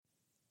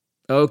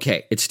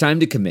Okay, it's time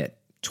to commit.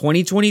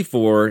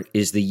 2024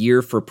 is the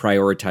year for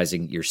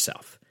prioritizing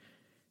yourself.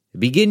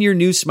 Begin your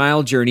new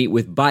smile journey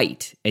with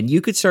Byte, and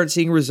you could start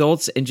seeing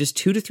results in just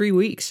 2 to 3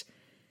 weeks.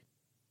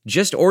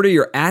 Just order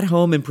your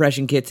at-home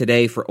impression kit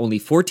today for only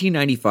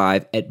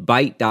 $14.95 at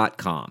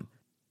Byte.com.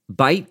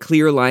 Byte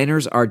clear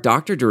liners are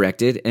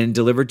doctor-directed and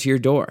delivered to your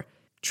door.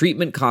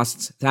 Treatment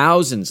costs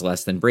thousands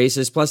less than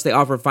braces, plus they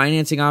offer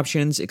financing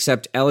options,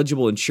 accept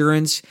eligible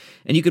insurance,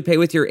 and you could pay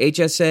with your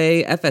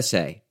HSA,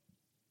 FSA.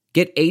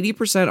 Get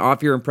 80%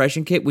 off your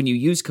impression kit when you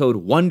use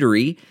code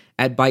WONDERY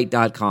at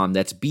Byte.com.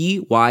 That's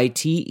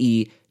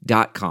BYTE.com.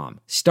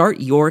 Start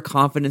your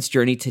confidence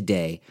journey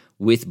today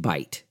with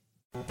Byte.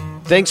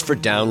 Thanks for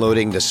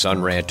downloading the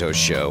Son Ranto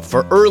Show.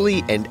 For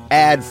early and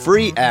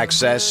ad-free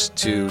access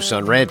to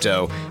Son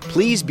Ranto,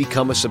 please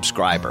become a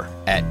subscriber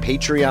at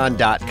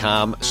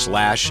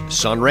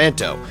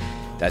patreon.com/sonranto.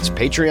 That's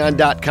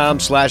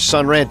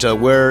patreon.com/sonranto,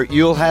 where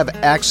you'll have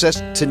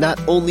access to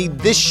not only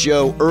this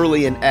show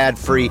early and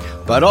ad-free,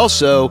 but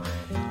also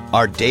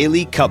our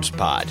daily Cubs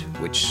pod,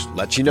 which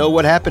lets you know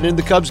what happened in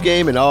the Cubs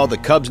game and all the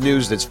Cubs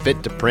news that's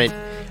fit to print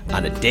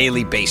on a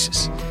daily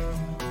basis.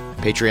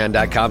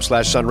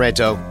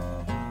 Patreon.com/sonranto.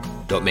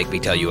 Don't make me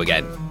tell you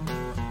again.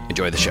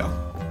 Enjoy the show.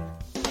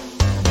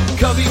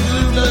 Cubby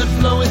blue blood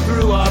flowing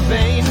through our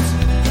veins,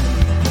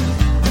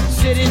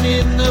 sitting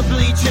in the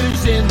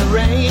bleachers in the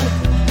rain.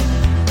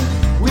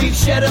 We've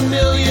shed a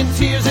million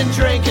tears and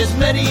drank as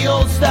many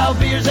old-style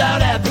beers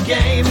out at the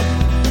game.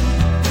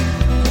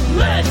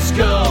 Let's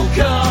go,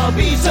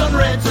 Cubby, Son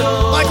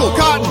Ranto. Michael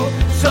Cotton.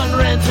 Son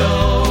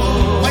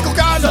Ranto. Michael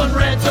Cotton. Son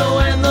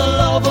Ranto and the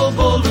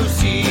lovable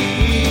Lucy.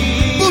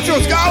 Mucho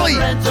Scali.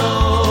 Son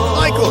Ranto.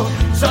 Michael.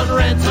 Son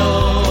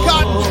Ranto.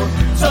 Cotton.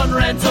 Son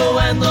Ranto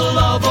and the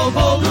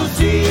lovable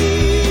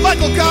Lucy.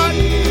 Michael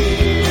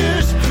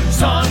Cotton.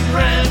 Son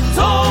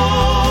Ranto.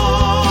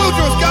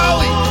 Mucho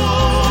Scali.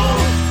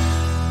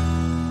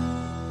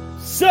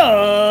 Son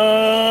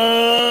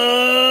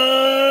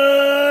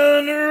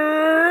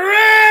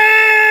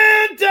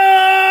Ranto!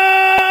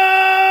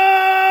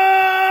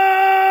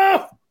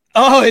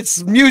 Oh,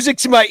 it's music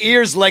to my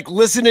ears, like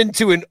listening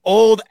to an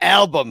old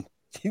album.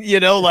 You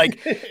know, like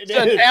it's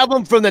an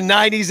album from the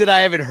 90s that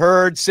I haven't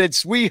heard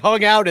since we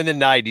hung out in the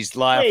 90s,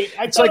 Lyle. Wait,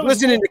 it's like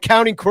listening to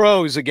Counting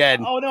Crows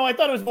again. Oh, no, I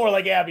thought it was more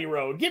like Abbey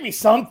Road. Give me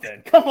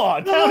something. Come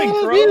on, Counting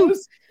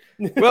Crows.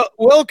 Well,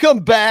 welcome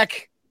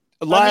back,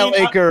 Lyle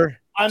Aker,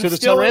 to the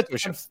Son Ranto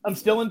Show. I'm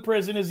still in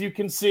prison, as you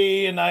can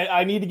see, and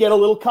I need to get a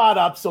little caught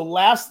up. So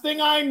last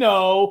thing I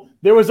know,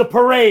 there was a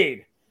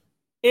parade.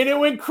 And it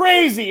went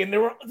crazy, and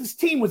this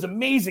team was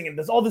amazing, and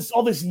all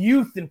this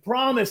youth and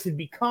promise had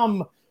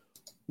become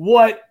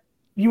what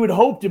you had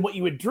hoped and what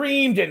you had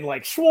dreamed, and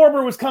like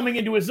Schwarber was coming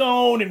into his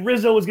own, and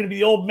Rizzo was going to be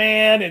the old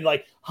man, and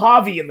like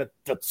Javi and the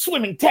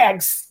swimming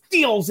tag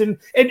steals, and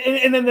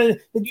then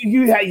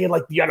you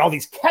had all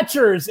these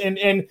catchers, and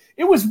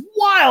it was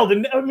wild.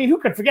 And I mean, who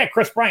could forget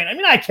Chris Bryant? I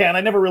mean, I can.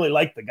 I never really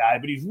liked the guy,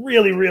 but he's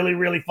really, really,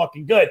 really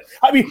fucking good.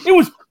 I mean, it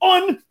was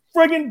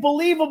unfriggin'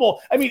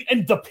 believable. I mean,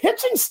 and the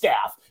pitching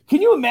staff. Can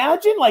you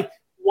imagine? Like,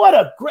 what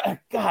a great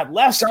God,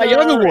 Lester. Cy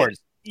Young Awards.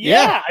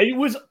 Yeah, it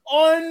was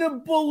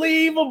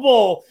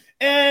unbelievable.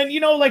 And,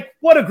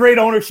 what a great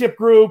ownership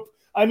group.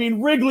 I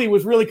mean, Wrigley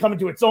was really coming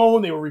to its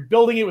own. They were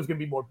rebuilding it. It was going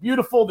to be more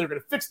beautiful. They were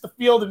going to fix the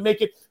field and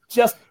make it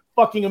just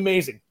fucking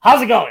amazing.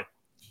 How's it going?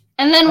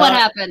 And then what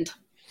happened?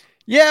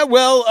 Yeah,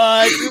 well,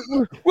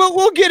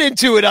 we'll get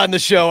into it on the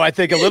show, I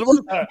think, a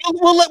little bit.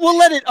 We'll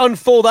let it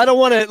unfold. I don't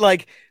want to,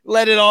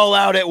 let it all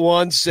out at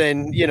once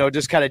and,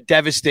 just kind of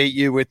devastate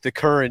you with the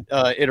current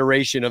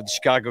iteration of the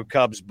Chicago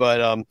Cubs.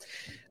 But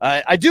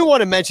I do want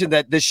to mention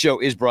that this show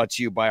is brought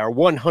to you by our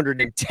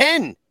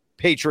 110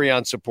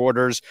 Patreon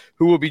supporters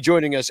who will be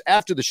joining us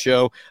after the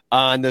show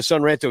on the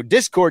Son Ranto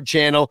Discord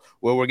channel,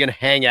 where we're going to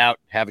hang out,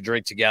 have a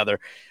drink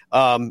together.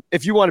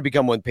 If you want to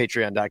become one,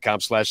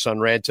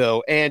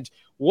 patreon.com/sonranto. And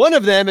one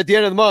of them at the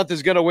end of the month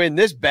is going to win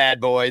this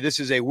bad boy. This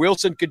is a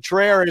Wilson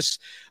Contreras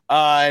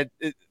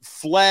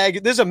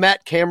flag. This is a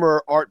Matt Kammerer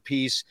art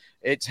piece.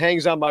 It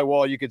hangs on my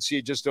wall. You can see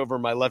it just over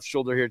my left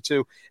shoulder here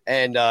too.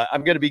 And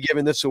I'm going to be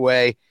giving this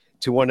away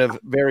to one of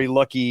very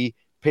lucky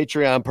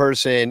Patreon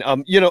person.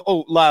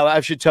 Lyle, I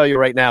should tell you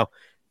right now,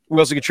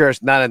 Wilson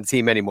Contreras not on the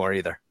team anymore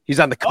either. He's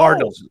on the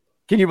Cardinals.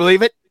 Can you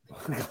believe it?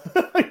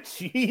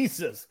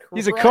 Jesus Christ.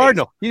 He's a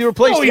Cardinal. He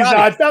replaced he's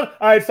not. All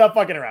right, stop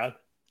fucking around.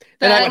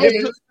 That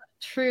is a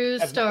true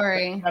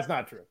story. That's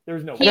not true.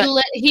 There's no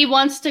he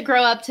wants to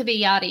grow up to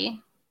be Yachty.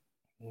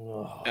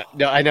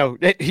 No, I know.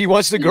 He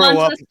wants to grow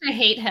up us to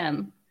hate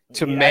him.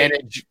 To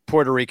manage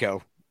Puerto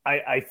Rico.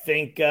 I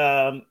think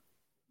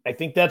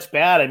that's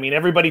bad. I mean,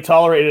 everybody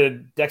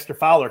tolerated Dexter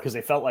Fowler because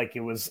they felt like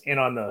it was in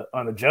on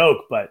the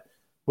joke. But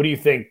what do you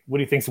think? What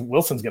do you think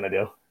Wilson's going to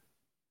do?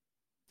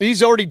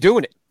 He's already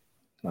doing it.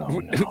 Oh,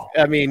 no.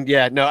 I mean,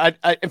 yeah, no.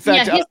 In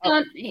fact,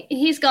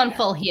 he's gone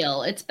full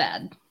heel. It's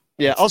bad.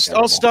 Yeah, I'll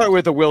start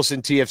with a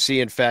Wilson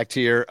TFC. In fact,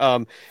 here,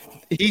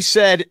 he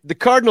said the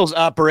Cardinals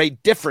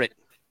operate different.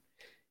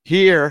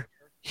 Here,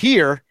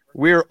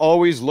 we're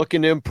always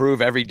looking to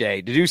improve every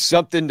day, to do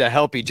something to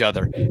help each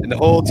other. And the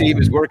whole team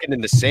is working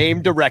in the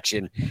same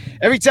direction.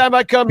 Every time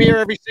I come here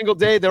every single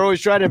day, they're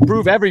always trying to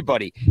improve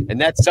everybody. And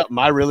that's something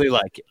I really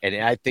like. And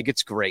I think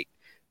it's great.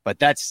 But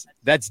that's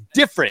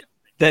different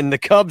than the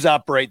Cubs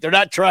operate. They're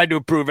not trying to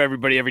improve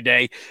everybody every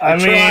day.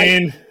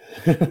 Hey,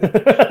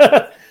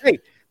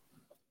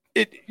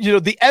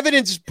 the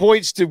evidence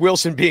points to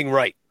Wilson being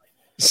right.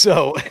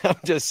 So I'm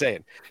just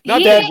saying.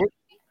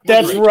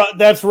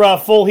 That's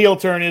rough. Full heel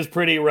turn is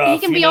pretty rough.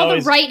 He can be all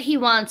the right he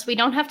wants. We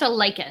don't have to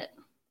like it.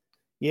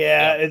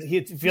 Yeah,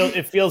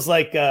 it feels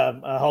like a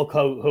Hulk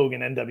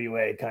Hogan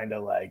NWA kind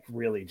of like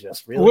really.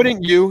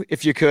 Wouldn't you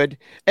if you could?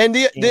 And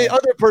the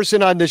other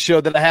person on this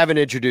show that I haven't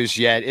introduced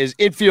yet is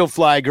Infield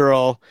Fly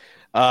Girl.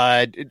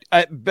 Have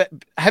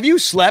you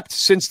slept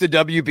since the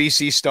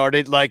WBC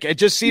started? Like, it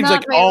just seems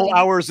like really. All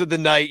hours of the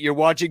night you're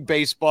watching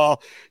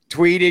baseball,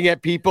 tweeting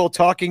at people,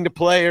 talking to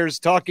players,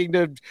 talking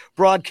to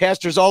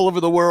broadcasters all over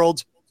the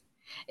world.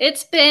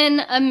 It's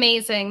been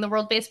amazing. The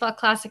World Baseball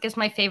Classic is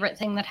my favorite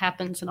thing that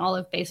happens in all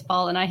of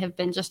baseball, and I have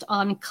been just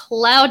on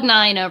cloud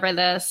nine over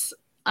this,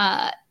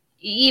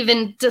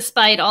 even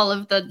despite all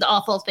of the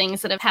awful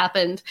things that have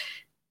happened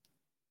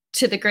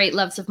to the great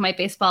loves of my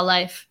baseball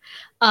life.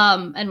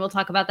 And we'll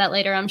talk about that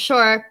later, I'm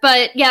sure.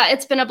 But yeah,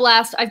 it's been a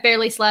blast. I've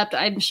barely slept.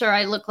 I'm sure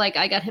I look like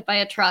I got hit by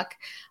a truck.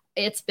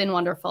 It's been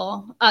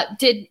wonderful.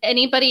 Did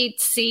anybody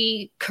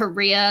see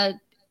Korea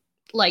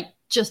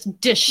just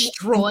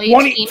destroyed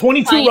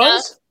 22 China?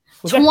 runs?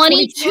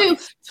 22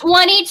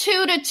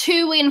 to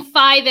 2 in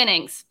 5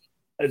 innings.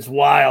 It's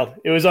wild.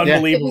 It was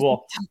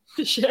unbelievable.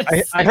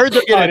 I heard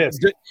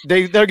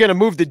they're gonna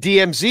move the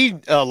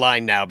DMZ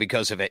line now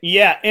because of it.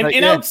 Yeah,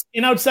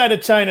 and outside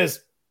of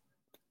China's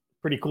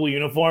pretty cool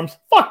uniforms,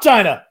 fuck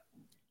China.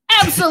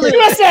 Absolutely.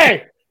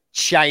 USA.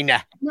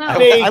 China. No.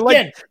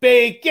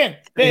 Bacon.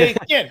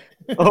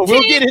 Oh,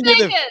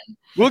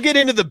 we'll get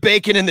into the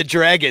bacon and the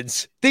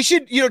dragons. They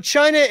should,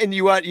 China and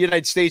the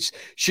United States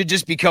should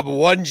just become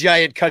one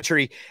giant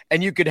country,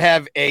 and you could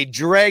have a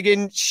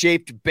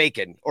dragon-shaped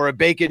bacon or a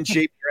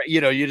bacon-shaped.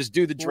 You just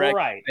do the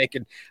dragon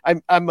bacon.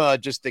 I'm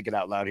just thinking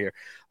out loud here.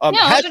 No.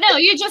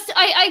 You just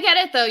I get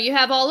it though. You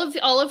have all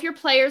of your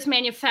players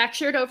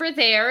manufactured over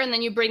there, and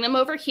then you bring them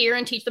over here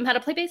and teach them how to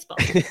play baseball.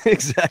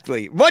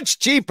 Exactly, much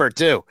cheaper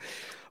too.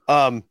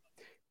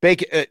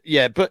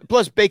 Bacon,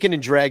 plus bacon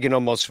and dragon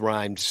almost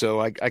rhymed,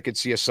 so I could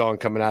see a song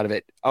coming out of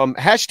it.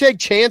 Hashtag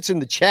Chance in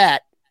the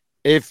chat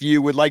if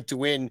you would like to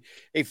win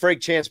a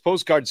Frank Chance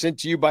postcard sent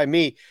to you by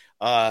me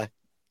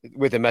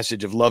with a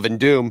message of love and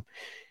doom.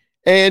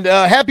 And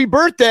happy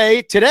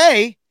birthday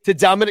today to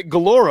Dominic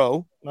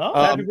Galoro.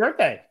 Oh, happy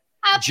birthday.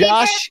 Happy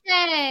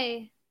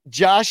birthday.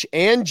 Josh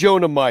and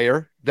Jonah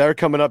Meyer, they're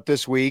coming up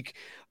this week.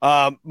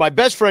 My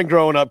best friend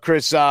growing up,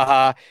 Chris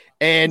Zaha,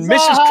 and Zaha!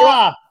 Mrs.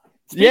 Craw.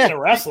 Speaking of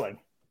wrestling.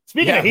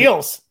 Speaking of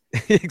heels.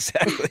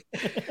 Exactly.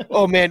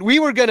 Oh, man,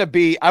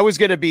 I was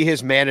going to be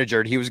his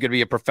manager, and he was going to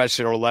be a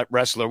professional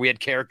wrestler. We had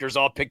characters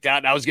all picked out,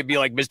 and I was going to be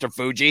like Mr.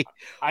 Fuji.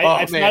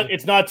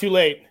 It's not too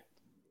late.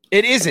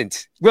 It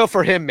isn't. Well,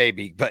 for him,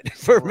 maybe. But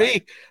for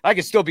me, I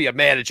could still be a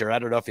manager. I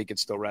don't know if he could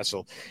still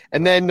wrestle.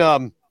 And then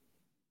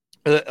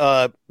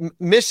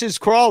Mrs.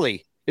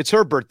 Crawley, it's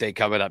her birthday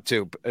coming up,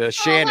 too.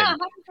 Shannon. Wow. Happy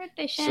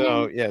birthday,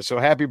 Shannon. So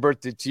happy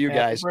birthday to you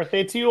guys. Happy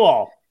birthday to you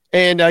all.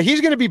 And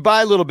he's going to be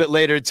by a little bit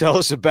later to tell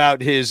us about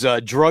his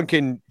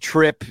drunken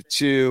trip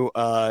to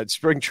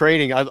spring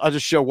training. I'll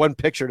just show one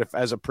picture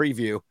as a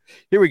preview.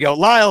 Here we go.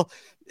 Lyle,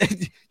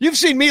 you've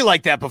seen me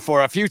like that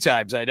before a few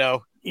times, I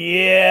know.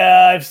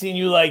 Yeah, I've seen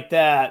you like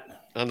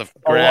that. On the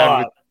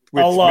ground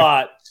a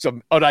lot. With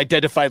some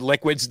unidentified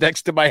liquids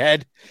next to my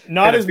head.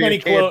 Not as many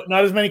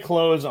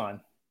clothes on.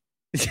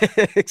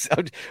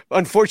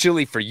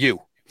 Unfortunately for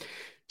you.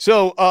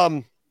 So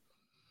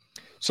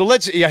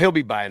he'll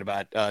be by in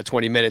about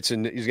 20 minutes,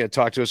 and he's going to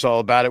talk to us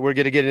all about it. We're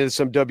going to get into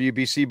some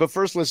WBC, but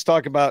first let's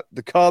talk about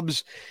the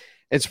Cubs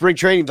and spring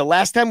training. The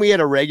last time we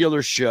had a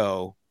regular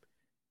show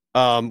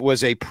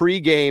was a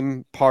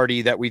pregame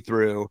party that we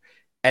threw,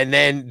 and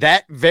then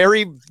that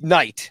very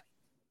night,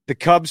 the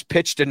Cubs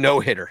pitched a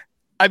no-hitter.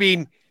 I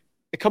mean,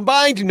 a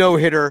combined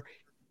no-hitter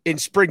in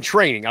spring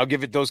training. I'll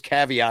give it those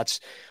caveats,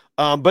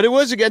 but it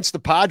was against the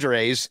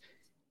Padres,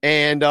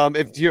 and I'm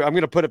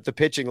going to put up the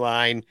pitching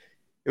line.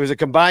 It was a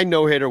combined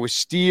no-hitter with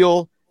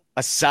Steele,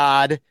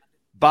 Assad,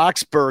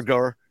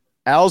 Boxberger,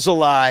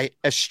 Alzolay,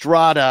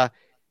 Estrada,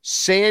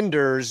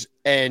 Sanders,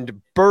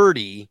 and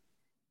Birdie.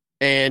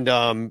 And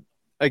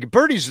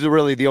Birdie's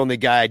really the only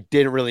guy I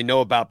didn't really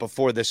know about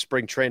before this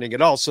spring training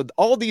at all. So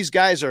all these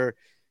guys are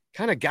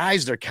kind of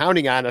guys they're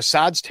counting on.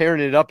 Assad's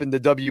tearing it up in the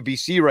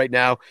WBC right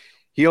now.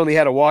 He only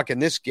had a walk in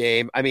this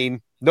game. I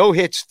mean, no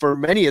hits for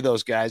many of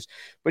those guys.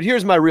 But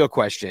here's my real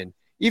question.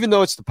 Even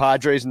though it's the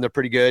Padres and they're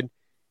pretty good,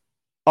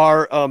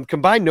 are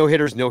combined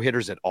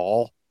no-hitters at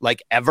all?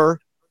 Like ever?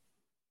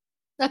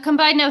 The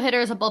combined no-hitter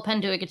is a bullpen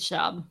doing its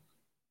job.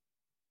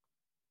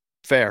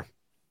 Fair.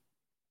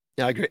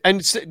 Yeah, I agree.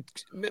 And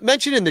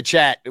mention in the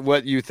chat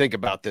what you think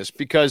about this,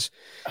 because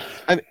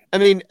I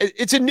mean,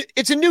 it's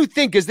a new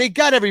thing because they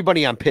got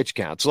everybody on pitch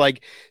counts.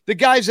 Like the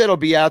guys that'll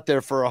be out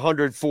there for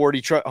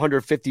 140,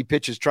 150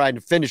 pitches trying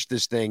to finish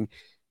this thing,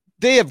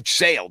 they have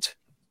sailed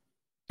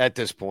at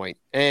this point.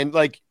 And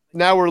like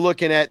now we're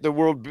looking at the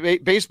World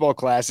Baseball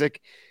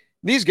Classic.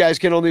 These guys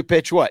can only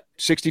pitch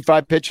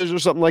 65 pitches or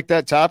something like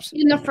that tops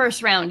in the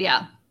first round.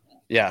 Yeah.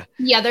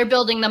 Yeah, they're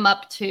building them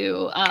up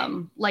to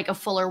like a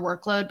fuller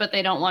workload, but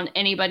they don't want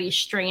anybody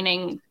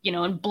straining,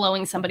 and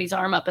blowing somebody's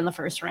arm up in the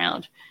first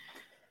round.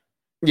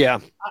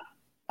 Yeah.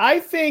 I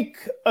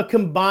think a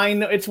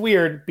combined, it's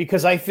weird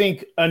because I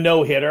think a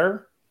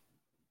no-hitter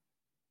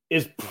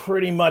is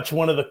pretty much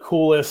one of the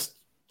coolest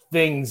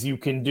things you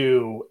can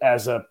do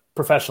as a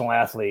professional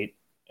athlete,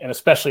 and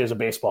especially as a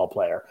baseball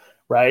player,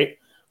 right?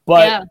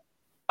 But yeah.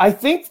 I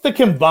think the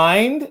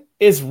combined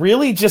is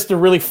really just a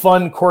really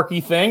fun,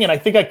 quirky thing, and I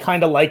think I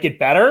kind of like it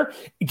better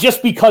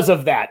just because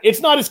of that.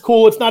 It's not as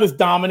cool. It's not as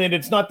dominant.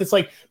 It's not this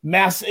like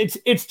mass.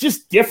 It's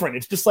just different.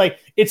 It's just like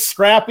it's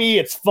scrappy.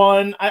 It's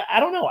fun. I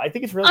don't know. I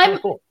think it's really kind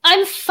of cool.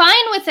 I'm fine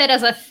with it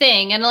as a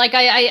thing, and like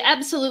I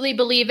absolutely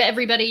believe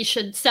everybody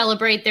should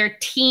celebrate their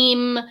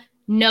team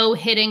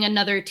hitting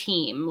another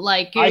team.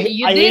 Like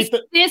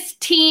this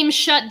team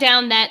shut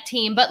down that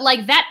team, but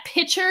like that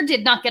pitcher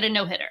did not get a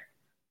no-hitter.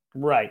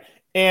 Right.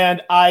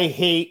 And I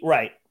hate,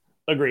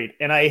 agreed.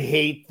 And I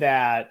hate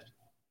that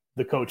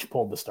the coach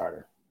pulled the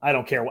starter. I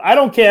don't care. I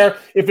don't care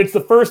if it's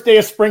the first day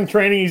of spring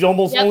training. He's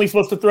only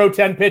supposed to throw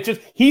 10 pitches.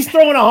 He's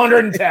throwing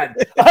 110.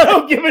 I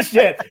don't give a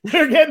shit.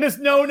 They're getting this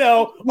no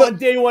on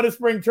day one of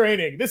spring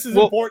training. This is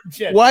important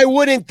shit. Why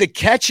wouldn't the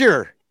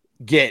catcher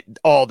get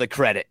all the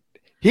credit?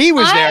 He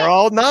was there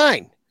all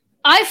 9.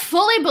 I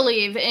fully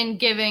believe in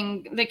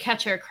giving the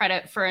catcher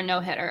credit for a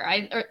no-hitter.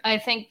 I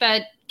think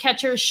that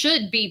catchers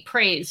should be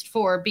praised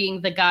for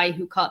being the guy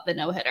who caught the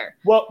no-hitter.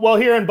 Well,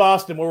 here in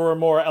Boston, where we're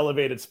more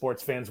elevated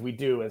sports fans, we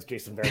do, as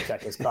Jason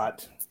Varitek has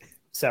caught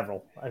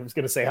several. I was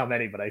going to say how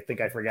many, but I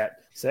think I forget.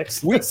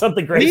 6?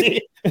 Something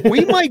crazy.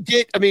 We might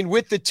get,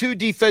 with the 2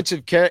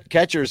 defensive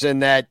catchers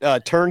and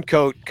that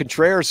turncoat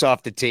Contreras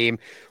off the team,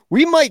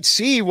 we might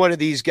see one of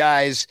these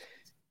guys.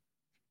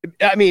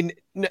 I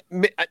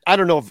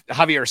don't know if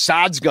Javier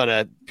Saad's going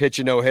to pitch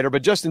a no-hitter,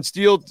 but Justin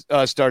Steele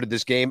started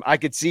this game. I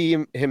could see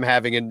him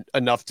having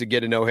enough to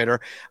get a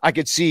no-hitter. I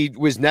could see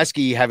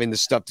Wisniewski having the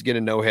stuff to get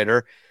a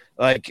no-hitter.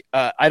 Like,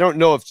 I don't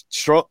know if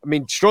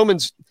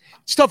Stroman's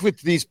stuff with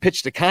these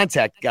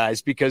pitch-to-contact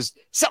guys because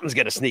something's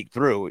going to sneak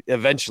through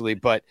eventually.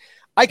 But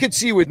I could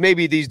see with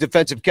maybe these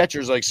defensive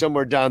catchers, like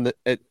somewhere down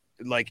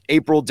like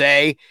April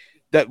Day,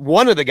 that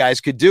one of the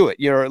guys could do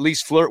it, or at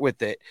least flirt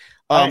with it.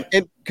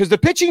 And because the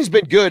pitching's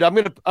been good, I'm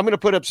gonna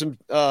put up some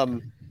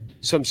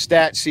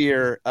stats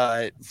here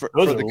for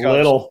the Cubs.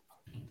 Little.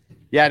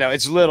 Yeah, no,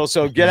 it's little.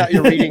 So get out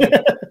your reading.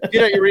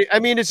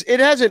 It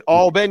hasn't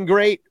all been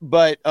great,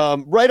 but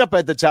right up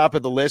at the top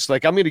of the list.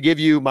 Like I'm gonna give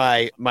you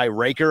my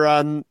raker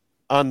on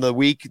the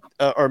week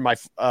or my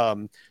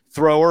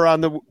thrower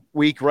on the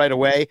week right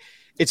away.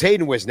 It's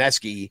Hayden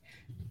Wisniewski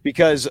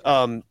because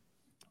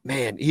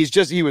man,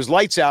 he was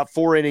lights out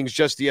 4 innings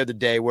just the other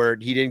day where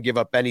he didn't give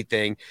up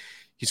anything.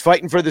 He's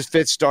fighting for this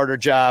 5th starter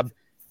job.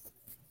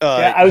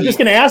 I was just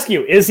going to ask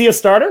you, is he a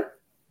starter?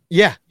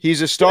 Yeah,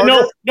 he's a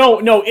starter.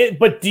 No.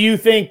 But do you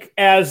think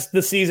as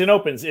the season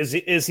opens, is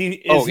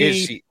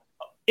he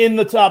in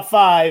the top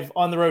 5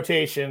 on the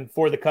rotation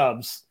for the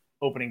Cubs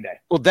opening day?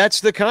 Well,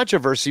 that's the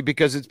controversy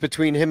because it's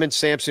between him and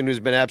Sampson,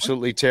 who's been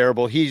absolutely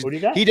terrible. He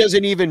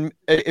doesn't even,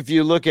 if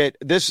you look at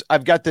this,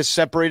 I've got this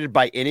separated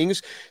by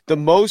innings. The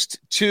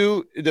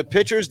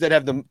pitchers that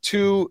have the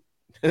 2.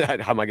 How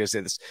am I going to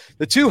say this?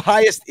 The 2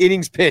 highest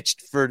innings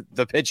pitched for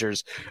the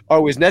pitchers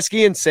are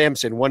Wisniewski and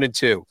Sampson, 1 and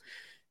 2.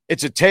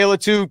 It's a tale of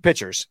 2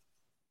 pitchers.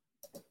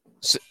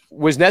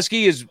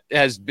 Wisniewski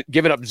has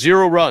given up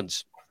 0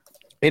 runs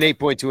in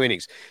 8.2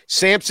 innings.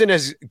 Sampson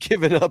has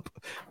given up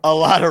a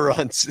lot of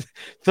runs,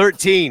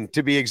 13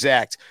 to be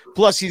exact.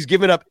 Plus, he's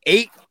given up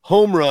 8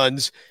 home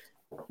runs,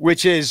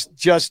 which is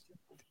just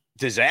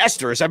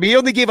disastrous. He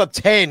only gave up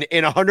 10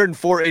 in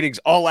 104 innings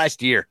all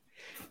last year.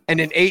 And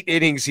in 8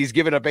 innings, he's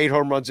given up 8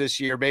 home runs this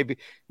year.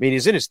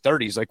 He's in his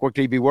 30s. Like, what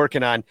could he be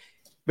working on?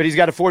 But he's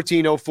got a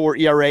 14.04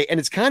 ERA, and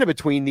it's kind of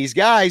between these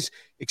guys,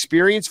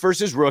 experience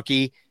versus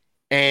rookie.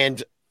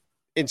 And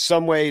in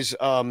some ways,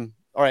 all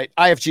right,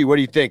 IFG, what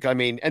do you think?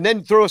 And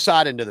then throw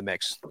Assad into the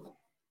mix.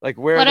 Like,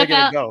 where are they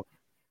going to go?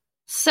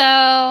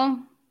 So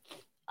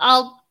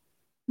I'll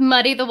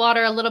muddy the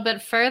water a little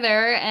bit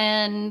further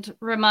and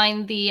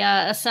remind the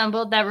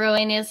assembled that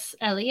Roenis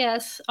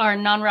Elias, our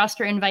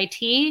non-roster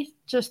invitee,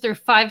 just threw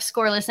 5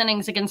 scoreless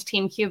innings against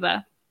Team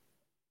Cuba.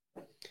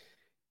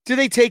 Do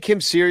they take him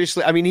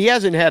seriously? He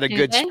hasn't had a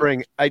good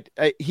spring.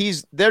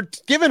 They're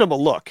giving him a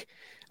look.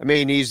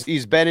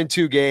 He's been in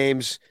 2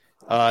 games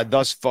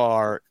thus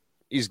far.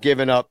 He's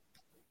given up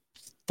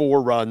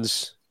 4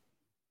 runs.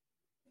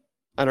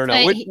 I don't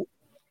know.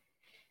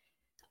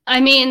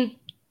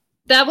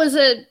 That was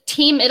a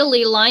Team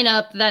Italy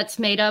lineup that's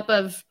made up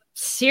of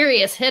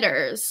serious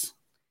hitters.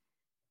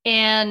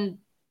 and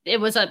it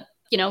was a,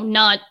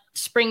 not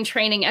spring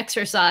training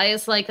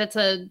exercise. Like that's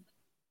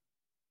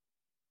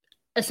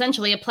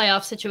essentially a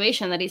playoff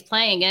situation that he's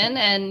playing in.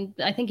 And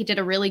I think he did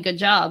a really good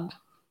job.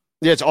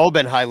 Yeah, it's all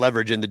been high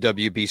leverage in the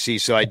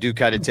WBC, so I do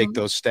kind of take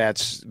those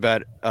stats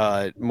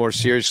more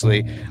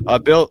seriously.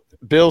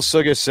 Bill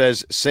Suga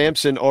says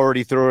Samson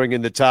already throwing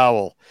in the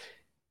towel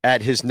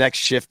at his next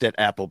shift at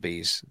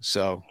Applebee's.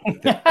 So,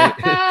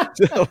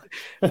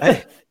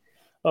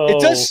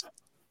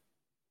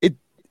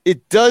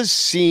 it does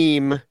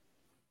seem.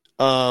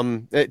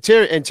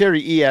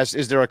 Terry E asks,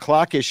 is there a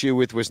clock issue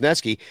with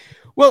Wisniewski?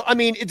 Well, I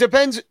mean, it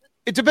depends.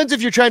 It depends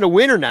if you're trying to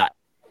win or not.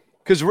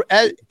 Because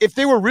if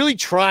they were really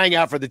trying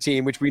out for the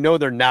team, which we know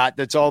they're not,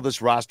 that's all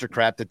this roster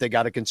crap that they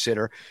got to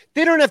consider.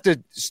 They don't have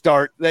to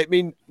start. I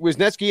mean,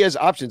 Wisniewski has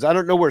options. I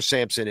don't know where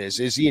Samson is.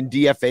 Is he in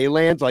DFA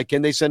land? Like,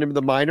 can they send him to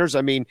the minors?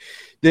 I mean,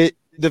 the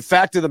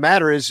fact of the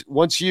matter is,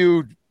 once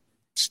you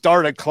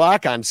start a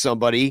clock on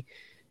somebody,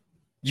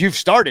 you've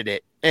started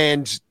it,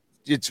 and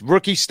it's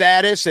rookie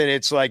status, and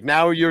it's like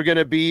now you're going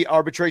to be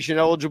arbitration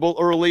eligible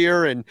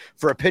earlier, and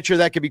for a pitcher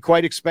that could be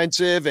quite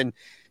expensive, and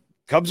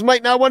Cubs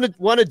might not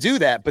want to do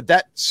that, but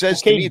that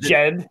says to me that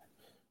Jed.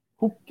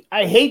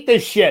 I hate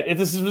this shit.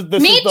 This is the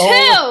too.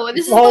 Whole,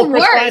 this is the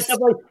worst.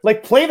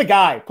 Like, play the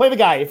guy. Play the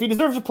guy. If he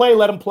deserves to play,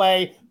 let him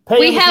play.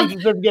 Pay him if he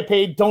deserves to get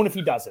paid. Don't if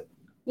he doesn't.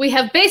 We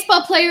have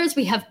baseball players.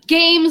 We have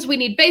games. We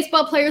need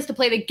baseball players to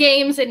play the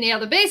games, and the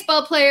other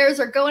baseball players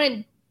are going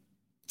and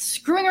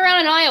screwing around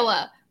in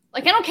Iowa.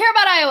 Like, I don't care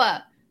about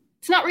Iowa.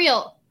 It's not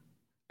real.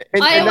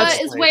 Iowa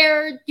is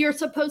where you're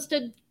supposed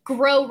to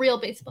grow real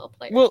baseball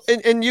players. Well,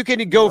 and you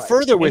can go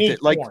further with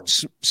it. Like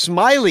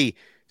Smiley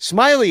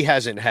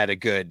hasn't had a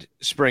good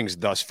springs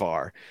thus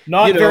far.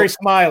 Not very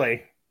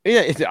Smiley.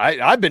 Yeah,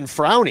 I've been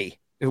frowny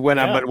when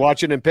I'm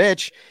watching him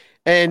pitch.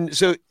 And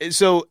so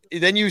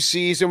then you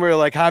see somewhere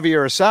like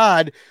Javier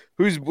Assad,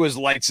 who was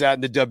lights out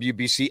in the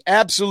WBC,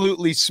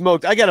 absolutely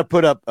smoked. I got to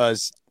put up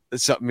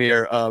something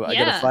here. I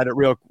got to find it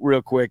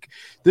real quick.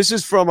 This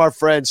is from our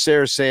friend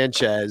Sarah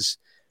Sanchez.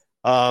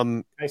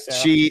 Hi,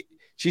 Sarah.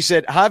 She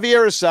said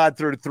Javier Assad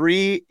threw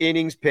 3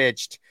 innings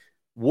pitched,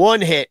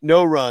 1 hit,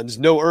 no runs,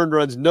 no earned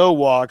runs, no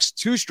walks,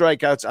 2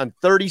 strikeouts on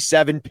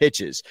 37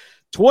 pitches,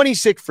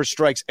 26 for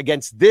strikes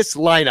against this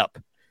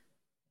lineup.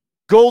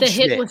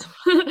 Goldschmidt,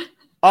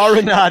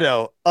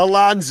 Arenado,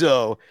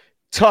 Alonso,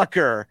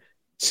 Tucker,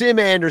 Tim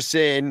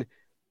Anderson,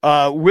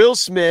 Will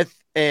Smith,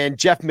 and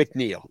Jeff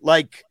McNeil.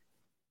 Like,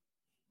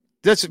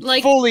 that's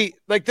fully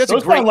like that's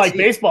those a great sound like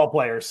team. Baseball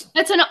players.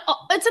 It's an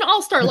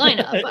all-star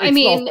lineup. I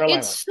mean,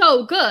 it's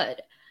so good.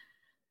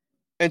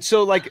 And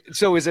so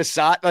is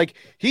Assad, like,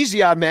 he's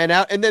the odd man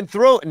out, and then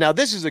now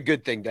this is a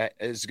good thing, that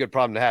is a good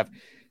problem to have.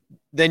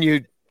 Then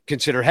you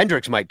consider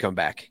Hendricks might come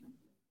back.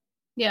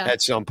 Yeah.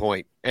 At some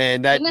point.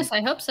 And that, goodness, I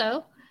hope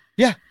so.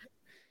 Yeah.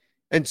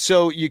 And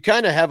so you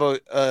kind of have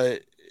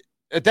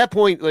at that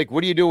point, like,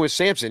 what are you doing with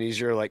Samson? He's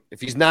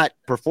if he's not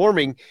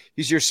performing,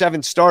 he's your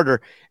 7th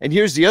starter. And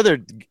here's the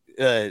other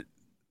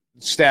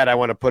stat I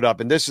want to put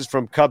up. And this is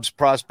from Cubs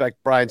prospect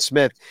Brian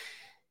Smith.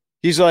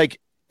 He's like,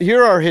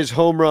 here are his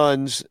home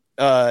runs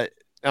on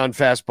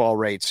fastball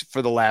rates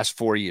for the last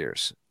 4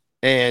 years.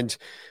 And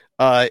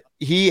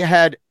he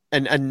had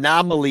an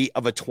anomaly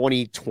of a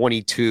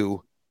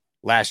 2022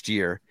 last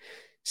year.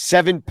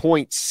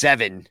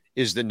 7.7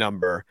 is the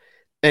number.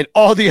 And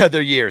all the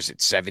other years,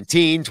 it's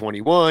 17,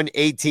 21,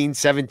 18,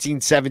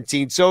 17,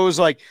 17. So it was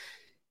like,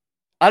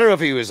 I don't know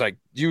if he was like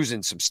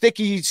using some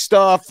sticky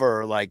stuff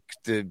or like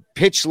the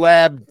pitch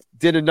lab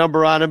did a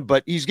number on him,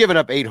 but he's given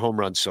up 8 home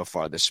runs so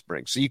far this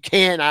spring. So you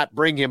cannot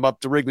bring him up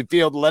to Wrigley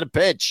Field and let him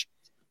pitch.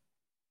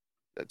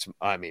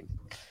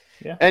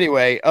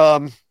 Anyway,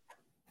 now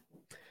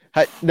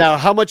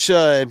how much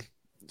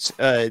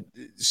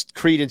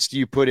credence do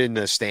you put in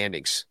the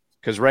standings?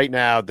 Because right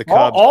now the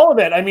Cubs, all of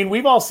it. I mean,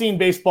 we've all seen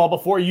baseball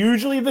before.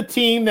 Usually the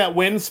team that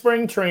wins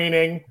spring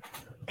training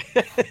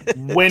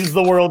wins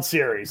the World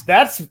Series.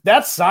 That's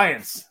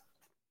science.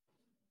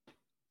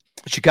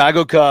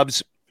 Chicago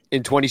Cubs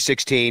in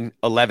 2016,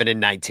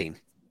 11-19.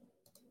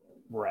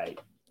 Right.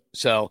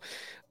 So,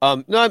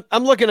 no,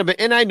 I'm looking at it,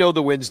 and I know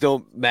the wins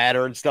don't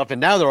matter and stuff, and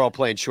now they're all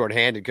playing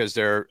shorthanded because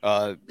they're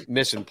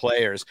missing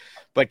players.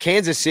 But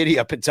Kansas City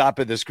up at top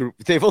of this group,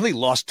 they've only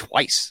lost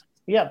twice.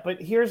 Yeah,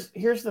 but here's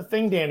the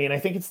thing, Danny, and I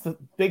think it's the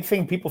big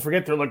thing people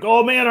forget. They're like,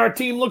 oh, man, our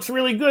team looks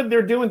really good.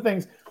 They're doing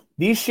things.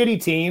 These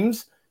shitty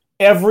teams,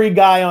 every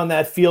guy on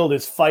that field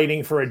is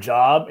fighting for a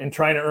job and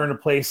trying to earn a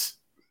place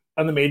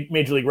on the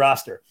major league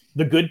roster.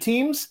 The good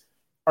teams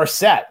are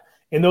set,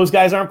 and those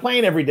guys aren't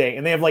playing every day.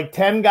 And they have like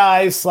 10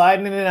 guys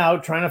sliding in and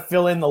out trying to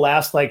fill in the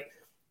last like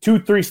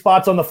 2-3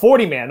 spots on the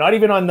 40-man, not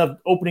even on the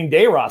opening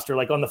day roster,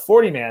 like on the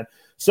 40-man.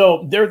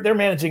 So they're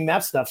managing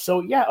that stuff.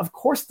 So, yeah, of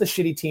course the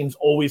shitty teams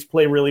always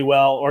play really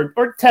well or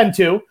tend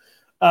to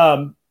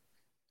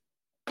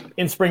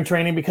in spring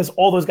training because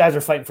all those guys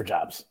are fighting for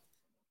jobs.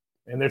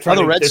 And they're trying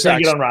to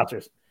get on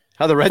rosters.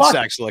 How the Red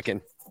Sox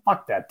looking?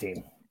 Fuck that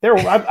team.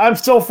 I'm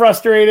so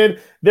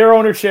frustrated. Their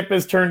ownership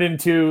has turned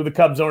into the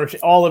Cubs ownership.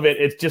 All of it.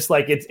 It's just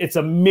like it's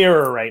a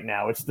mirror right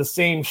now. It's the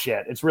same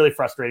shit. It's really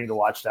frustrating to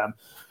watch them.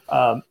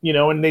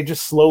 And they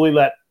just slowly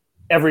let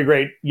every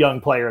great young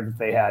player that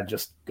they had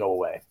just go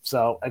away.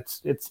 So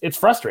it's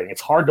frustrating.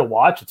 It's hard to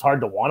watch. It's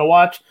hard to want to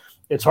watch.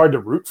 It's hard to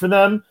root for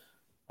them.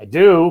 I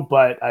do,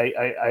 but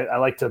I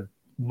like to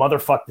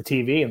motherfuck the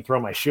TV and throw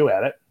my shoe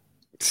at it.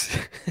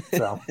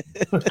 So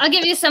I'll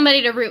give you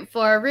somebody to root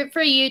for. Root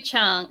for Yu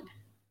Chang.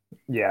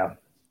 Yeah,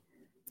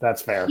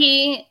 that's fair.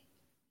 He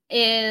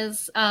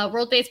is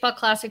World Baseball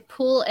Classic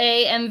Pool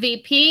A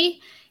MVP.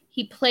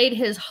 He played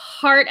his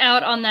heart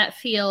out on that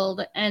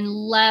field and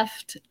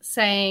left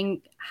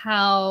saying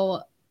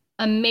how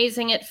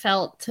amazing it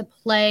felt to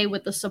play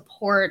with the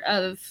support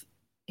of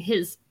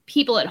his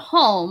people at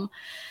home,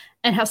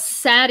 and how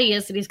sad he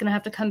is that he's going to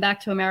have to come back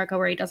to America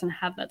where he doesn't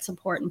have that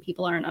support and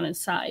people aren't on his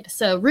side.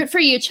 So root for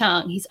Yu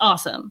Chang. He's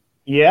awesome.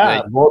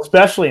 Yeah, well,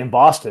 especially in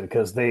Boston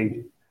because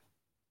they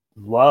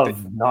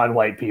love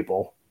non-white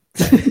people.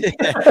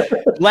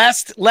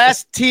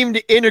 Last team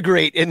to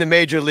integrate in the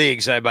major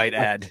leagues, I might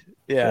add.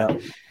 Yeah.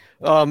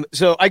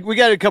 We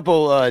got a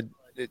couple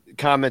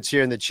comments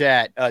here in the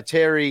chat.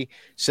 Terry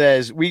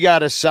says, we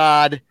got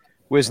Assad,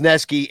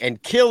 Wisniewski,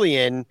 and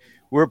Killian.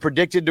 We're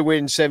predicted to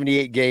win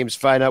 78 games.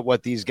 Find out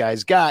what these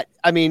guys got.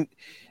 I mean,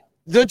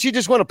 don't you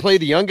just want to play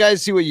the young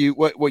guys, see what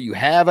you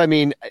have? I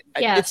mean,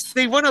 yes.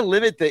 They want to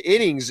limit the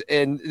innings,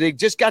 and they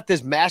just got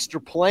this master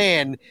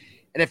plan,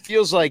 and it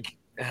feels like,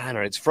 I don't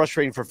know, it's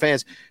frustrating for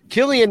fans.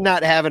 Killian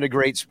not having a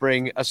great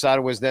spring, Assad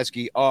and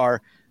Wisniewski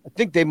are. I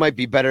think they might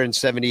be better in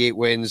 78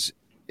 wins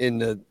in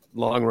the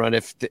long run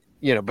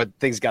but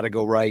things got to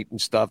go right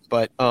and stuff.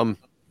 But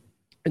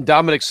and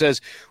Dominic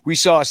says, we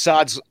saw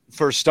Assad's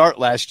first start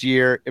last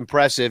year.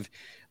 Impressive.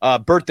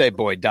 Birthday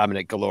boy,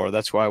 Dominic Galore.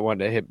 That's why I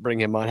wanted to bring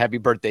him on. Happy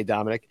birthday,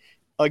 Dominic.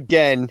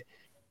 Again.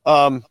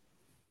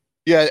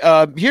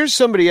 Here's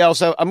somebody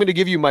else. I'm going to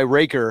give you my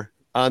raker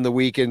on the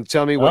week and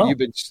tell me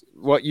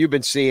what you've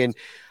been seeing.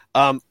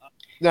 Now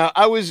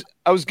I was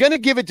going to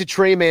give it to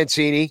Trey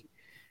Mancini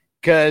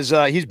because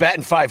he's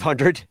batting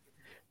 500.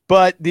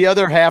 But the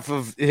other half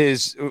of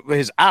his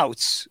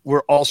outs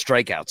were all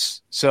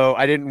strikeouts. So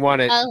I didn't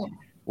want to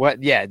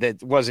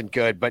that wasn't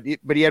good. But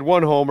he had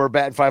one homer,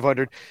 batting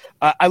 500.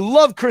 I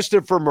love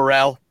Christopher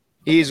Morel.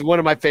 He's one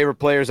of my favorite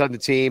players on the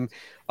team.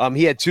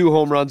 He had 2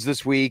 home runs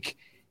this week,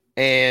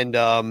 and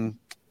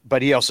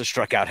but he also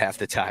struck out half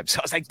the time. So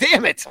I was like,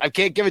 damn it, I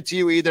can't give it to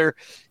you either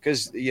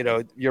because,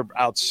 your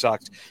outs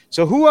sucked.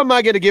 So who am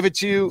I going to give it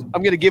to?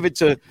 I'm going to give it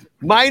to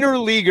minor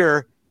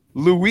leaguer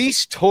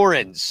Luis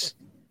Torrens.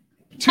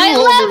 I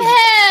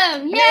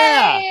love him.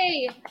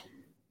 Yay. Yeah.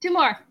 2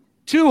 more.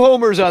 2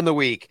 homers on the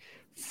week.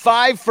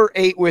 5 for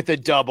 8 with a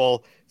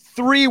double.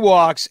 3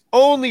 walks.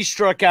 Only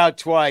struck out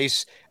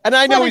twice. And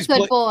I know he's a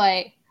good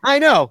boy. I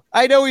know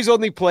he's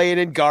only playing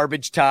in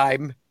garbage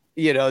time,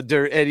 and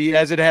he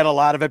hasn't had a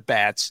lot of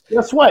at-bats.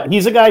 Guess what?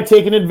 He's a guy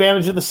taking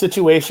advantage of the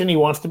situation. He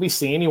wants to be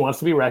seen. He wants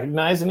to be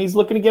recognized, and he's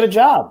looking to get a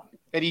job.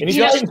 And he's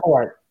fighting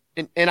for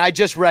it. And I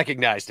just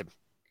recognized him.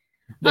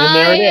 And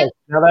there it is.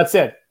 Now that's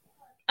it.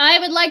 I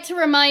would like to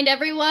remind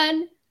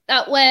everyone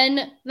that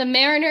when the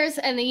Mariners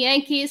and the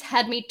Yankees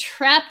had me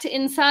trapped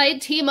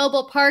inside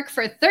T-Mobile Park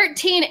for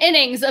 13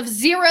 innings of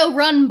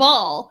 0-run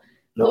ball,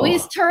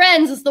 Luis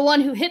Torrens is the one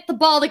who hit the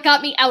ball that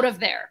got me out of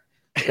there.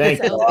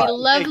 Thank you. We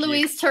love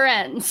Luis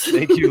Torrens.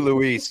 Thank you,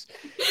 Luis.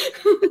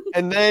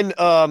 And then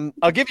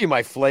I'll give you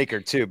my flaker,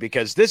 too,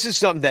 because this is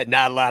something that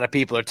not a lot of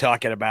people are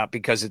talking about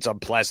because it's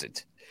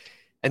unpleasant.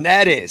 And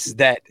that is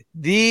that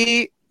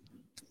the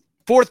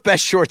 4th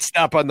best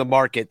shortstop on the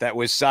market that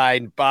was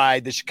signed by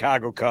the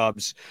Chicago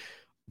Cubs,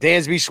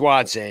 Dansby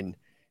Swanson,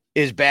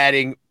 is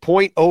batting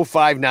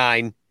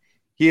 .059.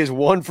 He is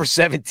 1 for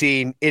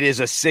 17. It is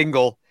a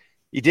single.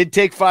 He did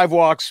take 5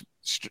 walks,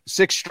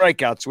 6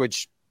 strikeouts,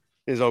 which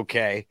is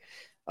okay.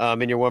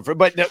 And you're 1 for,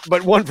 but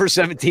 1 for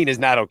 17 is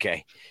not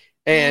okay.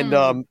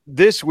 And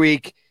this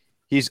week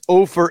he's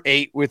 0 for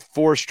 8 with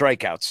 4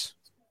 strikeouts.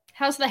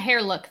 How's the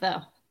hair look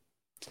though?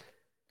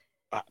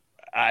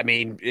 I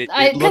mean,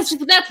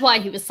 that's why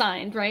he was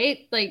signed,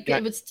 right? Like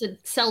it was to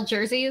sell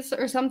jerseys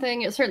or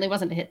something. It certainly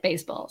wasn't to hit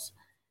baseballs.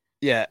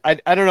 Yeah, I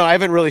don't know. I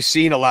haven't really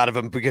seen a lot of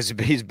him because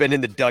he's been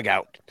in the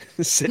dugout,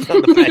 sitting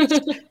on the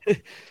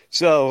bench.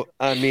 So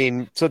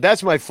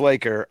that's my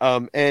flaker.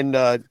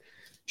 And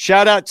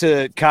shout out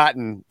to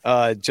Cotton,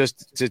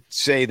 just to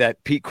say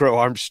that Pete Crow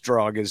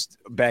Armstrong is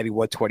batting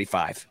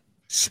 125.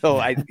 So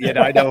I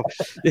know.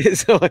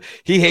 So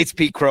he hates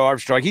Pete Crow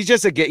Armstrong. He's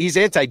he's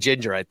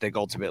anti-ginger, I think,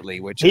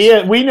 ultimately.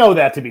 We know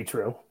that to be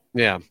true.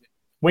 Yeah.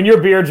 When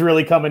your beard's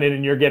really coming in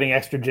and you're getting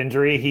extra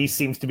gingery, he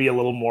seems to be a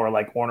little more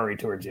like ornery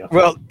towards you.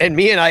 Well, and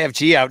me and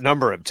IFG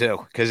outnumber him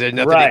too because there's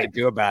nothing he can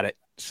do about it.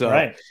 So,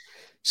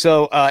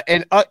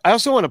 and I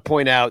also want to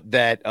point out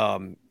that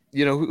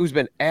who's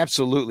been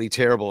absolutely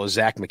terrible is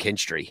Zach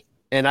McKinstry,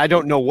 and I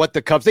don't know what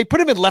the Cubs. They put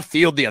him in left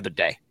field the other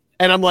day,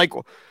 and I'm like,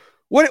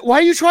 what? Why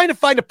are you trying to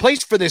find a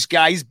place for this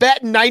guy? He's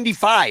batting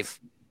 95.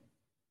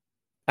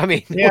 I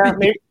mean,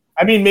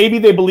 I mean, maybe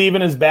they believe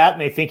in his bat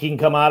and they think he can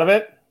come out of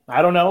it.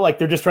 I don't know. Like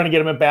they're just trying to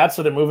get him at bats,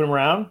 so they're moving him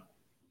around.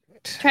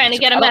 Trying to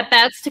get him at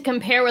bats to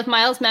compare with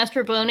Miles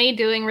Mastrobuoni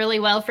doing really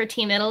well for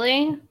Team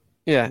Italy.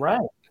 Yeah.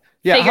 Right.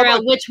 Yeah. Figure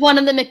out which one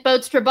of the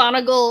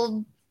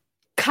McBoat-Strabonigal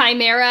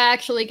chimera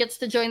actually gets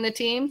to join the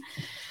team.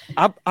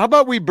 How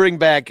about we bring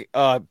back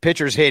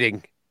pitchers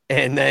hitting,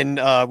 and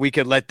then we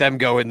could let them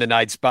go in the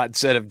 9th spot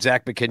instead of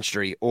Zach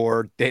McKinstry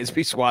or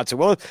Dansby Swanson.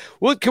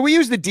 Well, can we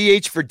use the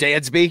DH for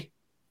Dansby?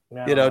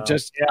 No, you know,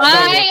 just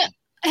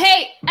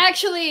hey,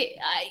 actually,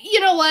 you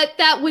know what?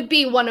 That would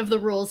be one of the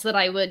rules that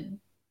I would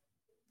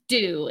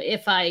do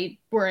if I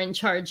were in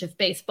charge of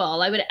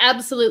baseball. I would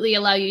absolutely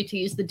allow you to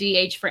use the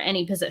DH for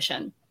any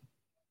position.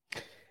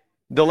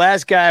 The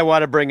last guy I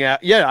want to bring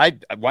out,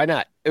 why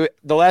not?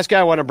 The last guy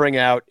I want to bring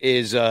out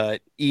is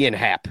Ian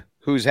Happ,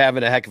 who's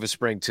having a heck of a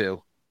spring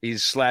too.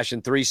 He's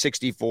slashing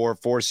 364,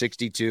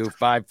 462,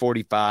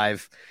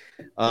 545.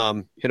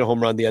 Hit a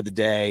home run the other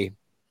day,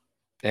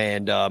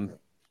 and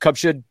Cubs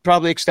should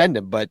probably extend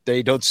him, but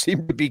they don't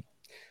seem to be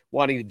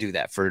wanting to do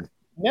that for.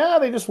 Yeah,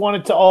 they just want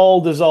it to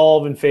all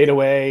dissolve and fade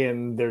away,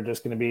 and they're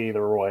just going to be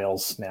the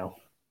Royals now.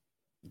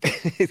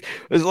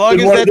 As long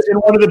in as in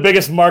one of the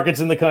biggest markets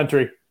in the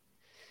country.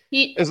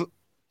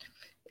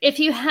 If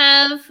you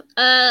have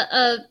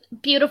a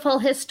beautiful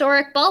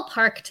historic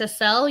ballpark to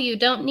sell, you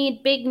don't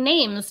need big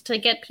names to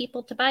get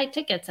people to buy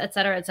tickets, et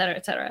cetera, et cetera,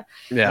 et cetera.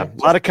 Yeah,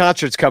 a lot of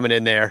concerts coming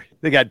in there.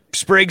 They got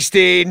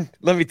Springsteen.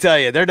 Let me tell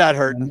you, they're not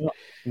hurting.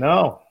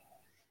 No.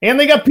 And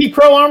they got Pete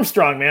Crow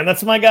Armstrong, man.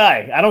 That's my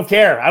guy. I don't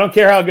care. I don't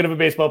care how good of a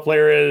baseball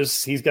player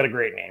is. He's got a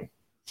great name.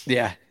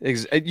 Yeah,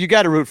 you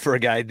got to root for a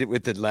guy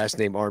with the last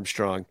name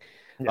Armstrong.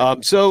 Yeah.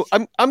 So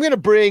I'm going to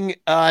bring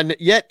on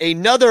yet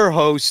another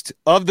host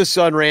of the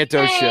Son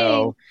Ranto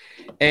show,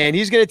 and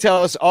he's going to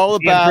tell us all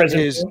about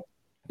his.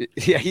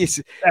 Yeah,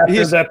 he's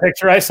that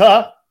picture I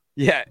saw.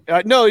 Yeah,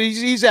 no,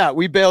 he's out.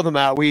 We bailed him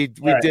out. We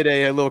did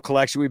a little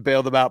collection. We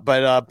bailed him out,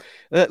 but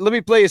let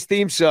me play his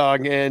theme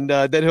song, and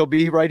then he'll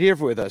be right here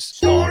with us.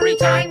 Story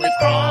time with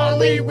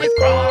Crawley, with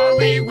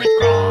Crawley, with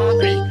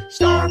Crawley.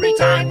 Story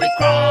time with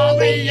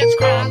Crawley. It's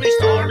Crawley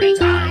story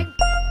time.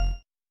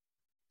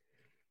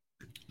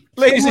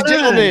 Ladies and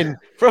gentlemen,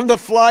 from the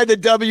Fly the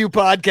W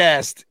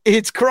podcast,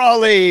 it's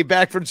Crawley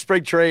back from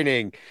spring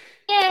training.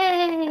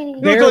 Yay!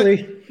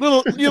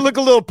 You look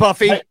a little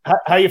puffy.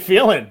 How you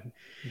feeling?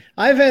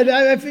 I've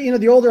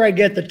the older I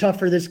get, the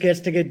tougher this gets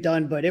to get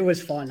done, but it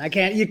was fun.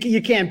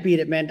 You can't beat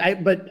it, man.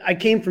 I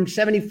came from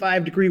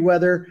 75-degree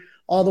weather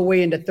all the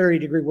way into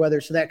 30-degree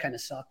weather, so that kind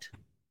of sucked.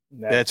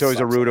 That's always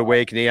a rude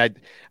awakening.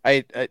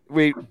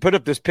 We put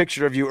up this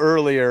picture of you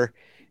earlier,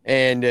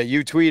 and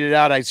you tweeted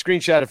out. I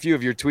screenshot a few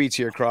of your tweets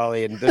here,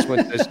 Crawley, and this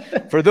one says,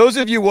 for those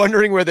of you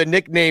wondering where the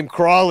nickname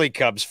Crawley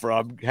comes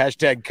from,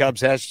 hashtag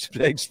Cubs,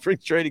 hashtag Spring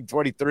Training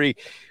 23,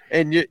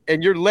 and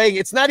you're laying.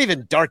 It's not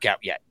even dark out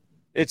yet.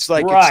 It's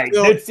like right.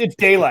 It's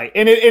daylight,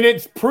 and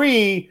it's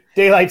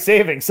pre-daylight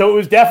saving, so it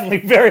was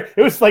definitely it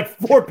was like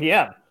 4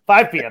 p.m.,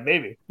 5 p.m.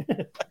 maybe.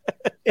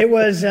 It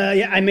was.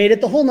 I made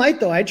it the whole night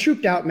though. I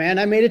trooped out, man.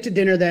 I made it to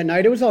dinner that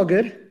night. It was all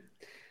good.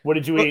 What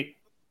did you eat?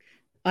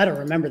 I don't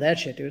remember that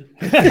shit, dude.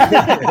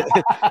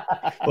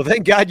 Well,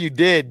 thank God you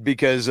did,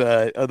 because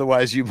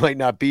otherwise you might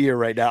not be here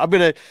right now. I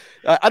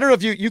don't know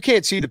if you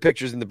can't see the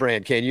pictures in the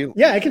brand, can you?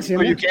 Yeah, I can see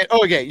them. You can't.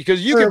 Oh, okay,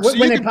 because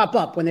when they pop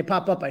up. When they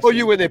pop up, I see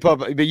them. When they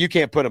pop up, but you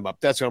can't put them up.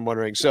 That's what I'm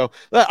wondering. So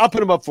I'll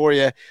put them up for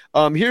you.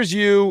 Here's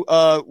you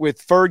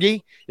with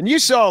Fergie, and you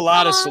saw a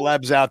lot of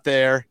celebs out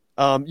there.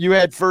 You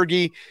had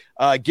Fergie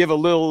give a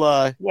little.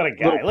 What a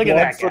guy! Look at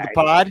that for guy. the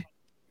pod.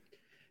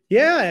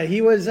 Yeah,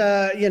 he was.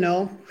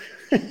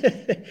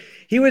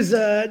 He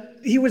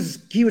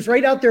was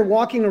right out there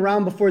walking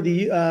around before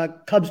the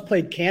Cubs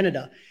played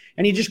Canada,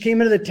 and he just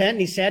came into the tent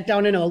and he sat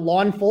down in a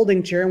lawn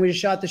folding chair and we just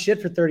shot the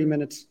shit for 30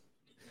 minutes.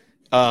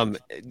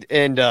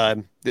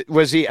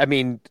 Was he? I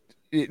mean,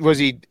 was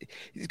he?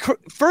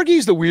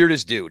 Fergie's the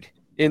weirdest dude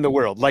in the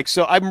world. Like,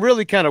 so I'm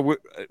really kind of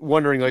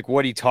wondering like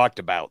what he talked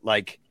about,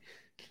 like,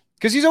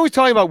 because he's always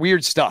talking about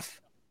weird stuff.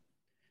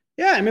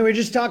 Yeah, I mean, we're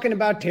just talking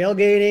about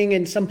tailgating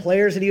and some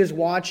players that he was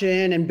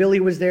watching, and Billy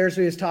was there, so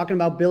he was talking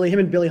about Billy. Him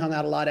and Billy hung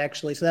out a lot,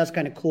 actually, so that's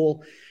kind of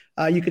cool.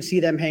 You could see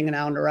them hanging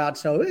out around,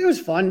 so it was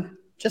fun,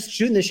 just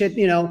shooting the shit.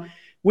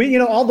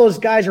 All those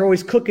guys are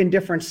always cooking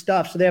different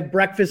stuff, so they have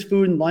breakfast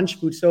food and lunch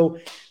food. So,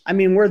 I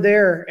mean, we're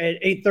there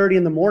at 8:30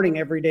 in the morning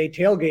every day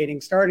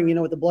tailgating, starting,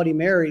 with the Bloody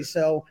Marys.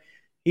 So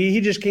he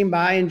just came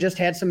by and just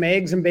had some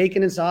eggs and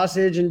bacon and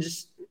sausage and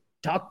just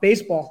talked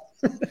baseball.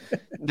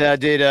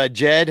 Did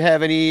Jed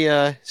have any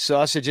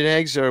sausage and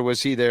eggs, or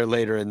was he there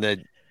later in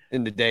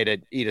the day to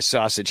eat a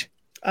sausage?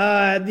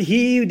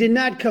 He did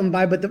not come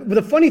by, but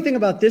the funny thing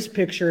about this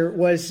picture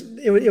was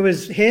it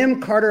was him,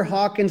 Carter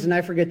Hawkins, and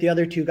I forget the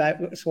other two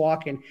guys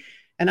walking.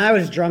 And I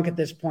was drunk at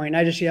this point.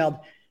 I just yelled,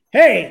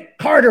 "Hey,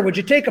 Carter, would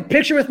you take a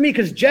picture with me?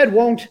 Because Jed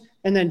won't."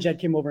 And then Jed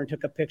came over and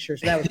took a picture.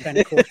 So that was kind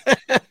of cool.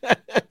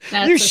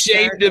 You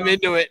shamed him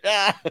into it.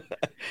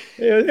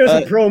 It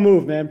was a pro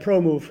move, man. Pro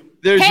move.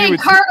 Hey,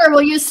 Carter,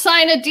 will you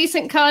sign a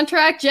decent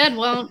contract? Jed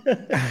won't.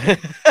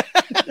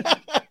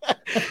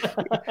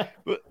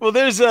 Well,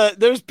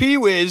 there's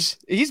Pee-Wiz.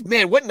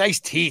 What nice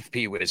teeth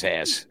Pee-Wiz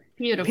has.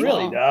 Beautiful. He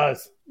really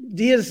does.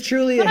 He is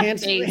truly What a a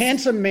face.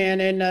 handsome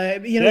man,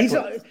 and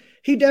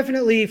he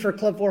definitely for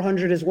Club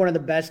 400 is one of the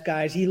best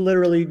guys. He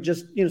literally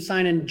just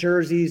signing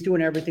jerseys,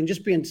 doing everything,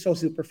 just being so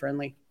super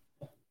friendly.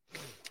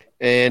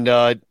 And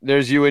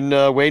there's you and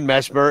Wayne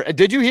Messmer.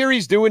 Did you hear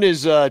he's doing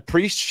his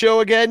priest show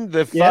again?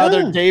 The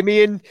Father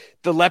Damien,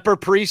 the leper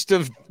priest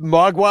of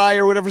Mogwai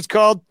or whatever it's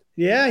called.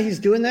 Yeah, he's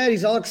doing that.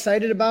 He's all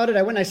excited about it.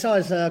 I went and I saw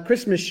his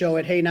Christmas show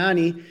at Hey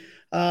Nani.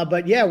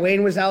 But yeah,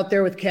 Wayne was out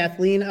there with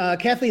Kathleen.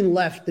 Kathleen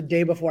left the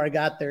day before I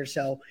got there.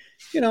 So,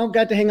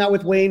 got to hang out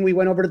with Wayne. We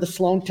went over to the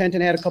Sloan tent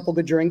and had a couple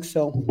good drinks.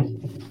 So,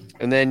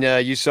 and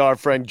then you saw our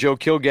friend Joe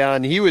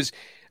Kilgallen. He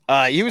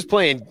was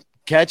playing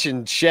catch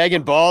and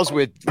shagging balls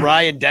with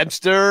Ryan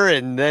Dempster.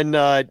 And then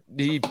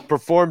he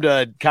performed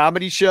a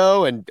comedy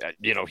show and,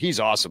 he's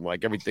awesome.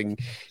 Like everything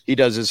he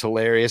does is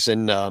hilarious.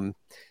 And,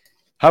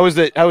 how was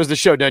the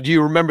show? Now, do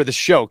you remember the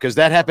show? Cause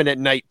that happened at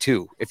night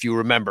too, if you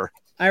remember.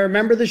 I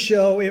remember the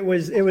show. It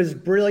was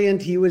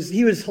brilliant. He was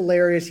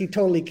hilarious. He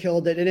totally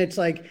killed it. And it's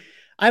like,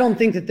 I don't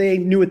think that they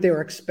knew what they were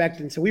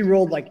expecting. So we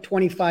rolled like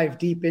 25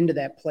 deep into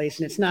that place,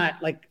 and it's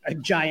not like a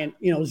giant,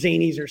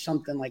 Zanies or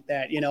something like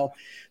that,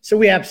 So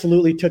we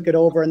absolutely took it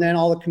over. And then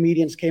all the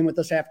comedians came with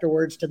us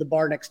afterwards to the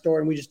bar next door,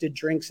 and we just did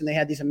drinks, and they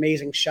had these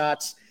amazing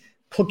shots,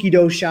 cookie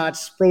dough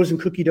shots, frozen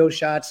cookie dough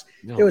shots.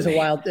 It was a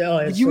wild. Oh,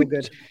 it's so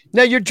good.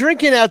 Now you're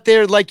drinking out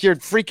there like you're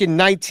freaking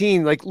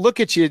 19. Like,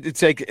 look at you.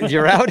 It's like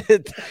you're out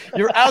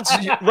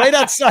right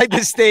outside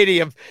the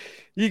stadium.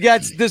 You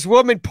got this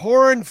woman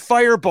pouring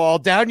Fireball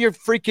down your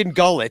freaking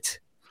gullet.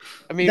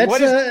 I mean,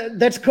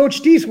 that's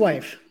Coach D's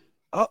wife.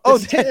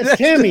 That's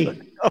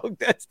Tammy.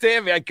 That's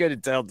Tammy. I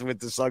couldn't tell with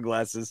the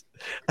sunglasses.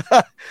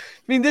 I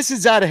mean, this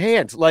is out of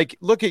hand. Like,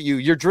 look at you.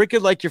 You're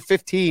drinking like you're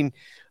 15.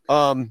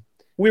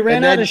 We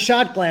ran out of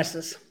shot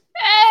glasses.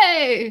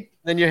 Hey.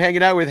 Then you're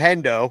hanging out with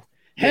Hendo.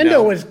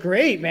 Hendo was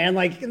great, man.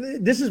 Like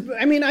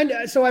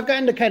so I've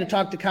gotten to kind of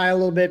talk to Kyle a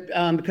little bit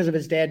because of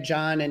his dad,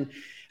 John. And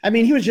I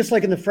mean, he was just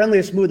like in the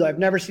friendliest mood, though. I've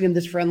never seen him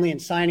this friendly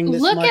and signing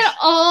this much. Look at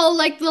all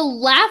like the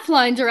laugh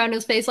lines around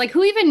his face. Like,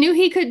 who even knew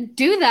he could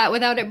do that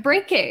without it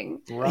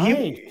breaking?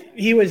 Right.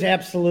 He was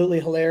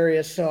absolutely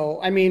hilarious. So,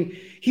 I mean,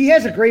 he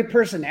has a great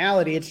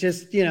personality. It's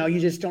just, you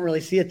just don't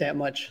really see it that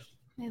much.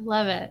 I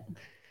love it.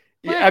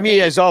 Yeah, I mean, he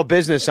has all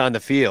business on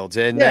the field,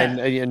 and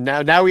then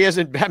now he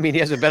hasn't. I mean, he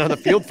hasn't been on the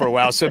field for a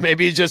while, so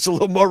maybe he's just a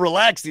little more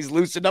relaxed. He's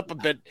loosened up a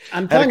bit.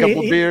 I'm telling you, a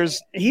couple beers.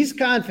 He's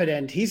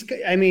confident. He's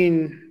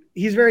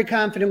very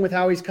confident with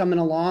how he's coming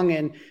along,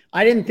 and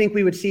I didn't think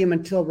we would see him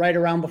until right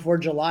around before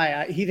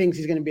July. He thinks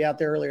he's going to be out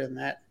there earlier than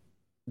that.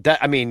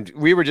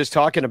 We were just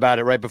talking about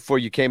it right before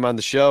you came on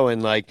the show,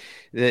 and like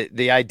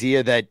the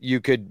idea that you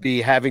could be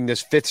having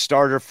this fifth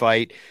starter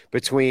fight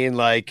between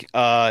like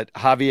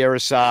Javier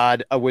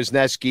Assad,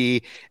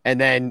 Wisniewski, and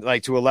then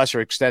like to a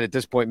lesser extent at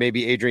this point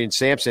maybe Adrian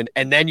Sampson,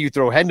 and then you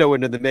throw Hendo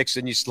into the mix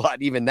and you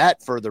slot even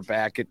that further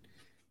back.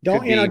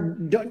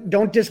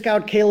 Don't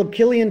discount Caleb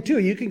Killian too.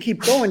 You can keep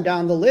going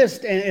down the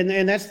list,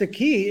 and that's the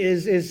key.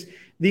 Is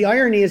the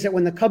irony is that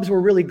when the Cubs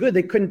were really good,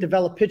 they couldn't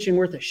develop pitching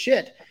worth of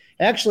shit.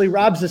 Actually,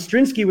 Rob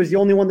Zastrinsky was the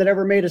only one that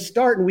ever made a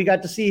start, and we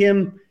got to see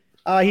him.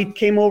 He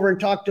came over and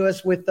talked to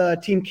us with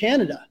Team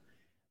Canada.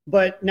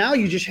 But now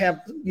you just have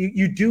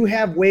you do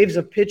have waves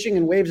of pitching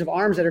and waves of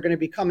arms that are going to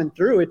be coming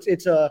through.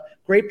 It's a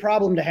great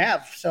problem to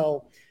have.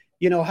 So,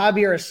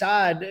 Javier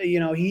Assad,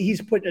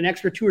 he's put an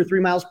extra 2 or 3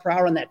 miles per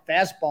hour on that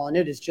fastball, and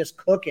it is just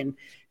cooking.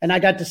 And I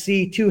got to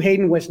see 2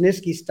 Hayden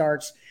Wisniewski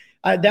starts.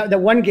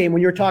 That one game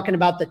when you were talking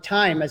about the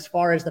time as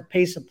far as the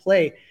pace of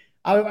play.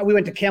 We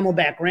went to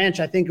Camelback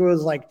Ranch. I think it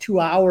was like 2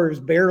 hours,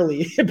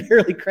 barely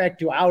cracked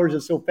 2 hours.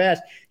 It's so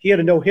fast. He had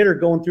a no-hitter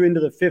going through into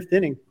the 5th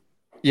inning.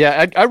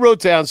 Yeah, I wrote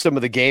down some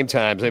of the game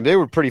times. I mean, they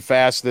were pretty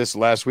fast this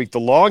last week. The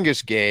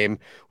longest game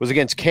was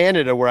against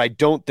Canada, where I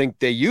don't think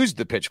they used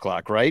the pitch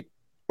clock, right?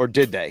 Or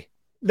did they?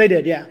 They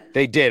did, yeah.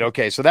 They did.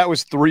 Okay, so that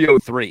was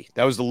 3:03.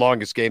 That was the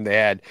longest game they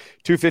had.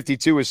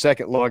 2:52 was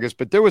second longest,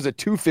 but there was a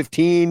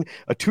 2:15,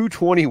 a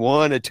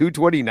 2:21, a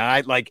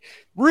 2:29, like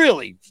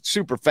really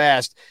super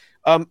fast.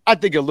 I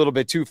think a little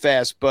bit too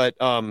fast, but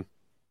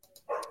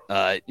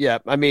yeah.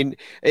 I mean,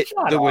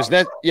 the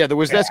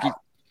Wisniewski.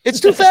 It's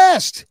too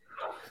fast.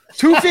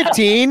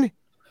 2:15.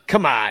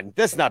 Come on,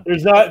 that's not.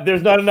 There's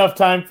not enough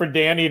time for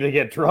Danny to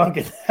get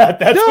drunk.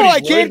 That's I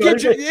can't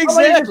get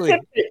exactly.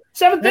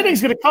 7th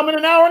inning's going to come in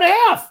an hour and a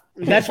half.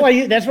 That's why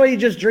you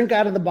just drink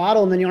out of the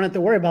bottle, and then you don't have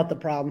to worry about the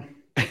problem.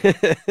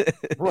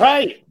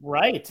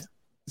 Right.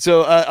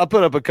 So I'll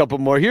put up a couple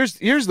more. Here's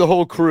the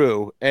whole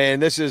crew,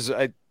 and this is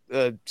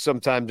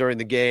sometime during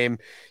the game,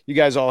 you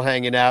guys all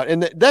hanging out,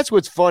 and that's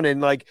what's fun.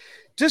 And like,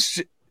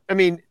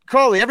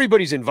 Crawley,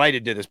 everybody's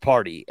invited to this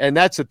party, and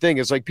that's the thing.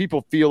 Is like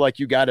people feel like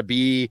you got to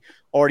be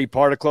already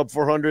part of Club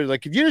 400.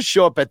 Like if you just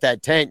show up at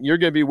that tent, you're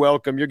going to be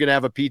welcome. You're going to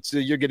have a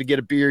pizza. You're going to get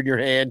a beer in your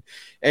hand,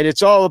 and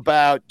it's all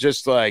about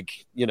just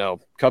like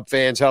Cub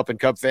fans helping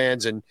Cub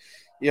fans, and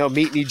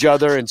meeting each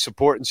other and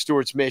supporting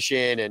Stuart's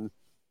mission. And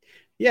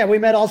Yeah, we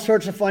met all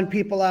sorts of fun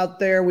people out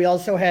there. We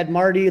also had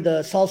Marty, the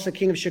salsa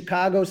king of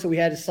Chicago. So we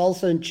had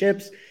salsa and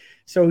chips.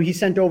 So he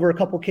sent over a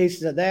couple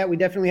cases of that. We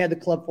definitely had the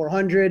Club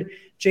 400.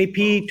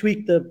 JP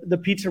tweaked the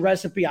pizza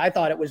recipe. I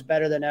thought it was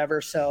better than ever.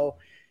 So,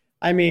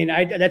 I mean,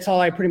 that's all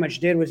I pretty much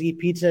did was eat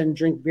pizza and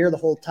drink beer the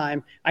whole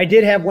time. I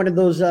did have one of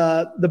those,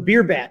 the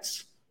beer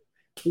bats.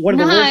 One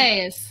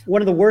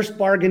of the worst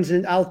bargains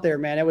out there,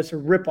 man. It was a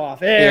ripoff.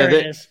 There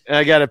it is.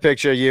 I got a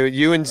picture of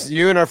you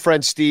and our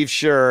friend Steve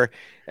Schur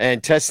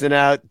and testing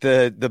out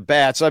the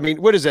bats. I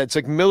mean, what is that? It's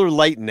like Miller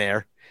Lite in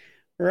there.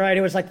 Right.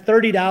 It was like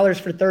 $30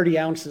 for 30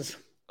 ounces.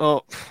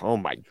 Oh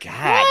my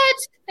God. What?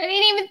 I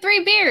ain't even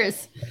 3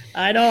 beers.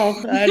 I know.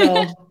 I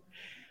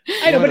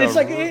know, but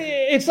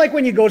it's like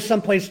when you go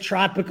someplace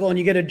tropical and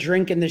you get a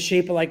drink in the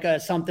shape of like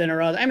something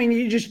or other. I mean,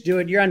 you just do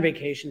it. You're on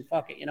vacation.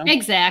 Fuck it, you know?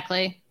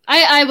 Exactly.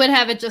 I would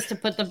have it just to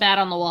put the bat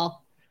on the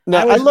wall. No,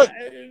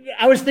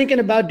 I was thinking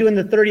about doing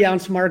the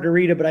 30-ounce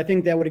margarita, but I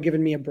think that would have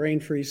given me a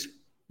brain freeze.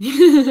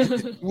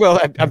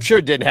 Well, I'm sure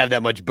it didn't have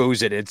that much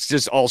booze in it. It's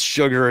just all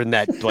sugar and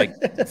that like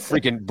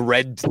freaking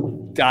bread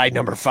dye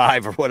number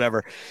 5 or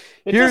whatever.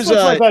 It just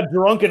looks like a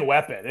drunken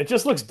weapon. It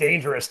just looks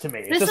dangerous to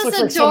me. This is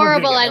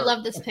adorable. I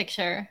love this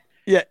picture.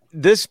 Yeah,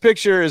 this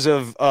picture is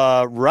of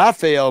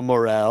Rafael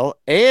Morel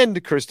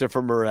and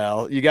Christopher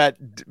Morel. You got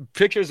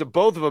pictures of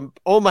both of them.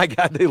 Oh my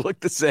God, they look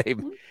the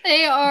same.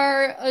 They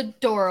are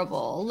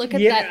adorable. Look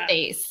at that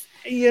face.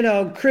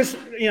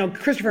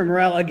 Christopher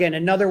Morel, again,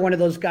 another one of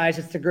those guys.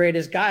 It's the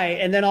greatest guy.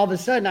 And then all of a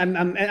sudden,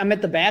 I'm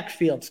at the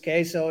backfields.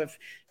 Okay, so if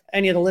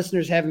any of the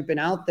listeners haven't been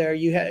out there,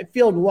 you have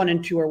field 1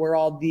 and 2 are where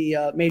all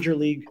the major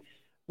league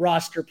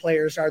roster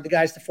players are, the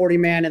guys, the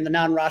 40-man and the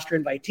non-roster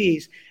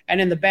invitees. And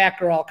in the back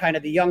are all kind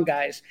of the young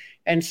guys.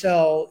 And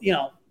so,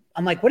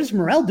 I'm like, what is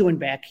Morel doing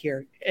back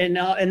here? And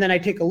then I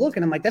take a look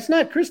and I'm like, that's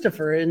not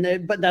Christopher.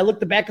 But I look at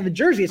the back of the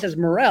jersey, it says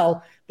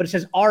Morel, but it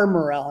says R.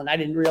 Morel. And I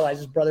didn't realize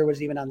his brother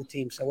was even on the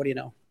team. So what do you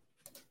know?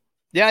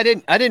 Yeah, I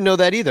didn't know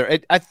that either.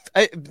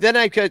 Then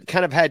I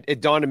kind of had it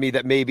dawned on me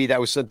that maybe that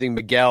was something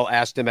Miguel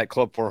asked him at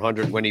Club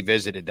 400 when he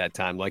visited that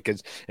time.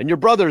 And your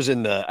brother's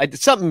in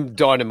something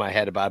dawned in my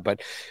head about it,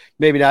 but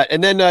maybe not.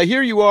 And then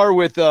here you are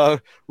with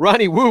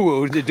Ronnie Woo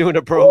Woo doing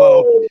a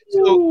promo.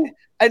 So,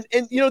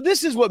 and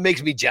this is what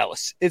makes me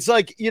jealous. It's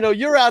like,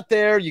 you're out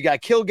there, you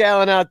got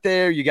Kilgallen out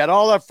there, you got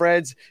all our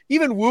friends,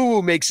 even Woo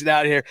Woo makes it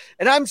out here.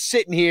 And I'm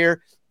sitting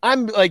here,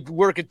 I'm like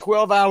working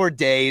 12-hour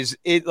days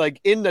in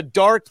the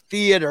dark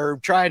theater,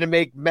 trying to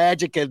make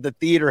magic of the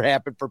theater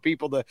happen for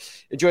people to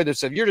enjoy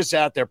themselves. You're just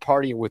out there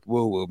partying with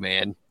Woo Woo,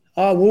 man.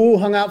 Woo Woo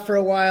hung out for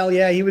a while.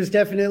 Yeah, he was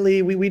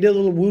definitely, we did a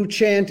little Woo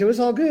chant. It was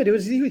all good.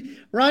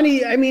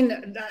 Ronnie, I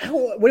mean,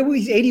 what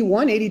was he,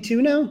 81,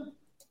 82 now?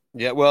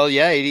 Yeah, well,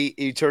 yeah, 80,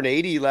 he turned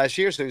 80 last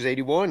year, so he was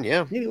 81,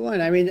 yeah.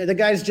 81. I mean, the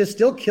guy's just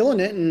still killing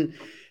it,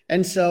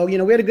 and so, we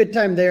had a good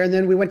time there. And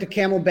then we went to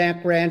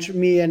Camelback Ranch.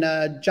 Me and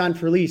John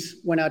Furlies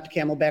went out to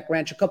Camelback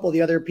Ranch. A couple of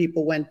the other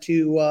people went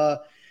to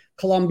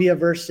Colombia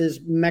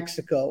versus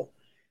Mexico.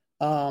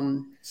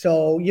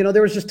 So,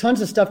 there was just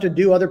tons of stuff to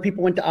do. Other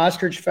people went to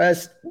Ostrich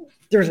Fest.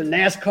 There was a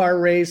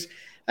NASCAR race.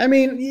 I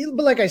mean,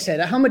 but like I said,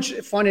 how much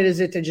fun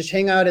is it to just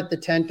hang out at the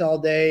tent all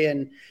day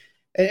and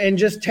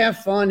just have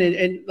fun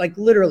and like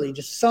literally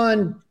just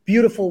sun,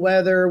 beautiful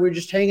weather. We're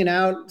just hanging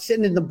out,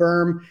 sitting in the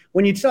berm.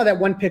 When you saw that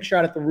one picture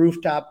out at the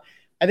rooftop,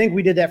 I think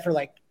we did that for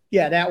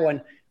that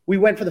one. We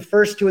went for the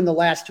first 2 and the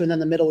last 2, and then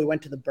the middle we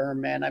went to the berm,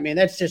 man. I mean,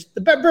 that's just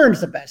the berm's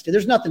the best.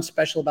 There's nothing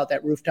special about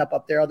that rooftop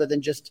up there other than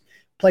just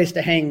place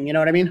to hang. You know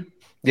what I mean?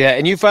 Yeah,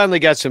 and you finally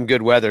got some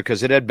good weather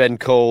because it had been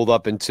cold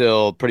up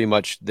until pretty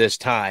much this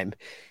time.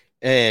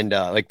 And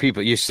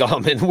people, you saw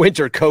them in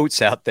winter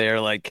coats out there.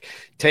 Like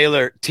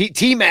Taylor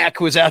T-Mac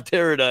was out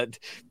there in a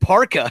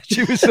parka.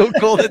 She was so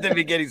cold at the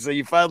beginning. So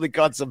you finally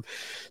caught some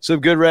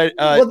good red.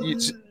 You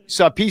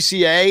saw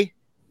PCA.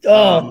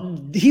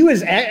 He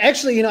was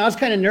actually, I was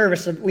kind of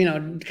nervous of,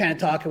 kind of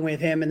talking with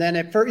him. And then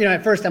at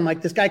first I'm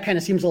like, this guy kind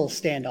of seems a little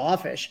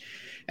standoffish.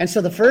 And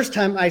so the first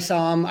time I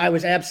saw him, I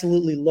was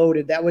absolutely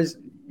loaded. That was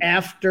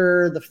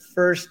after the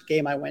first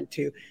game I went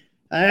to.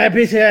 I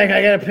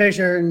got a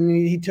picture, and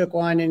he took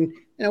one, and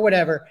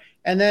whatever.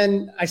 And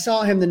then I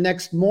saw him the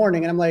next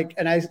morning, and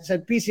I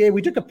said, PCA,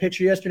 we took a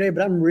picture yesterday,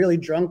 but I'm really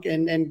drunk,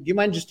 and do you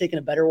mind just taking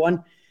a better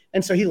one?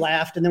 And so he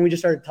laughed, and then we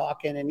just started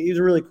talking, and he was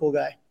a really cool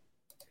guy.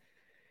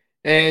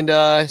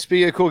 And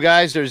speaking of cool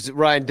guys, there's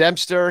Ryan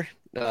Dempster.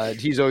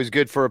 He's always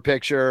good for a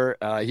picture.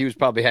 He was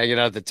probably hanging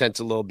out at the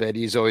tents a little bit.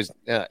 He's always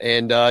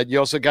and you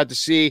also got to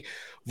see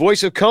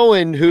Voice of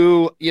Cohen,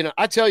 who,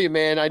 I tell you,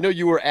 man, I know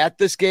you were at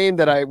this game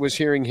that I was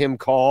hearing him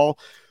call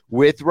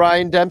with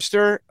Ryan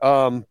Dempster.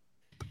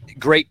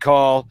 Great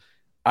call.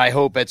 I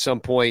hope at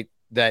some point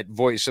that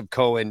Voice of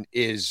Cohen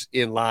is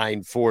in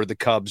line for the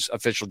Cubs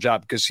official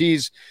job because he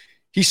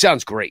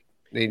sounds great.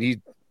 He's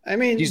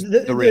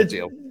the real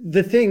deal.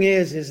 The thing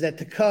is that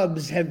the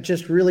Cubs have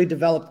just really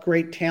developed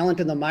great talent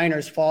in the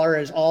minors as far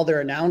as all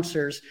their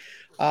announcers.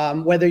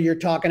 Whether you're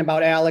talking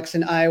about Alex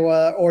in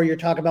Iowa or you're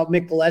talking about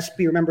Mick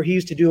Gillespie. Remember, he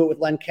used to do it with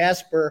Len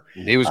Casper.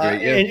 He was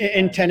great,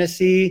 in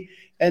Tennessee.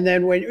 And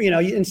then when,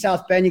 in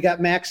South Bend, you got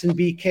Max and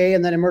BK,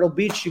 and then in Myrtle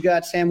Beach, you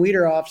got Sam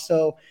Wiederhoff.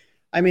 So,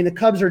 I mean, the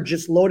Cubs are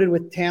just loaded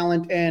with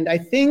talent. And I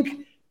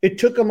think it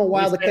took them a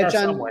while to catch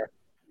on. Somewhere.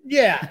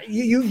 Yeah.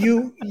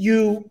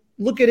 You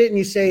look at it and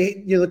you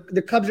say,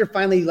 the Cubs are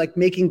finally like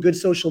making good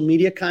social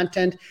media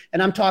content.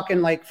 And I'm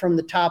talking like from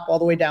the top all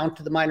the way down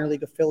to the minor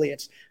league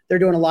affiliates. They're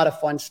doing a lot of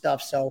fun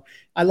stuff. So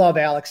I love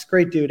Alex.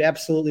 Great dude.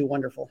 Absolutely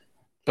wonderful.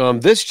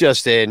 This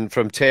just in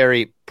from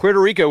Terry, Puerto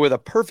Rico with a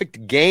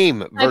perfect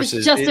game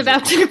versus. I was just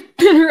about to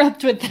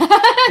interrupt with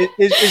that.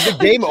 Is the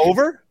game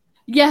over?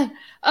 Yeah.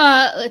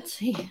 Let's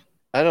see.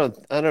 I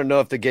don't know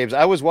if the game's.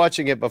 I was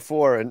watching it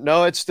before, and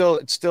no, it's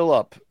still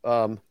up.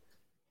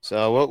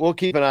 So we'll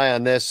keep an eye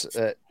on this.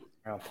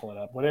 I'll pull it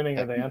up. What inning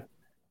are they in?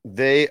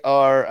 They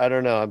are. I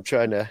don't know. I'm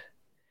trying to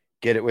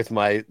get it with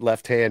my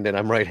left hand, and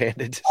I'm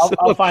right-handed. So.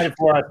 I'll find it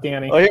for us,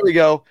 Danny. Oh, here we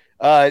go.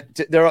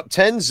 They're up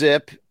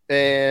 10-zip,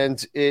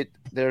 and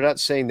they're not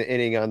saying the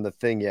inning on the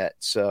thing yet.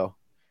 So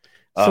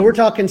we're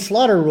talking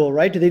slaughter rule,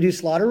 right? Do they do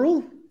slaughter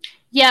rule?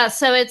 Yeah.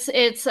 So it's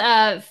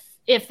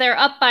if they're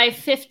up by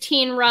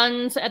 15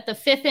 runs at the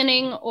 5th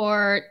inning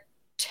or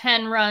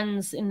 10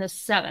 runs in the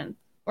 7th.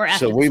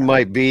 So we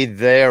might be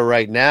there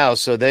right now.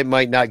 So they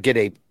might not get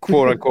a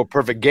quote unquote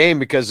perfect game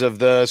because of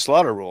the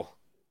slaughter rule.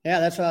 Yeah,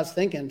 that's what I was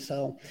thinking.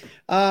 So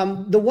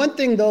the one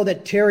thing, though,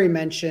 that Terry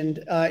mentioned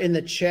in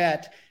the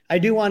chat, I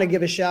do want to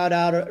give a shout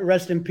out,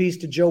 rest in peace,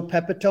 to Joe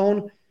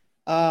Pepitone.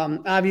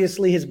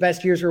 Obviously, his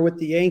best years were with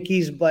the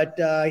Yankees, but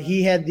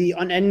he had the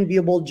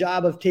unenviable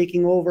job of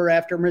taking over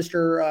after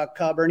Mr.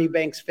 Cub, Ernie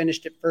Banks,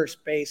 finished at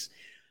first base.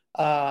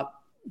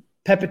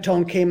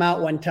 Pepitone came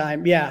out one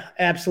time. Yeah,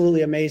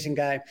 absolutely amazing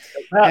guy.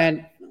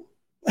 And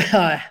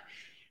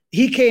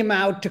he came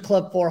out to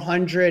Club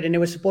 400, and it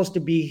was supposed to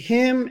be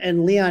him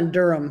and Leon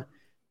Durham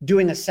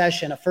doing a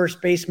session, a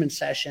first baseman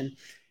session.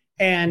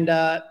 And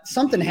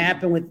something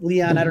happened with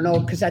Leon. I don't know,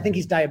 because I think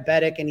he's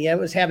diabetic, and he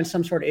was having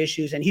some sort of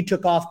issues, and he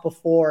took off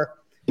before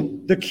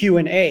the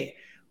Q&A.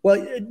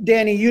 Well,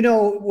 Danny,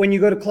 when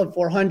you go to Club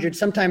 400,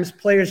 sometimes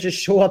players just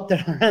show up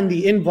that are on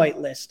the invite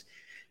list.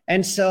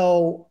 And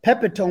so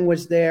Pepitone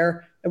was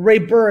there. Ray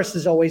Burris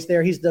is always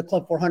there. He's the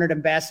Club 400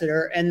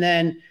 ambassador. And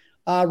then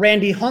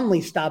Randy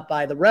Hundley stopped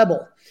by, the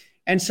Rebel.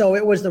 And so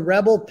it was the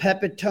Rebel,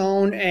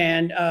 Pepitone,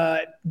 and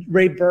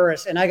Ray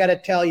Burris. And I got to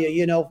tell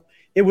you,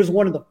 it was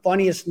one of the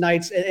funniest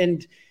nights.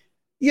 And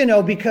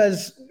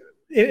because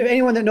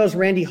anyone that knows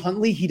Randy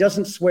Hundley, he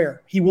doesn't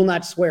swear. He will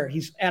not swear.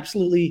 He's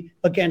absolutely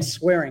against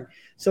swearing.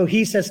 So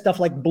he says stuff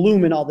like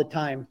bloomin' all the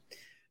time.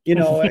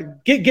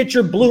 Get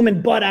your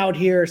bloomin' butt out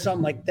here or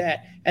something like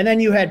that. And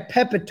then you had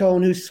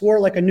Pepitone, who swore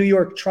like a New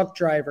York truck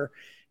driver.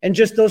 And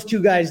just those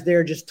two guys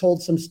there just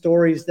told some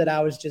stories that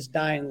I was just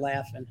dying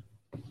laughing.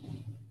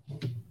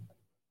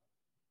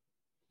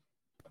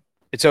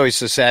 It's always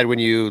so sad when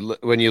you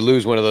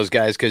lose one of those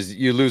guys, because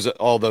you lose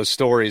all those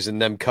stories and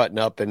them cutting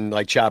up and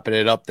like chopping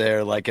it up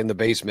there like in the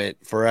basement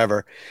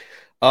forever.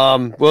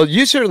 Well,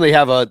 you certainly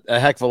have a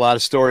heck of a lot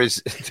of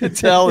stories to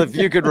tell if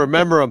you could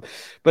remember them.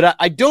 But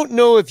I don't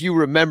know if you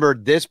remember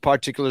this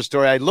particular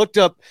story.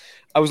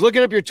 I was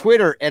looking up your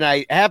Twitter, and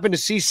I happened to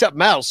see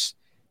something else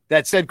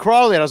that said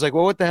Crawley. And I was like,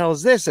 well, what the hell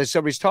is this?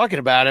 Somebody's talking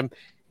about him.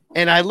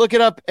 And I look it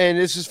up, and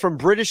this is from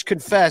British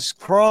Confess.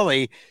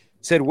 Crawley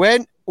said,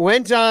 went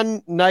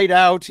on night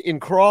out in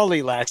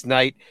Crawley last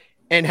night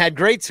and had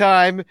great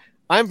time.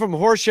 I'm from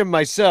Horsham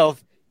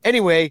myself.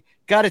 Anyway,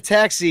 got a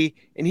taxi,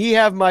 and he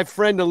gave my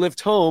friend a lift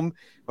home,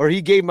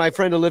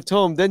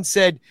 then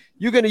said,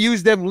 you going to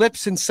use them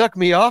lips and suck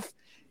me off?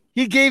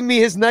 He gave me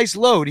his nice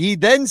load. He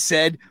then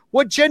said,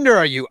 what gender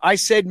are you? I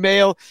said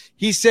male.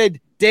 He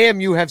said,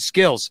 damn, you have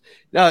skills.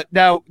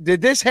 Now,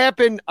 did this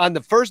happen on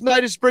the first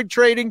night of spring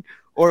training,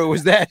 or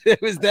was that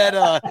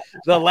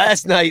the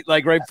last night,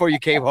 like right before you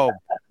came home?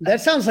 That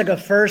sounds like a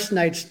first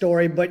night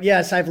story, but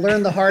yes, I've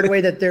learned the hard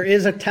way that there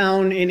is a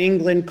town in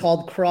England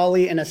called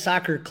Crawley and a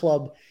soccer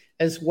club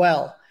as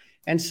well.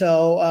 And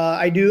so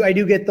I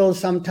do get those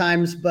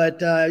sometimes,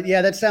 but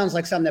yeah, that sounds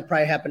like something that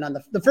probably happened on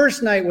the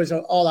first night. Was an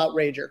all out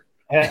rager.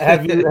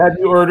 Have you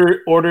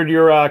ordered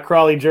your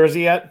Crawley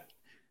jersey yet?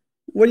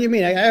 What do you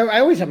mean? I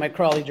always have my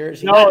Crawley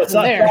jersey. No, it's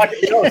not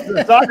it's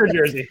a soccer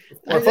jersey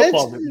or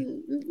football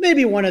jersey.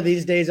 Maybe one of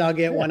these days I'll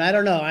get one. I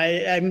don't know.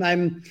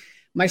 I'm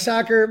my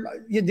soccer.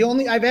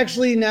 I've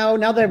actually now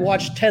that I've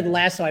watched Ted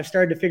Lasso, I've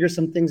started to figure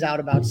some things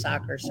out about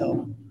soccer.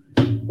 So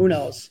who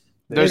knows?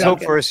 There's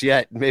hope for us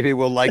yet. Maybe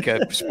we'll like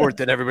a sport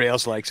that everybody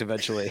else likes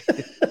eventually.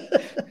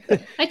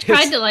 I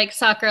tried to like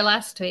soccer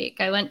last week.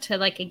 I went to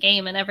like a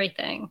game and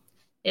everything.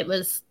 It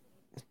was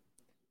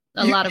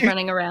a lot of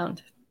running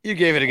around. You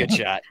gave it a good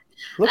shot.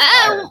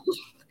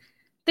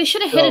 They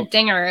should have hit a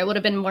dinger. It would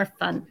have been more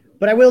fun.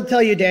 But I will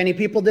tell you, Danny,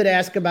 people did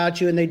ask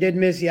about you, and they did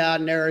miss you out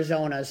in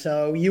Arizona.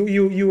 So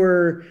you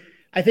were,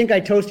 I think I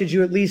toasted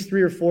you at least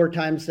 3 or 4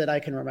 times that I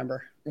can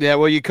remember. Yeah,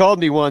 well, you called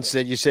me once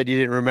that you said you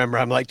didn't remember.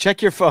 I'm like,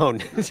 check your phone.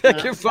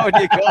 Check your phone.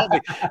 You called me.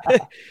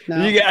 No.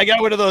 I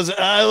got one of those.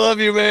 I love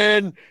you,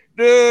 man.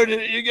 Dude,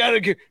 you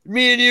gotta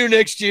me and you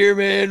next year,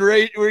 man.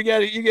 Right? You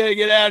gotta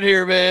get out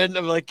here, man.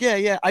 I'm like,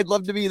 yeah. I'd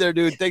love to be there,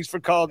 dude. Thanks for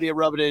calling me and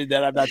rubbing it in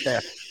that I'm not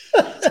there.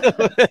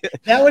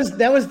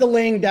 That was the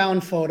laying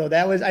down photo.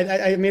 That was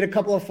I made a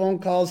couple of phone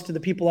calls to the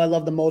people I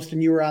love the most,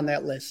 and you were on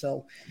that list.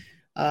 So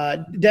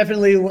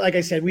definitely, like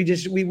I said, we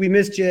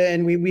missed you,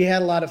 and we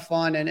had a lot of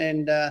fun,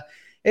 and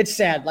it's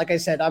sad. Like I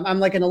said, I'm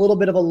like in a little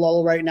bit of a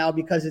lull right now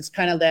because it's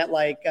kind of that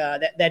like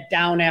that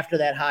down after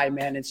that high,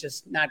 man. It's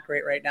just not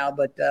great right now,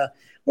 but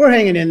we're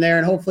hanging in there,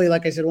 and hopefully,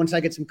 like I said, once I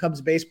get some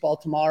Cubs baseball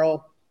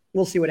tomorrow,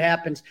 we'll see what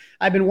happens.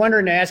 I've been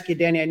wondering to ask you,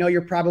 Danny. I know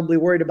you're probably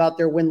worried about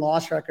their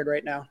win-loss record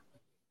right now.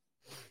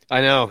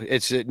 I know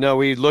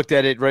we looked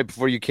at it right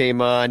before you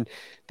came on.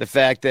 The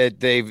fact that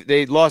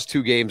they lost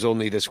 2 games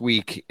only this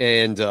week,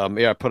 and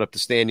I put up the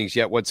standings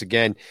yet once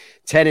again,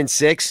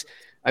 10-6.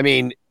 I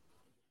mean,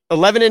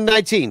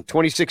 11-19,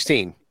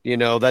 2016.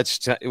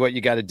 That's what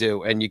you got to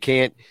do, and you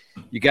got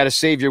to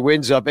save your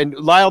wins up. And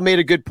Lyle made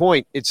a good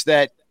point. It's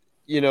that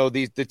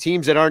the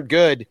teams that aren't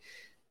good,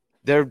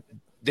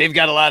 they've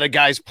got a lot of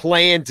guys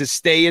playing to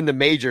stay in the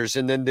majors,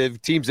 and then the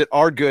teams that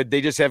are good,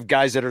 they just have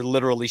guys that are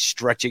literally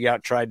stretching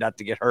out, trying not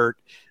to get hurt,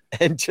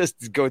 and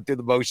just going through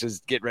the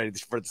motions, get ready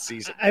for the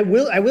season. I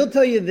will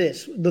tell you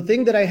this. The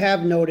thing that I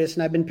have noticed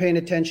and I've been paying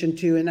attention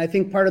to, and I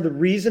think part of the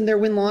reason their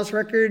win-loss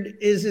record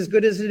is as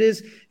good as it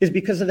is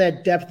because of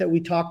that depth that we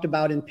talked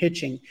about in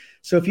pitching.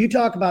 So if you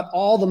talk about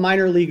all the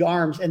minor league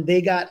arms, and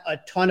they got a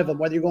ton of them,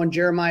 whether you're going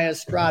Jeremiah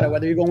Estrada,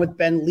 whether you're going with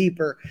Ben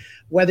Leeper,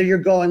 whether you're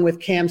going with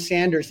Cam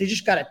Sanders, they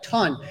just got a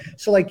ton.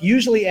 So like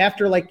usually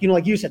after like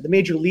you said, the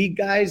major league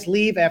guys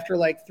leave after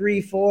like 3,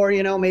 4,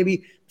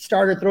 maybe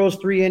starter throws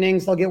 3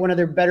 innings. They'll get one of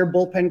their better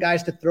bullpen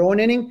guys to throw an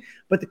inning.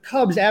 But the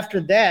Cubs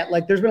after that,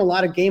 like there's been a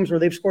lot of games where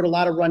they've scored a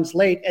lot of runs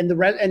late, and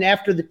and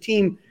after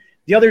the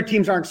other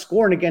teams aren't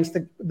scoring against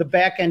the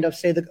back end of,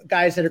 say, the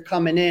guys that are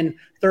coming in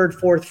 3rd,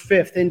 4th,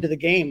 5th into the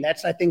game.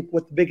 That's, I think,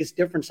 what the biggest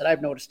difference that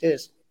I've noticed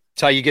is.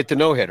 That's how you get the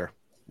no-hitter.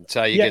 That's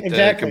how you get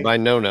the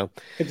combined no-no.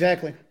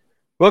 Exactly.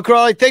 Well,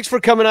 Crawley, thanks for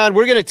coming on.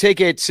 We're going to take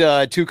it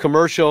to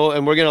commercial,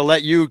 and we're going to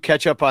let you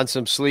catch up on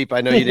some sleep. I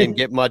know you didn't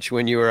get much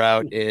when you were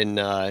out in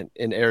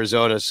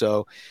Arizona,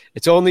 so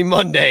it's only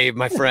Monday,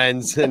 my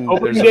friends. And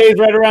opening day's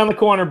right around the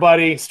corner,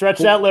 buddy. Stretch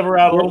that liver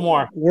out a little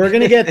more. We're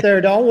going to get there.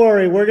 Don't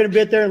worry. We're going to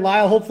get there. And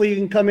Lyle, hopefully you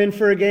can come in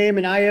for a game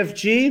in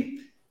IFG.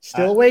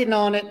 Still waiting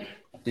on it.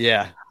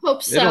 Yeah.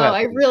 Hope so.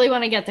 I really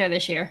want to get there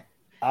this year.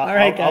 All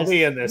right, guys. I'll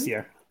be in this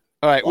year.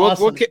 All right.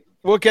 Awesome.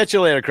 We'll catch you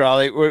later,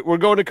 Crawley. We're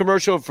going to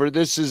commercial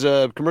this is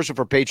a commercial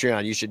for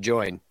Patreon. You should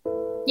join.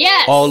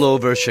 Yes. All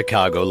over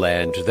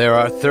Chicagoland, there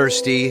are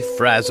thirsty,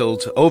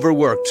 frazzled,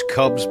 overworked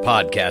Cubs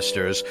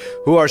podcasters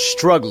who are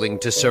struggling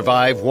to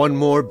survive one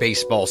more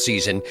baseball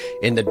season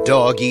in the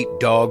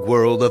dog-eat-dog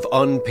world of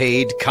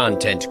unpaid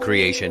content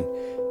creation.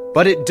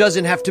 But it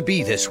doesn't have to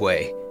be this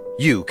way.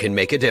 You can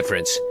make a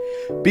difference.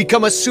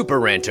 Become a super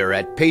ranter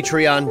at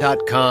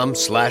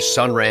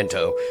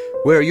patreon.com/sunranto,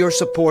 where your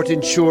support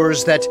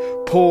ensures that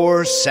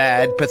poor,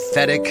 sad,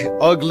 pathetic,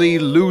 ugly,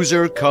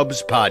 loser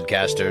Cubs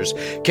podcasters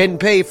can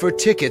pay for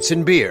tickets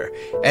and beer,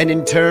 and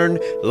in turn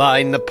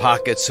line the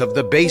pockets of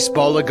the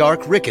baseball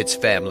oligarch Ricketts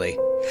family.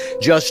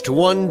 Just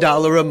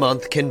 $1 a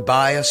month can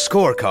buy a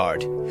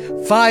scorecard.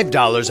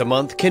 $5 a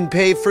month can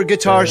pay for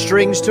guitar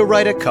strings to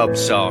write a Cubs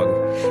song.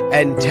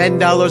 And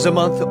 $10 a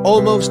month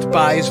almost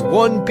buys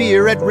 1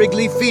 beer at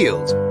Wrigley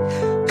Field.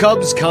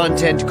 Cubs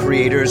content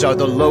creators are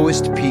the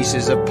lowest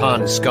pieces of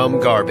pond scum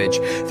garbage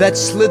that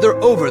slither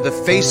over the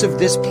face of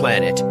this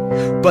planet.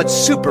 But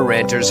super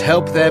ranters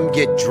help them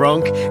get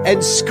drunk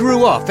and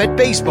screw off at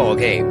baseball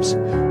games.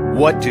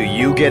 What do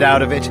you get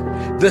out of it?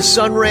 The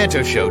Sun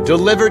Ranto Show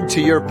delivered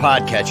to your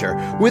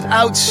podcatcher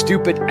without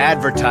stupid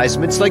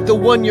advertisements like the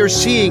one you're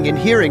seeing and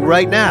hearing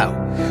right now.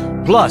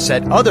 Plus,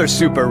 at other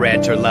Super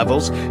Ranter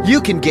levels, you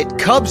can get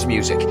Cubs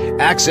music,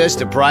 access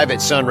to private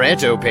Sun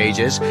Ranto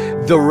pages,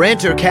 the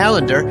Ranter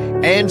calendar,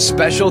 and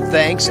special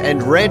thanks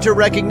and Ranter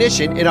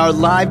recognition in our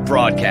live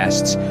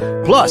broadcasts.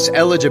 Plus,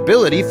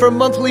 eligibility for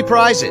monthly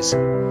prizes.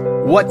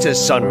 What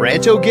does Sun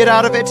Ranto get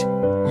out of it?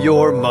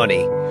 Your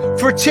money.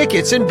 For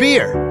tickets and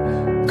beer.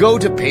 Go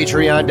to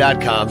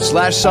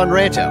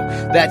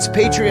patreon.com/sunranto. That's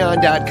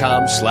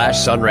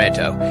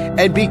patreon.com/sunranto.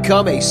 And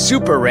become a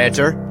Super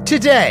Ranter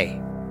today.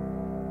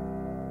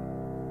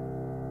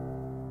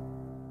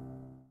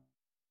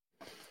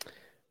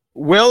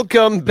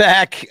 Welcome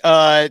back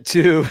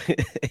to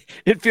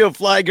Infield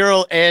Fly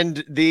Girl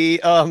and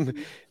the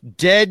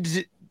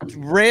dead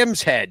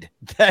ram's head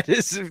that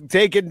is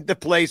taking the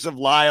place of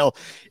Lyle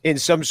in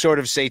some sort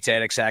of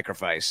satanic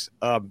sacrifice.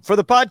 For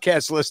the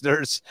podcast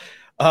listeners,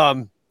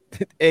 No,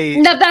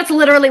 that's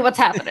literally what's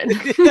happening.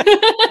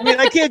 I mean,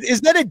 I can't.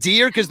 Is that a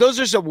deer? Because those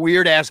are some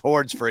weird ass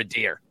horns for a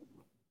deer.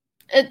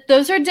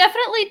 Those are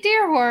definitely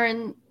deer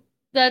horn.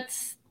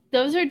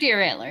 Those are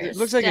deer antlers. It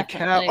looks like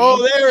definitely. a cow.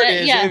 Oh, there it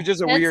is. Yeah, it was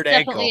just a weird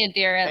ankle. Definitely a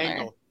deer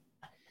antler.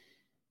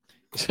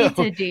 So, It's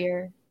a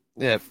deer.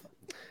 Yeah.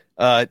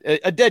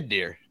 A dead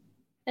deer.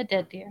 A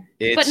dead deer,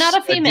 It's but not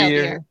a female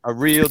deer. A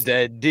real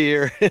dead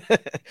deer.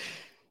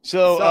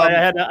 So Sorry,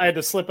 I had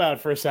to slip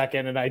out for a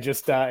second, and I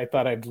just I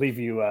thought I'd leave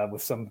you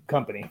with some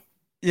company.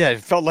 yeah,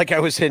 it felt like I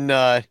was in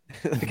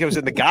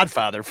The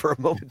Godfather for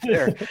a moment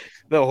there.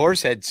 The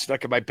horse head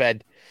stuck in my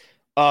bed.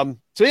 So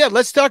yeah,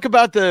 let's talk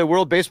about the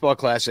World Baseball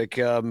Classic.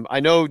 I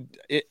know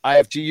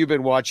IFG, you've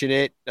been watching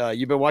it.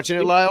 You've been watching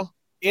it, Lyle?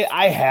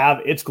 I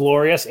have. It's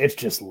glorious. It's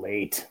just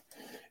late.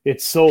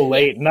 It's so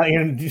late. Not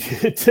even.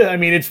 I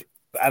mean, it's.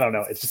 I don't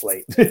know. It's just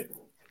late.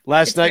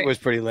 Last night was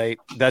pretty late.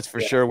 That's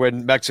for sure.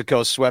 When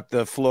Mexico swept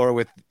the floor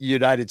with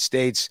United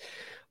States.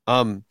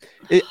 Are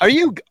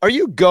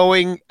you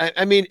going?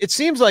 I mean, it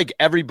seems like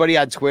everybody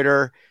on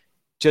Twitter,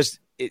 just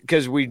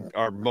because we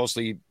are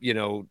mostly,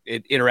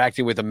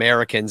 interacting with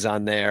Americans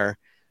on there,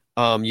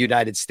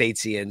 United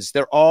Statesians,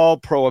 they're all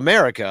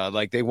pro-America.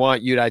 Like they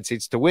want United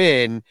States to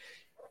win.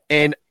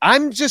 And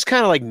I'm just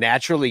kind of like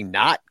naturally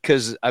not,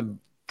 because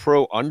I'm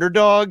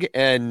pro-underdog.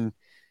 And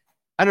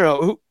I don't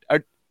know,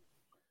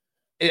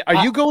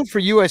 are you going for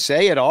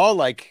USA at all?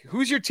 Like,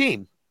 who's your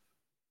team?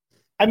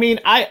 I mean,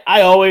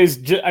 I always,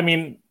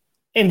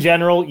 in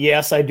general,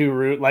 yes, I do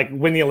root. Like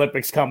when the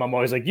Olympics come, I'm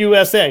always like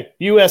USA.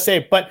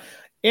 But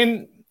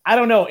I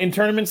don't know, in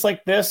tournaments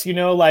like this,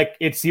 like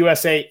it's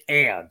USA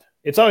and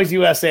it's always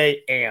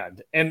USA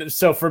and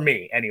so for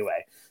me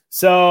anyway.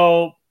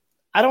 So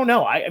I don't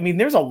know. I mean,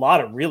 there's a lot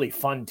of really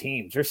fun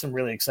teams. There's some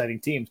really exciting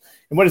teams.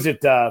 And what is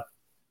it? The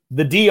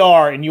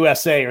DR and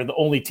USA are the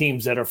only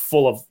teams that are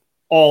full of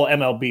all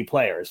MLB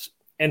players.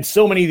 And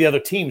so many of the other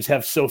teams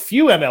have so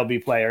few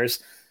MLB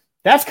players.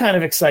 That's kind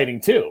of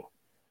exciting too.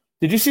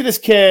 Did you see this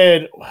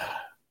kid?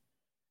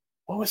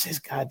 What was his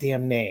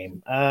goddamn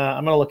name?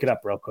 I'm going to look it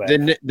up real quick.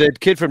 The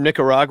kid from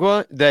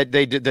Nicaragua that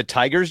the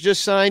Tigers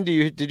just signed.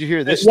 Did you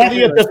hear this?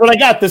 Yeah, that's what I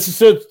got. This is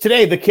so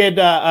today. The kid,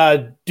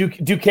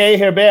 Duque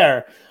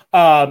Herbert,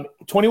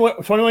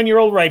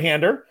 21-year-old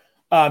right-hander.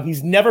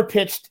 He's never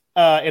pitched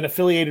an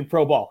affiliated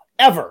pro ball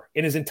ever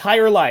in his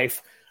entire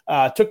life.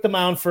 Took the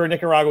mound for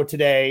Nicaragua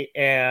today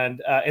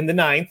and in the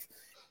ninth,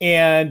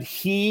 and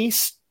he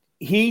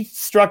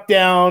struck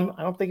down,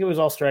 I don't think it was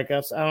all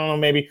strikeouts, I don't know,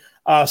 maybe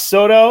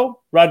Soto,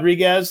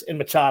 Rodriguez, and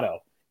Machado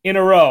in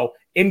a row,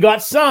 and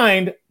got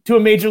signed to a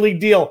major league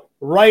deal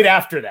right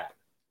after that.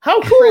 How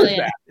cool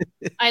Brilliant. is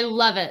that? I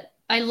love it.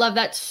 I love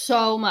that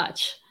so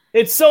much.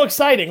 It's so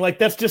exciting. Like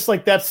that's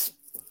the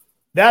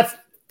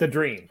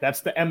dream.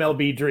 That's the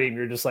MLB dream.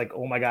 You're just like,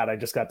 oh my God, I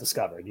just got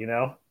discovered,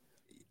 Bill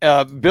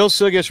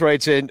Sugas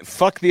writes in,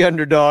 fuck the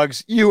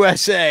underdogs,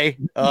 USA.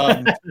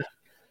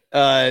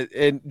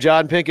 And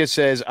John Pinkett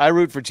says, I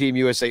root for Team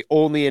USA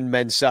only in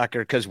men's soccer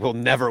because we'll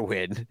never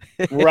win.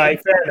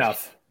 Right, fair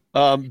enough.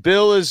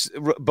 Bill is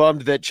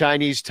bummed that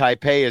Chinese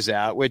Taipei is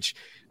out, which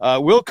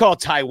we'll call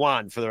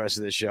Taiwan for the rest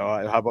of the show.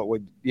 How about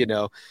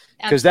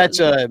because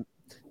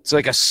it's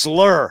like a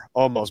slur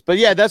almost. But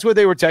yeah, that's what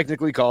they were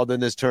technically called in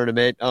this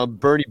tournament.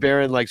 Bernie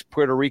Barron likes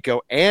Puerto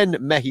Rico and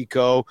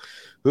Mexico,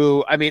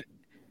 who, I mean,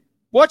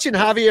 watching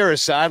Javier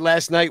Assad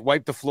last night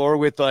wipe the floor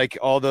with like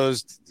all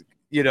those,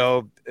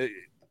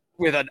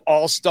 with an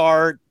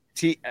all-star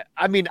team.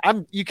 I mean,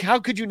 how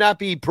could you not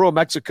be pro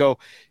Mexico?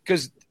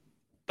 Because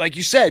like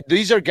you said,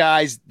 these are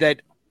guys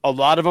that a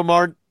lot of them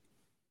aren't,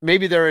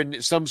 maybe they're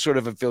in some sort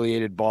of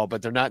affiliated ball,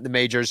 but they're not in the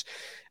majors.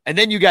 And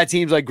then you got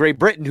teams like Great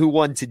Britain who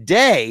won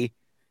today,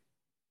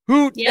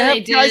 who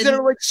have guys that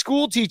are like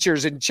school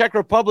teachers, in Czech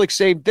Republic,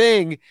 same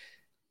thing.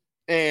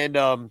 And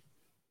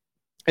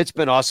it's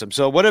been awesome.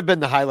 So what have been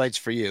the highlights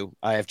for you,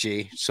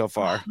 IFG, so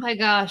far? Oh my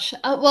gosh.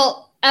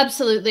 Well,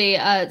 absolutely.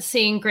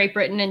 Seeing Great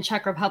Britain and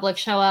Czech Republic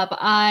show up.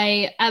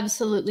 I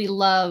absolutely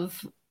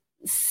love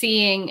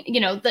seeing,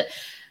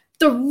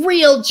 the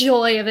real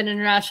joy of an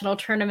international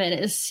tournament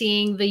is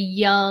seeing the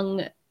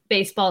young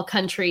baseball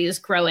countries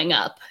growing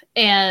up.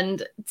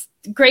 And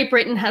Great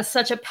Britain has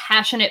such a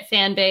passionate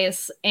fan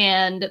base,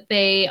 and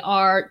they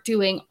are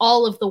doing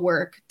all of the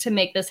work to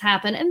make this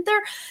happen. And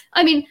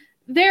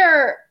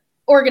their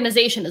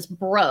organization is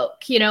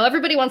broke.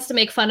 Everybody wants to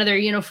make fun of their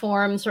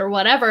uniforms or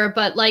whatever,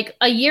 but like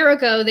a year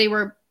ago, they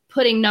were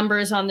putting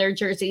numbers on their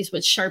jerseys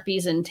with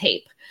Sharpies and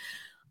tape.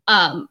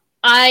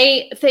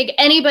 I think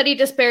anybody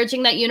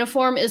disparaging that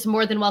uniform is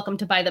more than welcome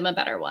to buy them a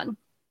better one.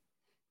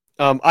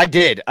 I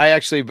did. I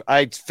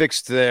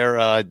fixed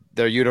their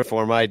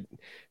uniform. I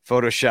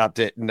photoshopped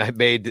it, and I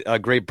made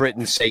Great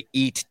Britain say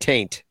 "Eat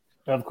Taint."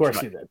 Of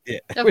course you did. Yeah.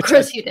 Of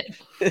course you did.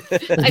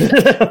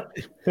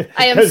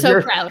 I am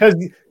so proud.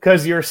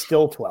 Because you're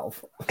still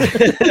 12.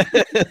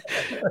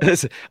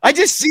 I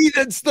just see,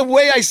 that's the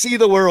way I see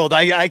the world.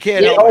 I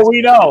can't. Yeah,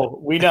 we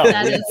know.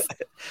 That is.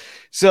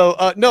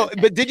 So, no,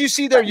 but did you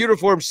see their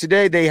uniforms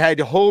today? They had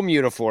home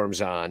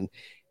uniforms on,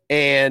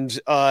 and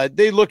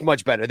they looked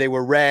much better. They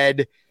were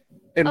red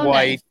and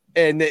white,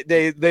 nice. And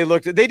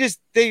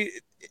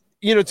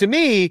to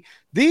me,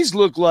 these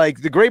look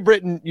like the Great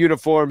Britain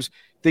uniforms.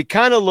 They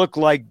kind of look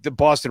like the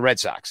Boston Red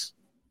Sox.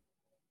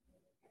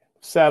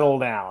 Settle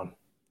down.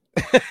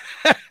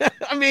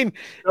 I mean,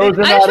 I just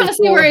want to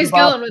see where he's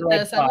going with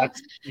this.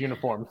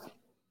 Uniforms.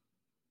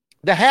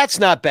 The hat's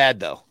not bad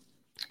though.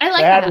 I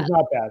like That that. is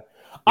not bad.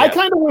 I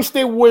kind of wish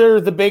they wear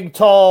the big,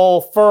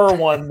 tall fur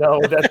one, though,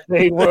 that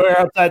they wear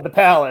outside the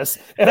palace.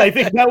 And I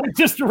think that would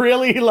just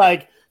really,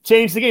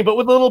 change the game, but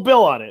with a little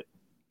bill on it.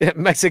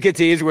 Mexican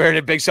team's wearing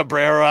a big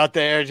sombrero out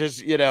there.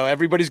 Just,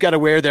 everybody's got to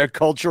wear their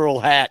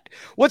cultural hat.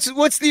 What's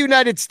the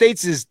United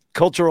States'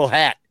 cultural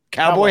hat?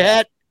 Cowboy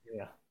hat?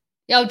 Yeah.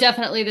 Oh,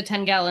 definitely the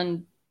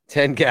 10-gallon.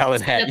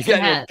 10-gallon hat. You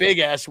got a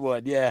big-ass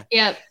one, yeah.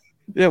 Yep.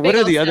 Yeah, what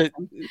are the other?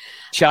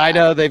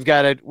 China, they've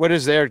got it. What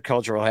is their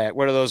cultural hat?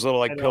 What are those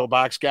little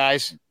pillbox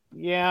guys?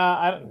 Yeah,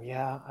 I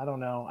don't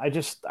know. I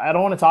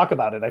don't want to talk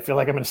about it. I feel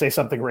like I'm going to say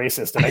something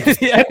racist, and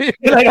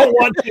I don't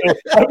want to.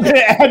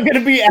 I'm going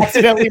to be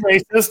accidentally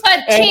racist.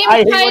 But Team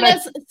China,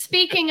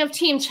 speaking of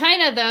Team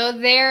China, though,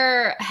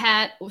 their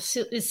hat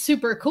is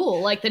super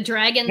cool. Like the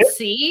Dragon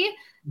Sea.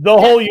 The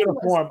whole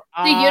uniform.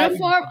 The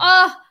uniform.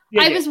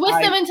 I was with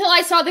them until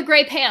I saw the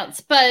gray pants.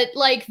 But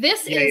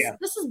this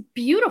is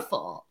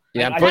beautiful.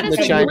 Yeah, I'm putting the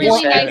Chinese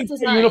really nice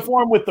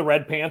uniform with the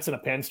red pants and a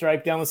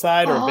pinstripe down the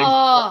side, or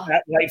a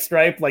big white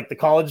stripe like the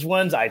college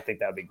ones. I think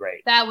that would be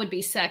great. That would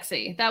be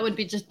sexy. That would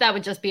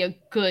just be a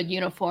good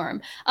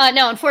uniform.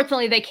 No,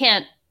 unfortunately, they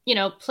can't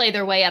play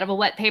their way out of a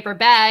wet paper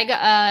bag.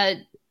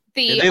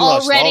 They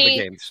lost all the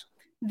games.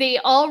 The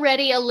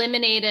already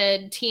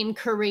eliminated Team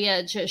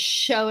Korea just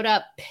showed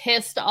up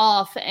pissed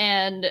off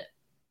and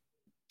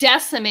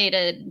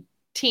decimated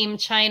Team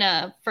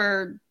China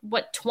for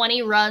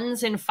 20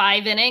 runs in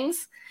 5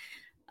 innings.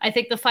 I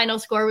think the final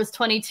score was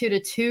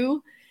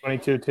 22-2.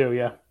 22-2,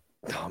 yeah.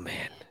 Oh,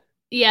 man.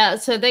 Yeah,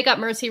 so they got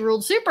mercy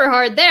ruled super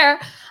hard there.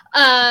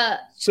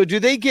 So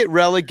do they get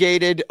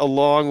relegated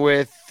along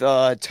with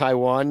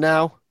Taiwan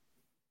now?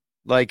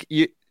 What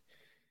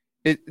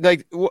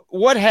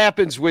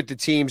happens with the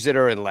teams that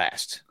are in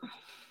last?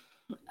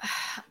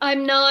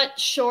 I'm not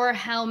sure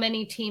how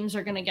many teams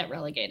are going to get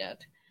relegated.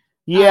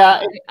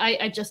 Yeah.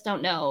 I just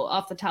don't know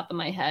off the top of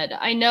my head.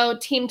 I know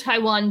Team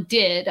Taiwan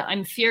did.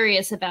 I'm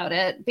furious about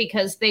it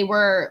because they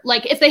were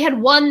if they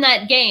had won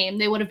that game,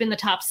 they would have been the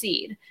top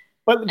seed.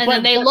 But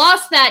then they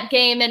lost that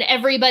game and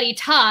everybody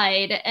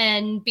tied.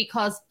 And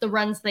because the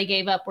runs they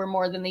gave up were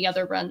more than the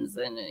other runs.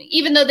 And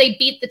even though they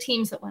beat the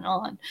teams that went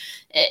on,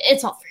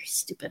 it's all very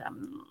stupid.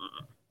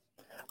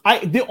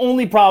 The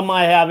only problem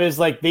I have is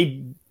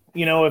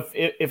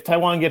if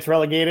Taiwan gets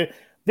relegated,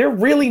 they're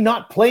really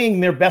not playing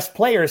their best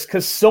players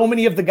because so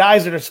many of the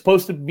guys that are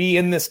supposed to be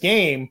in this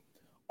game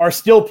are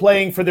still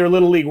playing for their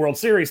Little League World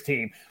Series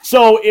team.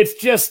 So it's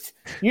just,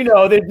 they're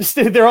all,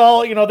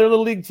 their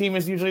Little League team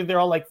is usually,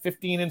 they're all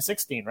 15 and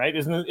 16, right?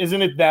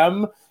 Isn't it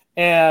them?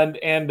 And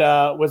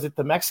was it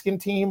the Mexican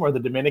team or the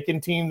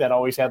Dominican team that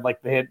always had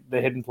the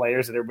hidden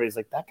players that everybody's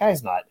like, that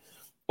guy's not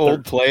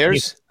old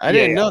players? I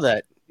didn't know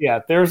that.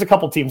 Yeah. There was a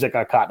couple teams that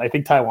got caught. And I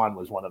think Taiwan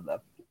was one of them.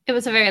 It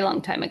was a very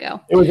long time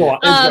ago. It was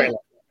very long.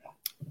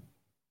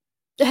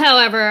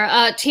 However,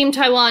 Team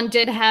Taiwan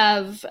did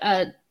have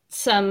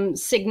some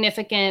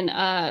significant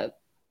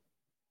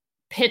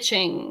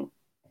pitching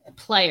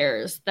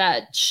players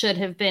that should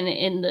have been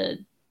in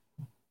the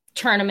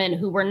tournament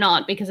who were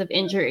not because of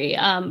injury.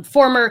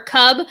 Former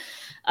Cub,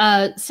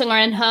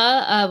 Seungren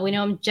He, we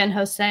know him, Jen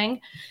Ho Sang.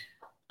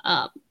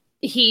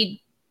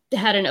 He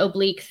had an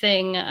oblique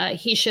thing.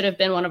 He should have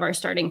been one of our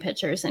starting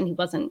pitchers, and he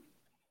wasn't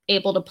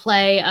able to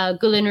play.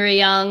 Gulin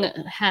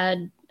Riyang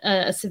had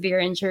a severe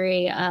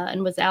injury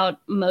and was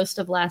out most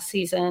of last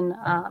season.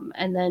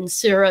 And then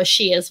Suro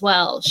Shi as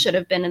well should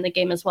have been in the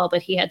game as well,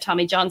 but he had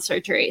Tommy John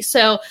surgery.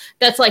 So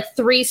that's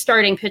 3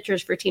 starting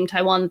pitchers for Team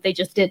Taiwan that they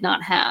just did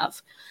not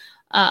have.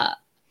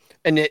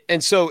 And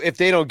so if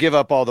they don't give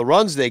up all the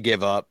runs they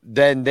give up,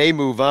 then they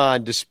move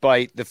on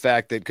despite the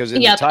fact that because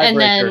in the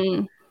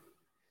tiebreaker,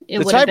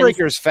 the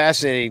tiebreaker is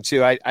fascinating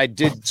too. I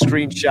did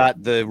screenshot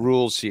the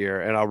rules here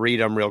and I'll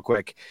read them real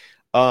quick.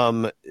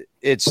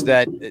 It's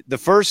that the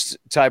first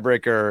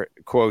tiebreaker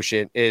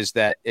quotient is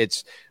that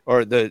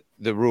the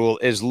rule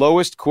is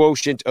lowest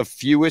quotient of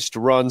fewest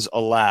runs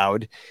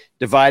allowed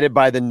divided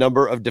by the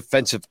number of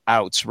defensive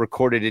outs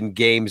recorded in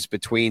games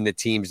between the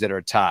teams that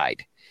are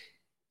tied.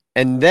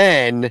 And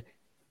then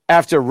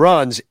after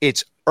runs,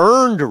 it's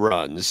earned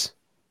runs.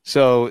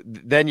 So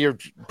then you're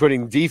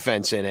putting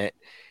defense in it.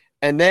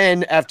 And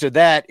then after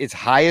that, it's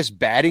highest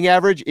batting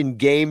average in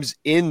games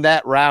in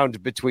that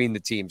round between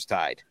the teams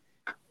tied.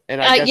 And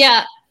I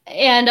guess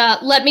And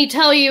let me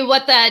tell you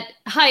what that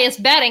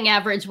highest batting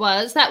average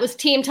was. That was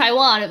Team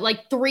Taiwan at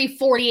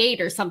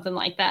 348 or something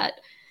like that.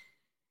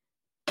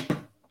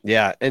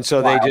 Yeah, and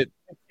so they did,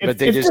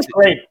 but it's just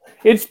great.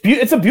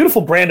 It's a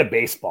beautiful brand of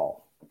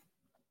baseball.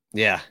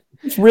 Yeah,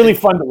 it's really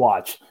fun to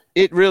watch.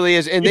 It really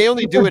is, and they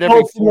only do it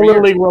every 4 years.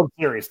 Little League World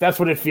Series. That's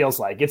what it feels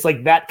like. It's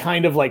that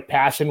kind of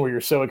passion where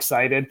you're so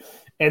excited,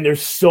 and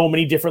there's so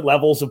many different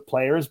levels of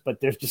players,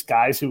 but there's just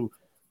guys who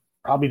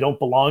probably don't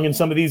belong in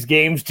some of these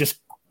games, just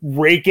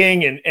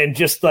raking and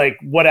just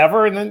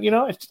whatever. And then,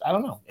 I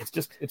don't know.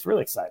 It's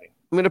really exciting.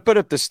 I'm going to put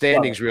up the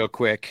standings real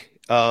quick.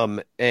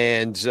 And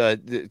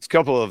a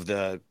couple of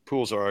the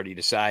pools are already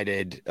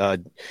decided.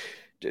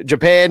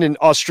 Japan and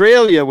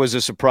Australia was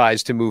a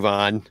surprise to move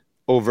on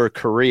over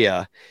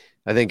Korea.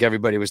 I think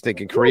everybody was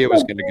thinking Korea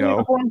was going to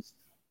go.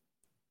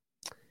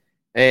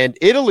 And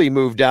Italy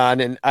moved on,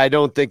 and I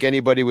don't think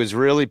anybody was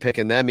really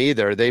picking them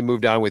either. They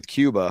moved on with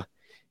Cuba.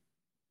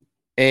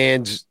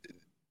 And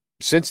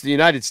since the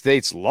United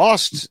States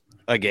lost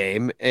a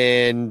game,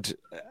 and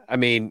I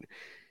mean,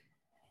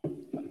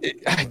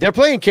 they're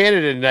playing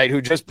Canada tonight,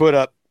 who just put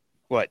up,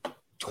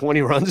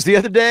 20 runs the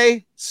other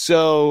day?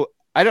 So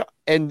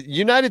and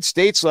United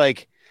States,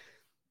 like,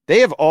 they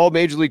have all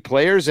major league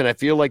players, and I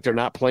feel like they're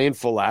not playing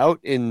full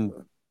out. And,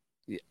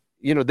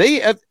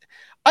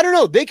 I don't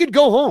know. They could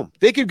go home.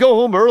 They could go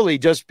home early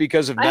just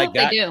because of I hope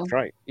they do.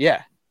 Right.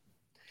 Yeah.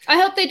 I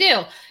hope they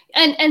do.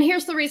 And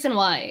here's the reason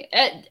why.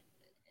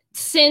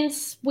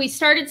 Since we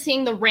started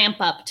seeing the ramp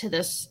up to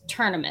this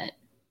tournament,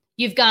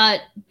 you've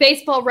got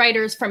baseball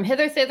writers from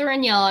hither, thither,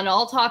 and yon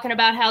all talking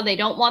about how they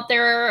don't want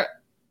their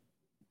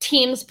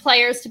team's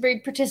players to be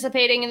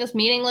participating in this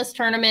meaningless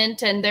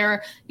tournament. And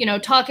they're,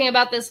 talking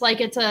about this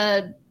like it's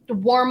a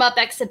warm-up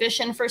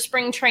exhibition for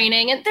spring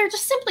training. And they're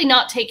just simply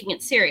not taking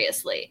it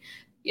seriously.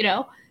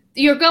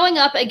 You're going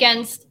up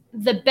against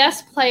the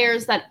best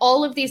players that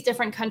all of these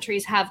different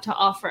countries have to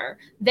offer.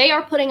 They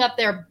are putting up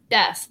their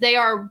best. They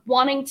are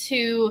wanting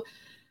to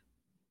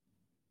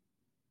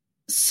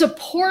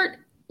support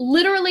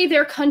literally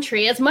their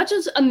country as much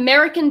as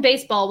American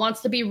baseball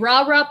wants to be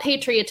rah-rah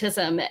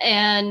patriotism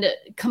and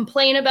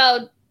complain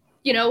about,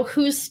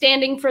 who's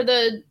standing for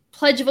the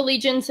Pledge of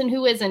Allegiance and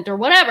who isn't or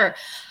whatever.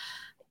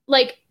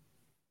 Like,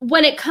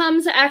 when it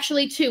comes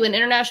actually to an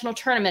international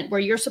tournament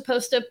where you're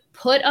supposed to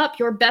put up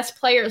your best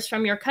players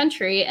from your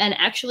country and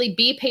actually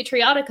be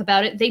patriotic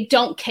about it, they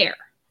don't care.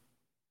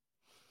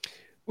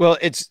 Well,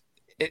 it's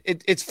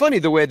funny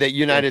the way that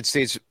United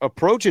States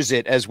approaches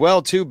it as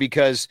well, too,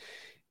 because,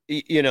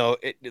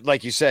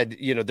 like you said,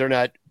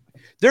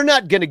 they're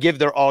not going to give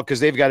their all because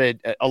they've got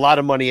a lot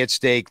of money at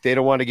stake. They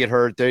don't want to get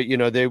hurt.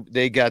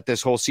 They got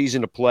this whole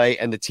season to play,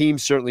 and the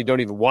teams certainly don't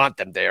even want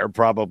them there.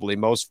 Probably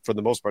for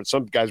the most part,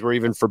 some guys were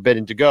even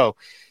forbidden to go.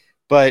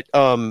 But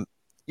I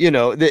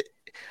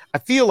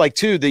feel like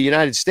too the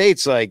United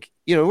States, like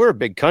we're a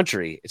big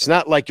country. It's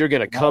not like you're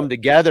going to come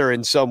together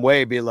in some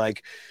way, be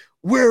like,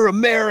 we're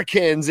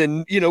Americans,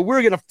 and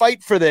we're going to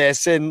fight for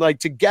this and like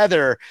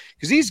together,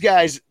 because these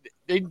guys,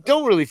 they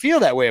don't really feel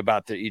that way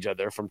about each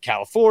other from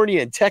California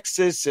and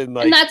Texas. And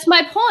that's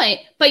my point.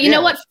 But you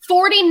know what?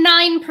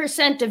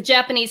 49% of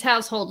Japanese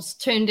households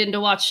tuned in to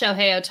watch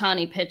Shohei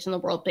Ohtani pitch in the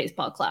World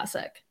Baseball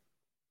Classic.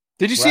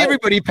 Did you see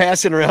everybody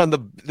passing around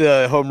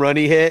the home run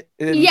he hit?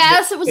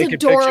 Yes, it was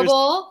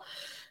adorable.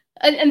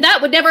 And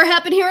that would never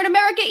happen here in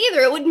America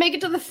either. It would make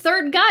it to the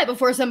third guy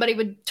before somebody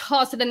would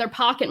toss it in their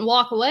pocket and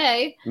walk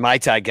away. Mai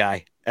Tai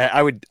guy.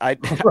 I would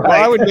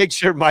make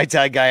sure Mai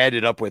Tai guy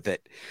ended up with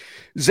it.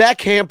 Zach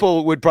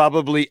Hampel would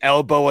probably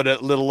elbow a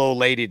little old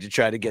lady to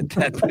try to get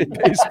that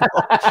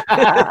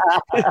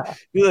baseball.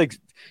 You like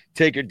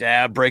take her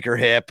dab, break her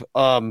hip.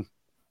 I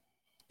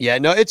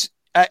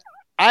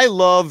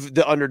love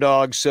the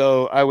underdog.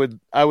 So I would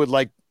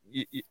like.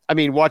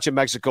 Watching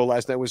Mexico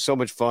last night was so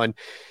much fun.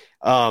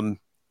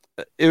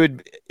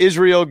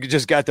 Israel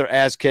just got their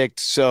ass kicked.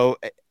 So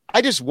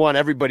I just want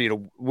everybody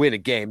to win a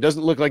game.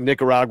 Doesn't look like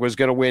Nicaragua is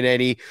going to win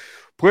any.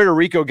 Puerto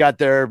Rico got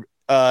their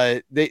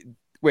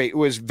it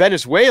was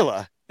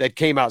Venezuela that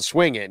came out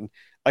swinging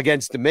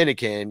against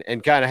Dominican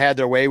and kind of had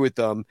their way with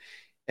them.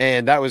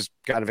 And that was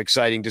kind of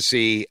exciting to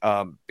see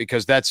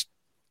because that's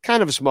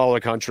kind of a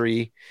smaller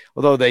country,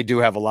 although they do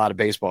have a lot of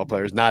baseball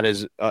players, not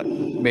as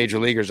major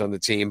leaguers on the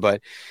team. But,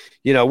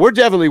 we're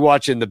definitely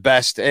watching the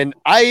best. And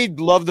I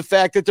love the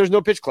fact that there's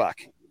no pitch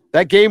clock.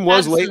 That game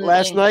was late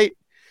last night.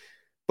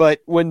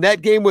 But when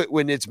that game,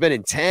 when it's been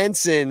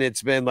intense and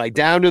it's been like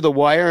down to the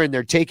wire and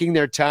they're taking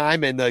their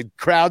time and the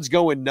crowd's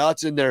going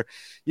nuts and they're,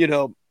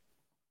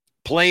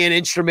 playing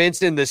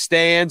instruments in the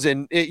stands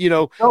and,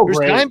 there's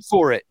time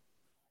for it.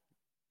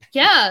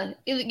 Yeah.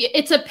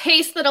 It's a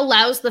pace that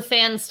allows the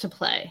fans to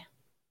play.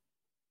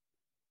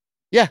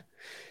 Yeah.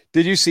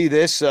 Did you see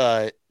this?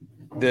 The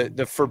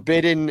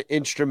forbidden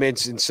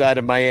instruments inside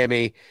of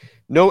Miami,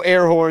 no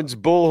air horns,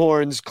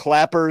 bullhorns,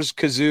 clappers,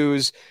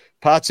 kazoos,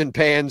 pots and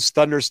pans,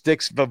 thunder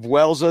sticks,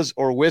 vuvuzelas,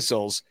 or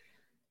whistles,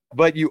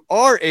 but you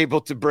are able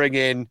to bring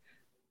in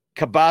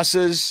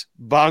cabasas,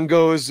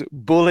 bongos,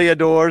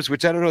 buleadors,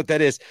 which I don't know what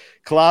that is,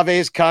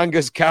 claves,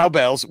 congas,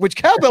 cowbells, which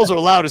cowbells are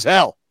loud as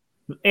hell.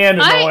 And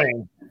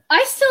annoying.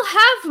 I still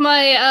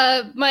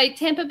have my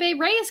Tampa Bay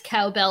Rays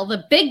cowbell,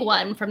 the big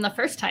one from the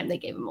first time they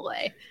gave them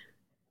away.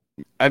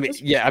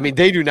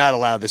 They do not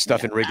allow this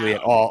stuff in Wrigley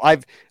at all.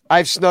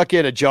 I've snuck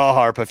in a jaw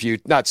harp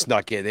not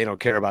snuck in. They don't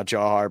care about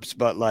jaw harps,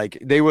 but like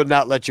they would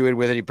not let you in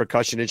with any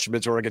percussion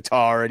instruments or a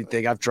guitar or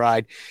anything. I've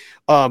tried.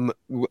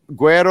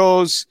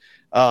 Gueros,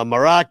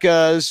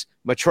 maracas,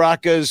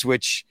 matracas,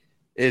 which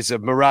is a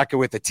maraca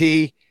with a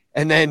T,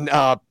 and then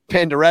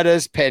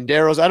panderetas,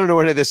 panderos. I don't know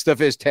what any of this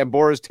stuff is.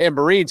 Tamboras,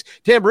 tambourines.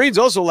 Tambourines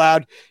also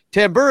loud.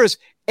 Tamburas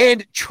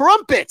and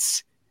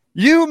trumpets.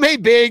 You may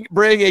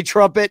bring a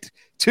trumpet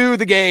to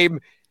the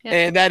game,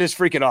 and that is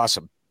freaking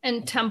awesome.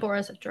 And tambora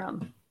is a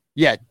drum.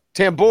 Yeah,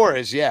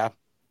 tamboras, yeah.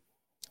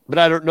 but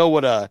I don't know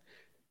what a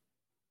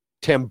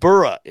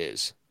tambura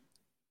is.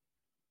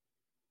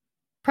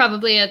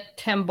 Probably a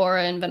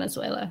tambora in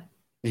Venezuela.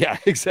 Yeah,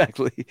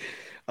 exactly.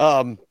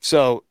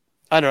 So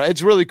I don't know.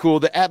 It's really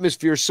cool. The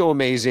atmosphere is so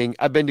amazing.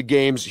 I've been to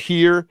games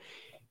here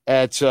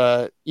at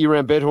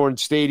Iran Bedhorn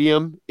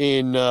Stadium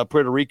in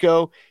Puerto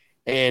Rico,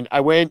 and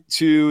I went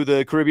to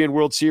the Caribbean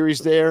World Series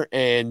there,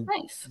 and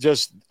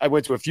I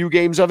went to a few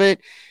games of it,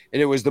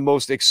 and it was the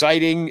most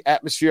exciting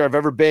atmosphere I've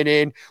ever been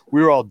in.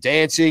 We were all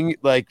dancing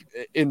like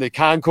in the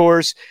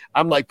concourse.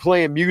 I'm like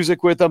playing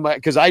music with them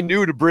because I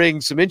knew to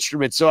bring some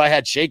instruments, so I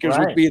had shakers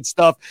with me and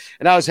stuff,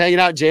 and I was hanging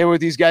out and jamming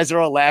with these guys. They're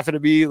all laughing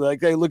at me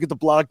like, "Hey, look at the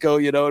Blanco,"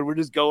 and we're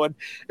just going.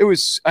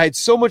 I had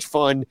so much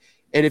fun,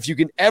 and if you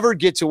can ever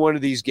get to one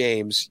of these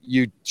games,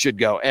 you should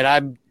go.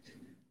 And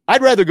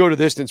I'd rather go to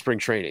this than spring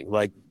training.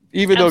 Like,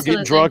 even though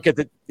getting drunk at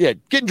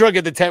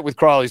the tent with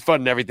Crawley is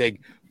fun and everything,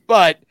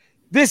 but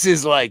this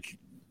is like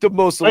the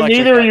most. But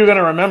neither are you going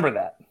to remember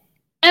that.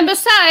 And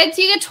besides,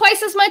 you get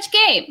twice as much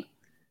game.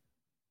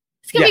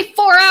 It's going to be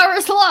 4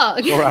 hours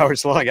long. 4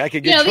 hours long. I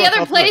could get the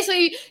other place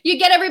where you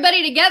get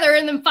everybody together,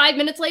 and then 5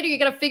 minutes later, you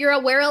got to figure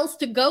out where else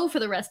to go for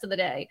the rest of the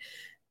day.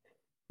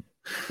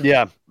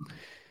 Yeah.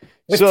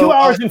 If 2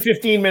 hours and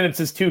 15 minutes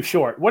is too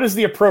short, what is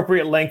the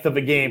appropriate length of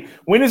a game?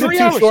 When is it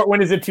too short?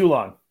 When is it too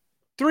long?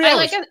 3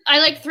 hours. I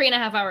like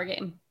 3.5 hour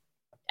game.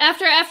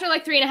 After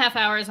like 3.5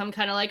 hours, I'm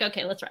kind of like,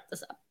 okay, let's wrap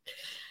this up.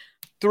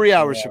 3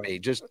 hours for me.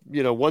 Just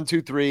 1,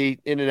 2, 3,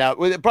 in and out.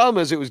 Well, the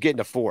problem is it was getting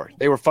to 4.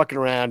 They were fucking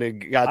around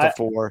and got to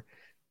 4.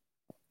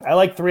 I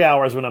like 3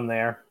 hours when I'm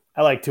there.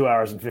 I like 2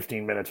 hours and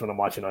 15 minutes when I'm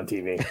watching on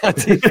TV.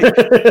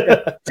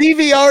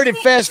 DVR'd and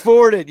fast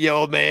forwarded, you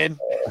old man.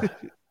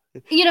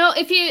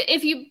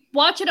 If you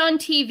watch it on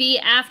TV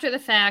after the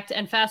fact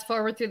and fast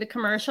forward through the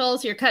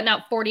commercials, you're cutting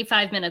out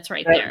 45 minutes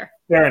right there.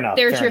 Fair enough.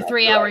 There's your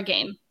 3 hour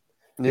game.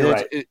 You're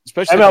right.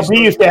 Especially MLB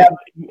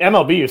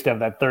used to have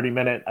that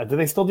 30-minute. Do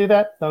they still do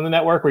that on the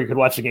network where you could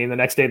watch the game the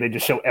next day? They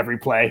just show every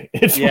play.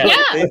 It's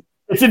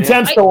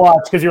intense to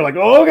watch because you're like,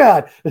 oh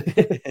god.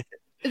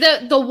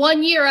 The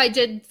 1 year I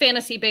did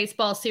fantasy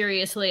baseball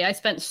seriously, I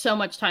spent so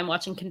much time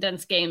watching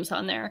condensed games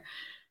on there.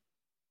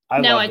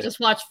 I just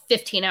watch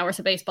 15 hours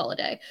of baseball a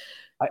day.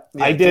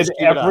 I did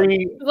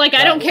every... I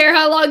don't care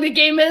how long the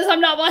game is.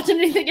 I'm not watching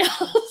anything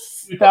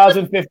else.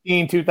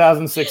 2015,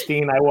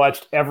 2016, I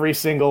watched every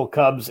single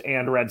Cubs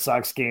and Red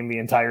Sox game the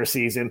entire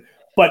season,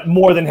 but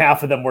more than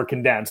half of them were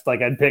condensed.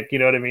 Like, I'd pick, you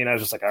know what I mean? I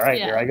was just like, all right,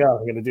 here I go.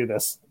 I'm going to do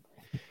this.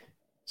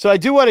 So I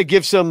do want to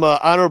give some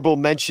honorable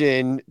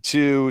mention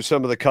to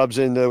some of the Cubs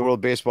in the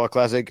World Baseball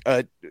Classic.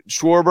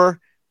 Schwarber,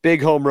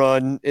 big home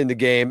run in the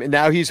game, and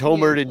now he's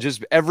homered in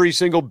just every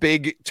single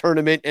big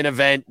tournament and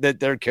event that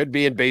there could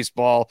be in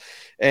baseball,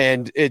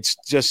 and it's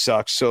just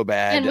sucks so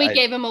bad. And we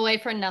gave him away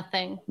for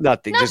nothing.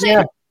 Nothing.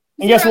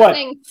 And guess what?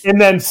 And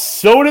then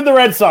so did the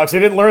Red Sox. They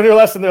didn't learn their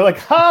lesson. They're like,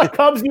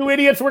 Cubs, you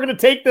idiots, we're going to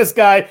take this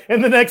guy.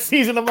 And the next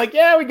season, I'm like,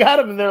 yeah, we got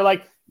him. And they're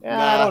like,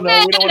 I don't know.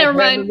 We don't never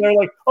mind. And they're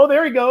like, oh,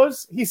 there he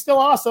goes. He's still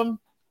awesome.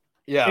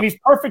 Yeah. And he's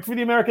perfect for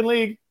the American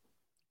League.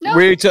 No.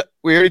 We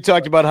already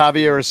talked about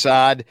Javier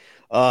Assad.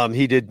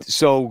 He did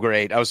so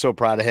great. I was so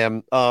proud of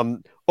him.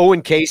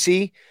 Owen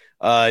Casey,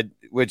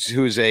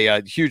 who's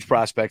a huge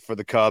prospect for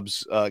the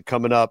Cubs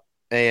coming up.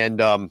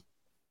 And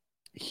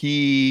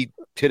he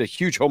hit a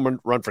huge home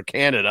run for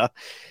Canada.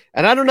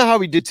 And I don't know how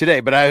he did today,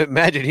 but I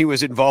imagine he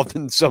was involved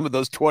in some of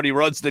those 20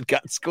 runs that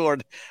got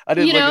scored. I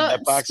didn't look at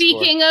that box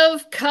speaking score.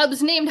 of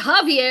Cubs named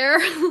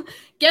Javier,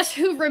 guess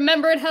who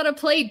remembered how to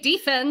play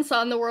defense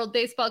on the World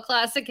Baseball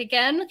Classic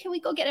again? Can we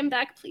go get him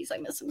back, please? I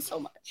miss him so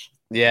much.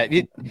 Yeah,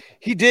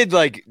 he did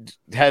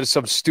had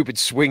some stupid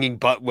swinging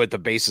butt with the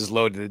bases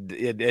loaded,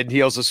 and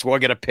he also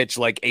swung at a pitch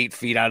 8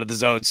 feet out of the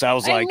zone. So I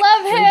was like,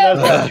 love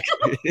him.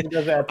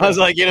 I was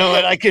like, you know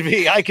what, I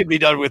could be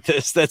done with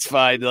this. That's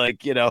fine.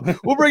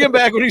 We'll bring him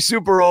back when he's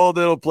super old.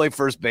 He'll play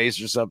first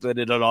base or something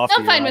in an off.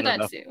 I'm fine with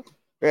that too.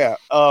 Yeah.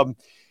 And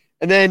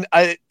then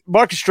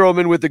Marcus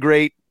Stroman with the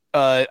great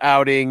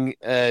outing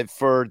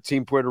for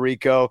Team Puerto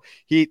Rico.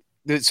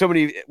 When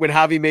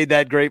Javi made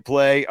that great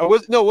play. It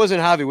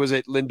wasn't Javi. Was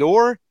it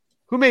Lindor?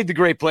 Who made the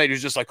great play? He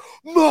was just like,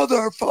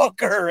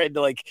 motherfucker. And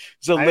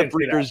it's a lip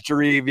reader's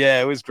dream.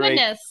 Yeah, it was great.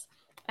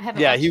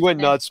 Goodness. He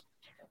went nuts.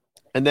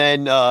 And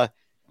then,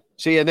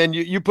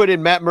 you put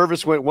in Matt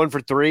Mervis went 1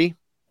 for 3.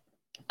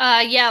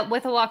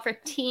 With a walk for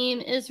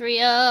Team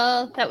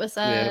Israel. That was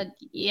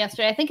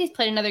yesterday. I think he's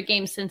played another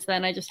game since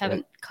then. I just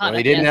haven't caught up.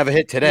 He didn't have a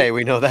hit today.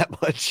 We know that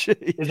much.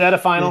 Is that a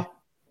final?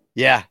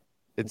 Yeah,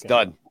 it's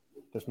done.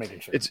 Just making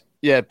sure. It's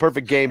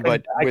perfect game,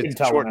 but with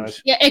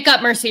shortness. Yeah, it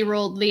got mercy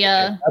ruled the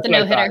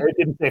no-hitter. It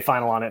didn't say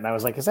final on it, and I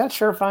was like, is that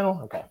sure final?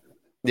 Okay.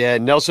 Yeah,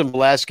 Nelson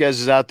Velasquez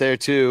is out there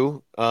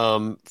too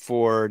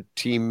for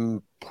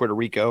Team Puerto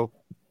Rico.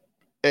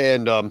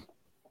 And I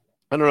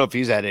don't know if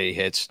he's had any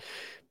hits,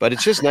 but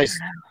it's just nice.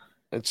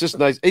 It's just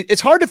nice. It's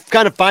hard to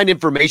kind of find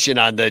information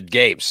on the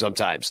games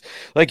sometimes.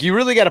 Like you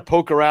really got to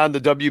poke around the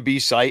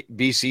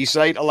BC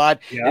site a lot.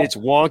 Yeah. And it's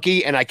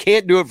wonky, and I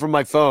can't do it from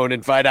my phone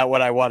and find out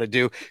what I want to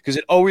do because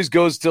it always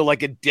goes to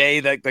like a day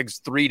like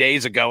 3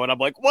 days ago, and I'm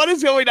like, what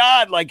is going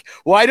on? Like,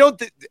 why don't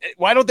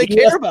they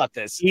care about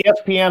this?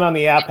 ESPN on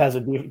the app has a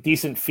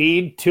decent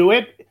feed to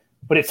it,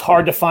 but it's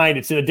hard to find.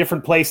 It's in a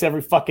different place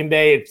every fucking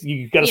day.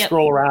 You got to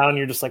scroll around.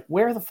 You're just like,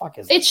 where the fuck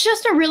is it? It's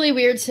just a really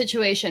weird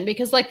situation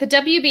because like the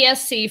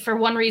WBSC for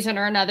one reason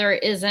or another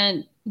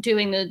isn't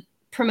doing the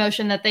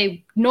promotion that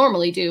they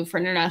normally do for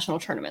international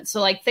tournaments.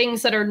 So like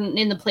things that are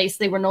in the place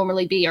they would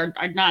normally be are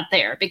not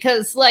there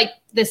because like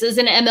this is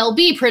an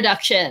MLB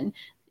production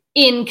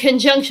in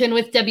conjunction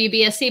with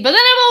WBSC, but then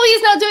MLB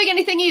is not doing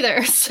anything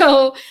either.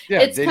 So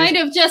it's kind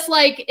of just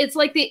like, it's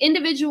like the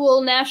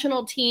individual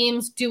national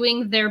teams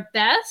doing their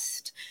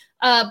best,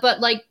 but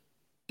like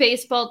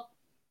baseball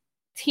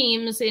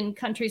teams in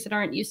countries that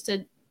aren't used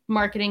to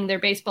marketing their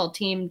baseball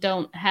team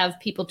don't have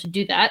people to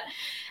do that.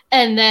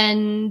 And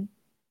then,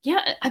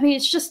 I mean,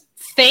 it's just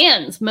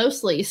fans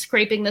mostly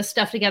scraping this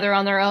stuff together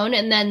on their own.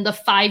 And then the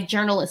 5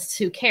 journalists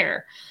who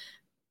care.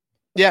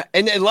 Yeah,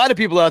 and a lot of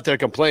people out there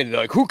complaining,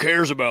 like, who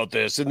cares about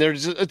this? And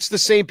it's the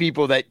same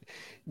people that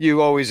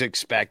you always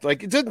expect. Like,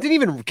 didn't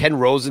even Ken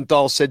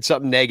Rosenthal said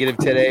something negative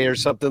today or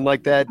something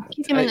like that?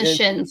 Kick him in the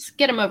shins.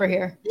 Get him over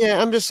here.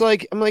 Yeah, I'm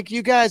like,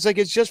 you guys, like,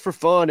 it's just for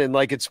fun, and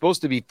like, it's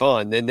supposed to be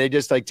fun, and they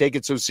just like take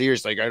it so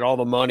seriously. Like, all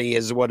the money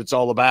is what it's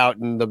all about,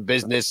 and the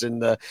business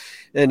and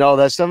all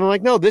that stuff. I'm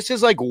like, no, this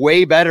is like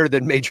way better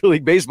than Major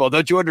League Baseball.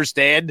 Don't you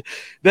understand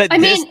that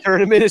this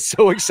tournament is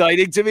so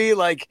exciting to me?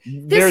 Like,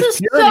 this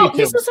is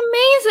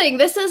amazing.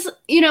 This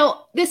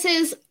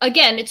is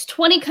again, it's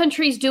 20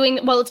 countries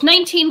it's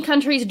 19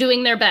 countries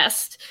doing their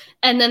best,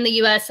 and then the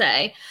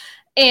USA.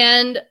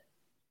 And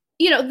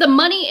the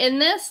money in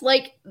this,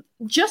 like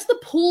just the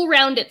pool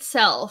round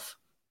itself,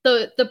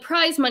 the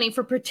prize money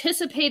for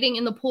participating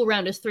in the pool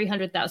round is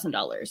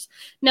 $300,000.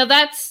 Now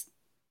that's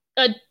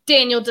a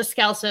Daniel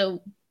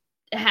Descalso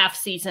half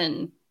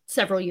season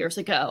several years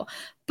ago.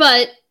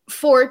 But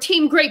for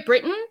Team Great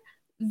Britain,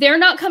 they're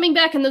not coming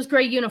back in those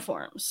gray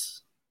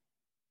uniforms.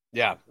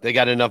 Yeah, they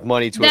got enough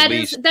money to that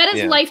is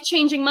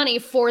life-changing money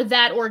for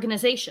that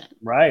organization.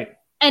 Right.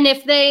 And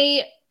if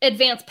they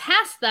advance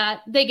past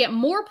that, they get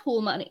more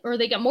pool money or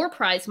they get more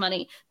prize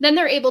money. Then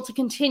they're able to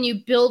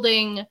continue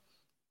building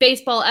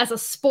baseball as a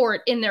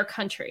sport in their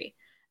country.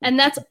 And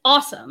that's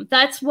awesome.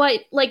 That's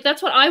what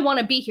I want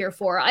to be here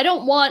for. I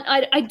don't want,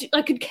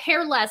 I could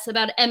care less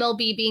about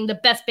MLB being the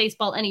best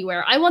baseball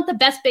anywhere. I want the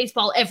best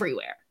baseball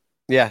everywhere.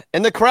 Yeah,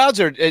 and the crowds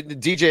are.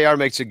 DJR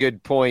makes a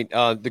good point.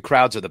 The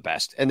crowds are the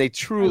best, and they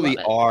truly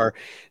are.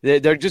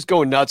 They're just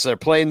going nuts. They're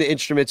playing the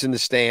instruments in the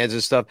stands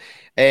and stuff.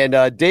 And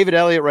David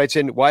Elliott writes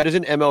in, why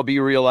doesn't MLB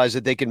realize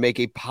that they can make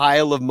a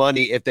pile of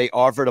money if they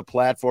offered a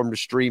platform to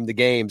stream the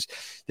games?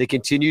 They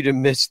continue to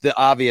miss the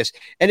obvious.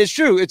 And it's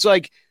true. It's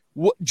like,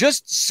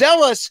 just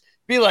sell us,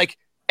 be like,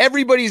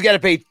 everybody's got to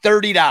pay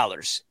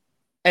 $30.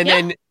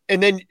 And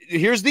then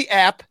here's the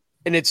app.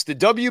 And it's the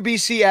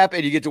WBC app,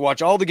 and you get to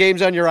watch all the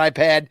games on your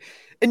iPad.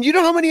 And you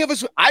know how many of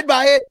us, I'd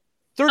buy it?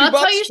 $30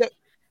 bucks.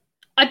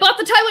 I bought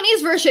the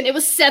Taiwanese version. It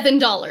was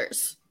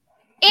 $7.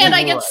 And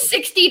I get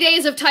 60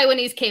 days of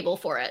Taiwanese cable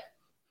for it.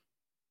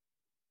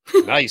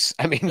 Nice.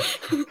 I mean,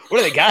 what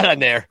do they got on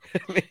there?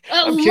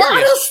 A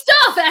lot of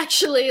stuff,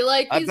 actually.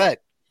 Like I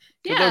bet.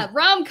 Yeah,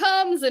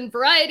 rom-coms and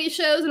variety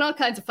shows and all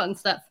kinds of fun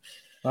stuff.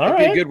 All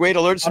right. A good way to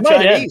learn some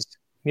Chinese.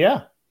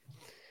 Yeah.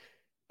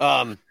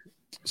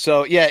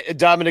 So,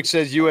 Dominic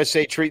says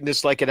USA treating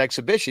this like an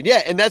exhibition.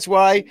 Yeah, and that's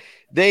why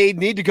they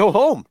need to go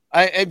home.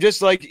 I'm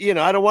just like,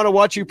 I don't want to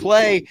watch you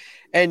play.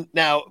 And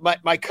now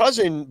my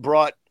cousin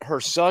brought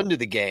her son to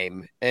the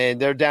game,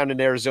 and they're down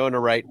in Arizona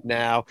right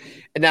now.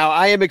 And now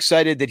I am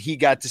excited that he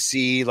got to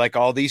see like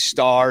all these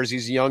stars.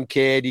 He's a young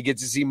kid. He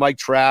gets to see Mike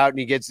Trout, and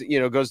he gets,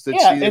 goes to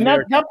see and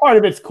that part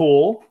of it's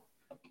cool.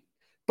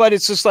 But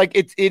it's just like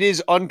it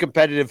is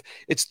uncompetitive.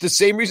 It's the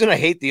same reason I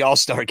hate the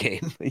All-Star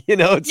game.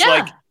 It's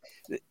like,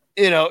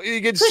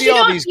 you can see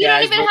all these guys. You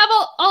don't even have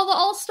all the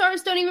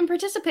All-Stars don't even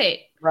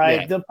participate.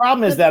 Right. Yeah. The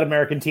problem is that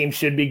American team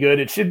should be good.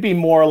 It should be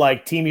more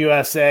like Team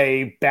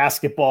USA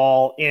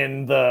basketball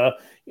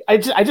I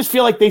just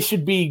feel like they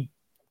should be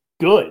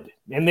good,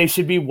 and they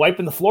should be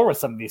wiping the floor with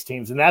some of these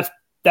teams. And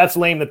that's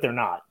lame that they're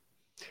not.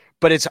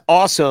 But it's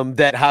awesome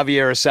that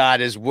Javier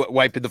Assad is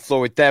wiping the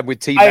floor with them, with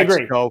Team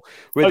Mexico.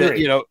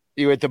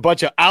 With a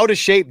bunch of out of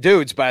shape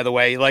dudes, by the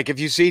way. Like if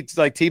you see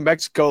like Team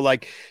Mexico,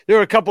 like there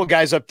are a couple of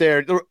guys up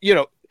there,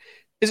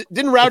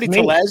 didn't Rowdy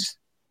Tellez?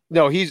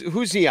 No,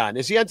 who's he on?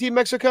 Is he on Team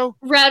Mexico?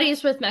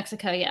 Rowdy's with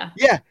Mexico, yeah.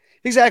 Yeah,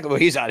 exactly. Well,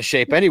 he's out of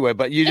shape anyway,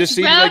 but you just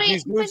see like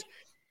these dudes,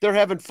 they're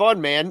having fun,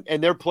 man,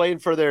 and they're playing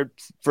for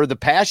the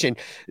passion.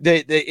 They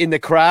in the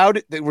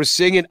crowd, they were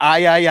singing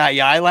 "Ay ay ay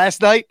ay"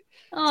 last night.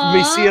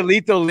 Me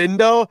cielito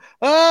lindo.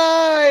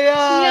 Ay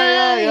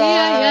ay ay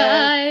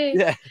ay.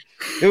 Yeah.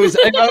 It was.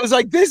 I was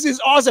like, this is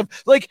awesome.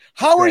 Like,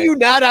 how are you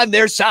not on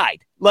their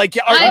side? Like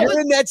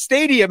you're in that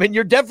stadium and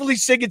you're definitely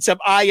singing some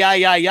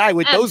I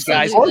with those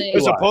guys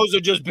as opposed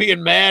to just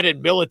being mad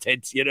and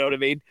militant. You know what I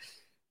mean?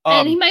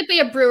 And he might be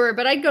a Brewer,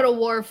 but I'd go to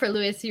war for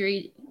Luis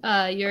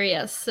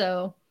Urias.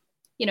 So,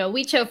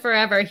 Huicho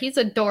forever. He's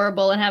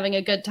adorable and having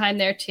a good time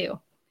there too.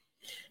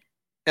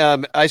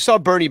 I saw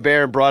Bernie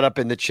Barron brought up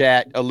in the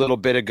chat a little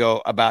bit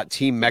ago about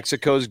Team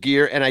Mexico's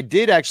gear, and I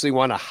did actually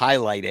want to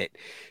highlight it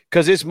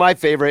because it's my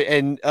favorite.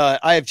 And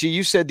IFG,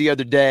 you said the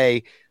other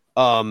day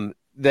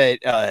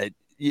that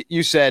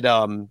you said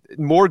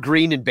more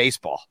green in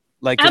baseball.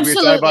 Like we were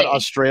talking about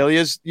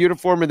Australia's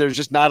uniform, and there's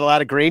just not a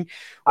lot of green.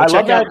 I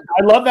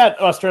love that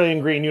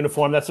Australian green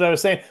uniform. That's what I was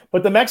saying.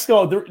 But the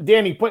Mexico,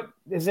 Danny,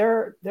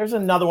 there's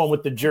another one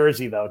with the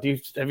jersey though.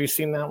 Have you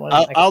seen that one?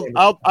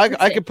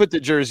 I could put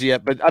the jersey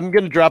up, but I'm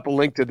going to drop a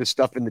link to the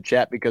stuff in the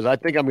chat because I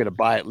think I'm going to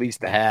buy at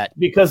least a hat.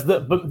 Because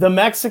the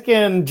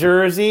Mexican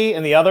jersey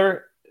and the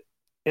other,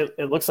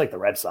 it looks like the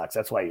Red Sox.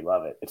 That's why you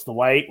love it. It's the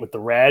white with the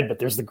red, but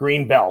there's the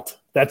green belt.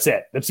 That's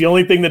it. That's the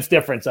only thing that's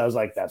different. So I was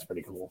like, that's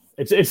pretty cool.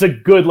 It's a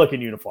good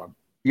looking uniform.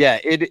 Yeah,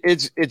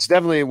 it's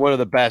definitely one of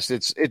the best.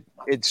 I'm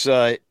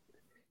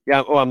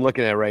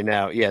looking at it right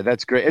now. Yeah,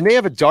 that's great. And they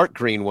have a dark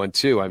green one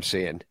too, I'm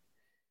seeing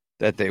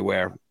that they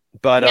wear.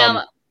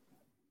 But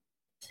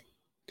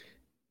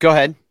go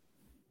ahead.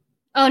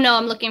 Oh no,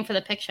 I'm looking for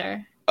the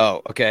picture.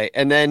 Oh, okay.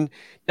 And then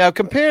now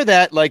compare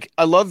that. Like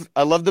I love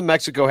the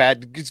Mexico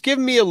hat. It's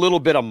giving me a little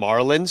bit of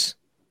Marlins.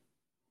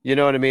 You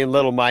know what I mean?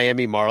 Little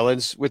Miami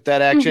Marlins with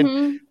that action.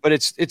 Mm-hmm. But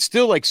it's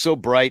still like so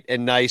bright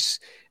and nice.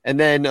 And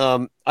then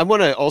I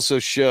want to also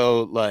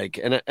show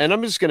and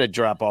I'm just going to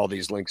drop all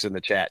these links in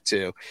the chat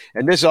too.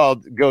 And this all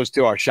goes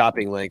to our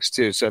shopping links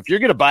too. So if you're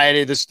going to buy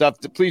any of this stuff,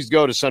 please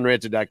go to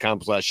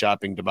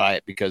sunranto.com/shopping to buy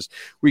it because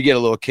we get a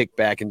little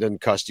kickback and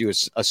doesn't cost you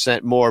a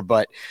cent more.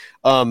 But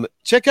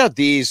check out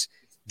these.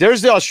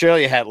 There's the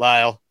Australia hat,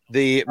 Lyle.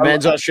 The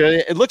men's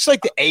Australia. It looks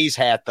like the A's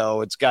hat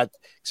though. It's got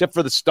except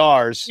for the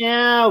stars.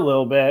 Yeah, a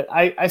little bit.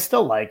 I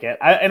still like it.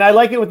 I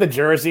like it with the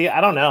jersey.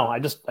 I don't know. I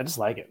just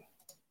like it.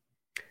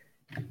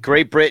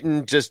 Great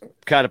Britain, just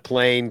kind of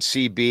plain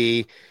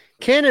CB.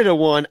 Canada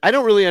one, I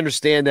don't really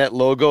understand that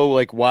logo,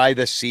 like why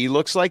the C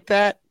looks like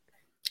that.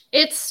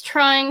 It's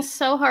trying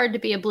so hard to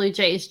be a Blue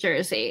Jays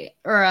jersey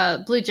or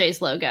a Blue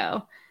Jays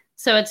logo.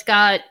 So it's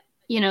got,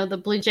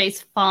 the Blue Jays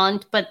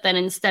font, but then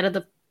instead of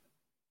the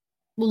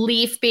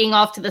leaf being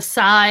off to the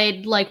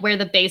side, like where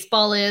the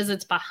baseball is,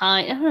 it's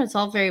behind. I don't know, it's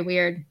all very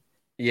weird.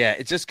 Yeah,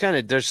 it's just kind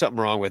of, there's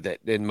something wrong with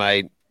it in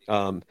my,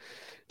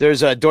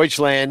 there's a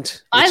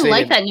Deutschland. I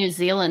like that New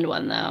Zealand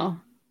one, though.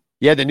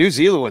 Yeah, the New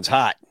Zealand one's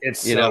hot. It's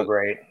so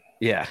great.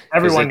 Yeah.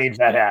 Everyone needs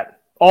that hat.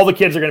 All the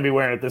kids are going to be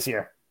wearing it this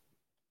year.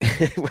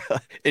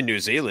 Well, in New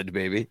Zealand,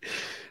 maybe.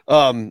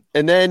 And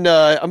then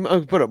I'm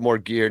going to put up more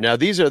gear. Now,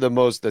 these are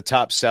the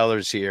top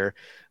sellers here.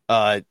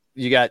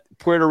 You got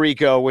Puerto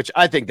Rico, which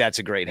I think that's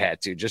a great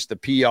hat, too. Just the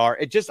PR.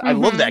 I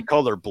love that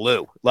color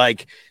blue.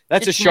 Like,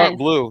 that's a sharp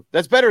blue.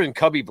 That's better than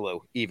Cubby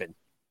blue, even.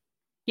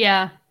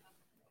 Yeah.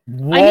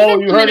 Whoa,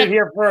 you heard it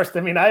here first.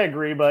 I mean, I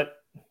agree, but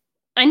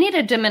I need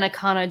a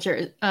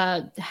Dominicana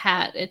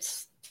hat.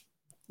 It's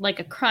like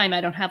a crime I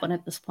don't have one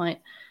at this point.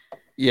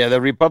 Yeah, the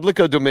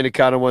Republico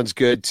Dominicana one's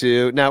good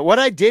too. Now, what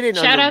I didn't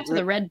shout out to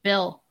the Red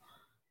Bill.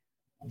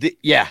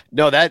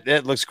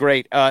 That looks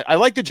great. I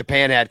like the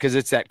Japan hat because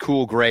it's that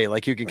cool gray.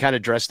 Like you can kind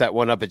of dress that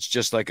one up. It's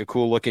just like a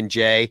cool looking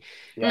J.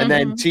 Yeah. And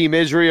then Team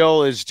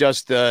Israel is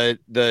just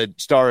the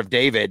Star of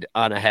David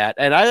on a hat.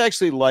 And I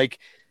actually like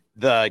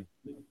the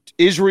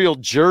Israel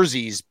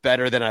jerseys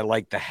better than I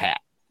like the hat.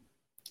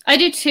 I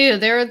do too.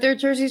 Their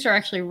jerseys are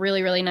actually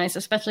really, really nice,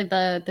 especially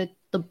the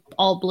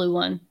all blue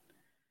one.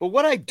 But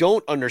what I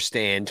don't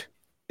understand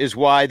is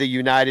why the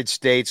United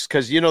States,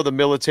 because the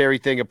military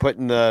thing of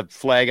putting the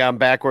flag on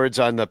backwards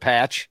on the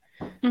patch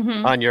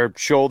on your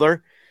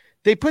shoulder,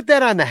 they put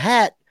that on the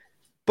hat,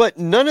 but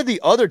none of the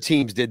other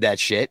teams did that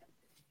shit.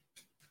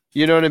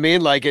 You know what I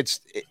mean? Like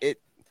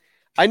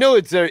I know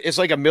it's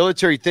like a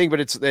military thing, but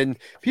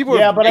people.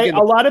 Yeah, but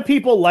a lot of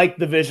people like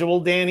the visual,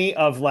 Danny,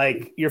 of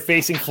like you're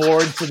facing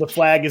forward, so the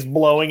flag is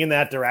blowing in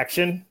that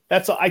direction.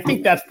 I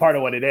think that's part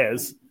of what it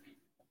is.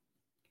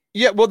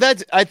 Yeah, well,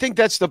 I think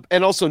that's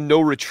and also no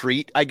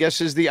retreat, I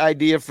guess, is the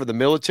idea for the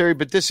military.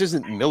 But this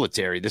isn't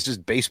military. This is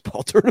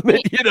baseball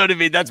tournament. You know what I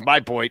mean? That's my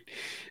point.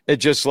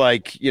 It's just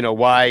like,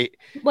 why?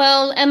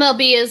 Well,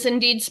 MLB is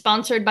indeed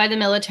sponsored by the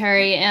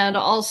military, and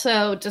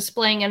also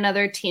displaying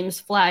another team's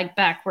flag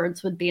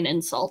backwards would be an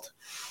insult.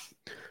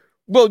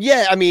 Well,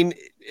 yeah, I mean,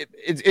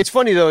 it's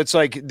funny though. It's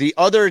like the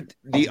other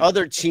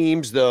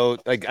teams though.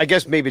 Like I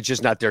guess maybe it's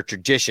just not their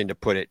tradition to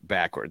put it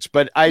backwards.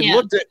 But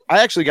I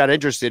actually got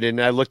interested in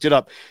it and I looked it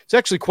up. It's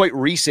actually quite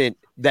recent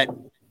that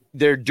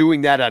they're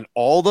doing that on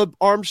all the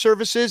armed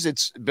services.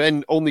 It's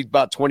been only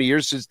about 20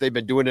 years since they've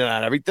been doing it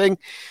on everything.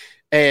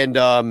 And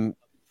obviously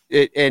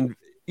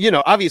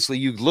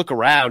you look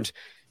around.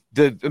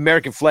 The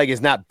American flag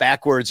is not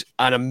backwards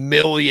on a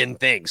million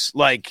things.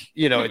 Like,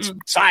 it's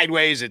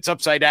sideways, it's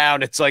upside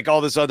down, it's like all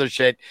this other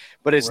shit,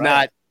 but it's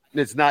not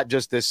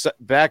just this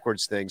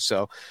backwards thing.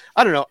 So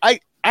I don't know. I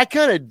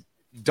kind of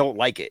don't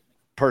like it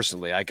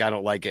personally. Like, I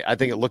don't like it. I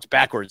think it looks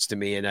backwards to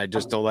me, and I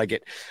just don't like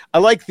it. I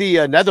like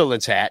the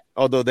Netherlands hat,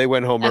 although they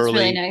went home early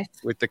really nice.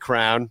 with the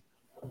crown.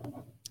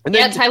 And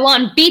Yeah, then,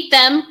 Taiwan beat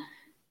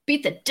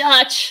the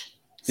Dutch.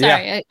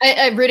 Sorry,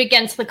 I root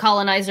against the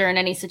colonizer in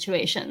any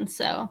situation.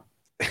 So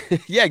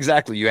yeah,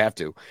 exactly. You have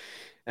to.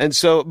 And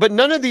so, but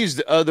none of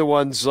these other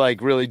ones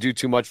like really do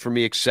too much for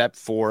me except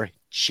for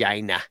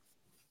China,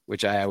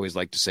 which I always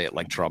like to say it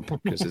like Trump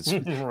because it's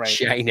Right.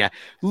 China.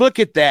 Look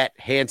at that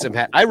handsome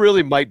hat. I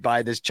really might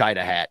buy this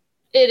China hat.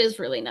 it is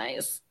really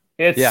nice.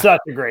 It's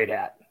such a great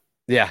hat.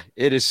 Yeah,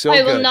 it is so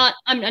I will good. not.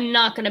 I'm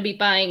not going to be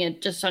buying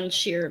it just on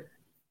sheer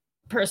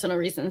personal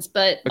reasons,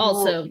 but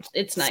also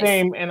it's nice.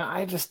 Same, and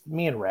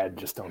me and Red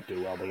just don't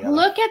do well together.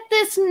 Look at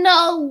this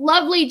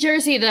lovely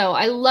jersey, though.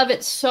 I love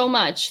it so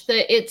much.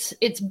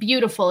 It's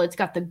beautiful. It's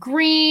got the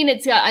green.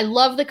 I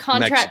love the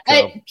contrast.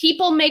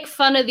 People make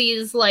fun of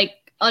these like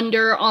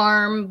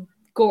underarm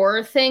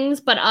gore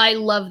things, but I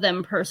love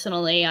them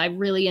personally. I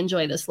really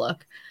enjoy this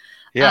look.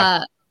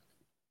 Yeah.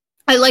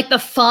 I like the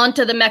font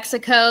of the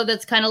Mexico.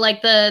 That's kind of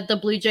like the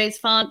Blue Jays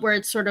font, where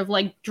it's sort of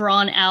like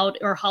drawn out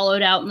or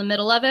hollowed out in the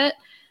middle of it.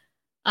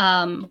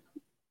 And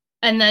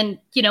then,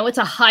 it's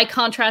a high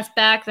contrast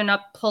back. They're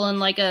not pulling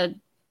like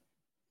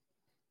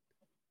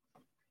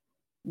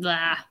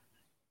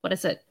what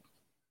is it?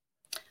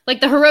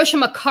 Like the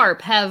Hiroshima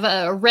Carp have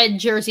a red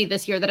jersey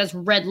this year that has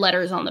red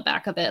letters on the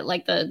back of it,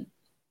 like the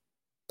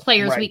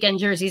Players Weekend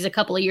jerseys a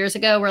couple of years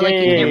ago where you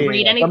can't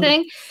read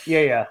anything.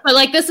 But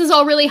like this is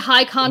all really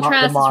high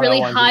contrast. It's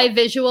really high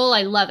visual.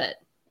 I love it.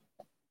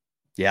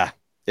 Yeah,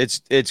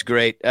 it's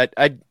great.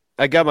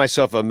 I got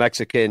myself a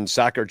Mexican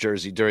soccer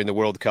jersey during the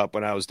World Cup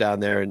when I was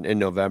down there in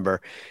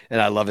November, and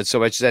I love it so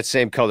much. That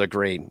same color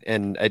green,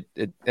 and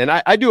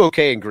I do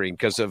okay in green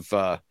because of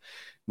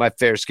my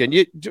fair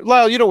skin.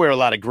 Lyle, you don't wear a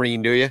lot of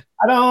green, do you?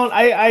 I don't.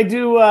 I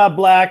do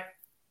black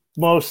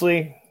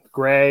mostly,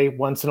 gray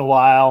once in a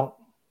while.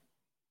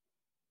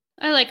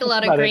 I like a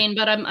lot of green,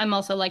 but I'm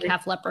also like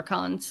half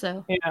leprechaun.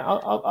 So yeah,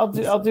 I'll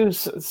do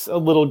a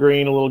little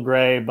green, a little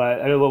gray, but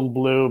a little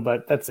blue,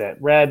 but that's it.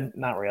 Red,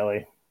 not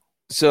really.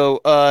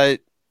 So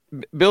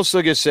Bill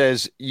Suga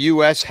says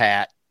U.S.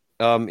 hat.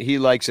 He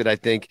likes it, I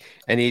think,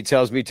 and he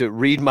tells me to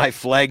read my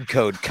flag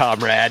code,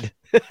 comrade.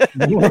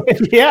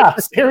 Yeah,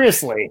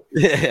 seriously.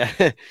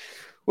 Yeah.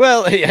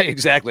 Well, yeah,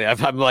 exactly.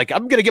 I'm like,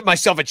 I'm going to get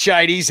myself a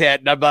Chinese hat.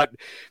 And I'm not,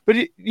 but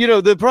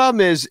the problem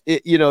is,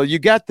 you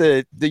got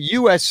the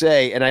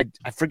USA, and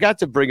I forgot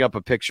to bring up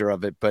a picture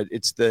of it, but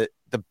it's the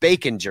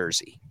bacon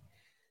jersey.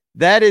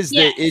 That is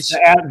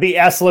the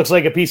S looks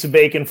like a piece of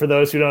bacon for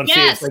those who don't see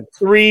it. It's like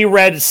 3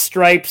 red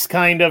stripes,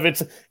 kind of.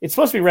 It's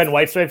supposed to be red and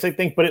white stripes, I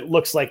think, but it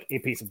looks like a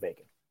piece of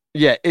bacon.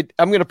 Yeah,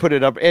 I'm going to put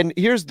it up. And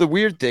here's the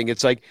weird thing.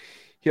 It's like,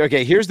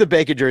 okay, here's the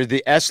bacon jersey.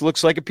 The S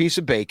looks like a piece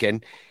of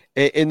bacon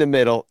in the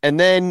middle. And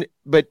then,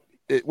 but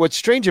what's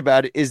strange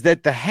about it is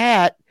that the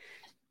hat,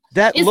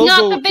 that it's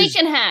logo not the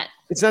bacon hat.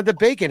 It's not the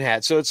bacon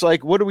hat. So it's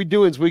like, what are we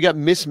doing? So we got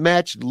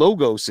mismatched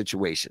logo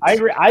situations. I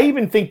agree. I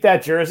even think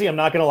that jersey, I'm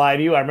not going to lie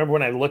to you. I remember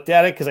when I looked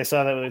at it because I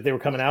saw that they were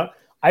coming out.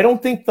 I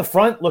don't think the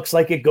front looks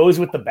like it goes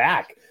with the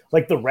back.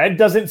 Like the red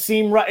doesn't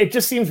seem right. It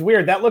just seems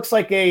weird. That looks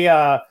like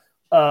a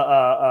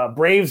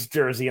Braves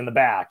jersey in the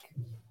back.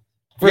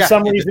 For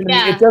some reason,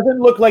 it doesn't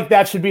look like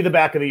that should be the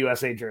back of the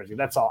USA jersey.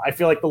 That's all. I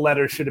feel like the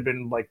letters should have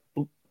been like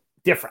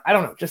different. I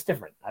don't know, just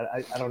different.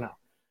 I don't know.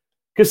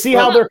 Because see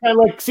how they're kind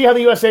of like, see how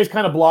the USA is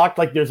kind of blocked?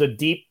 Like there's a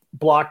deep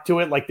block to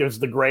it. Like there's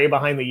the gray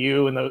behind the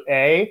U and the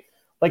A.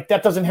 Like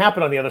that doesn't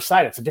happen on the other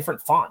side. It's a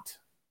different font.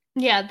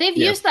 Yeah, they've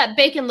used that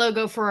bacon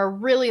logo for a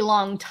really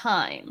long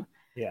time.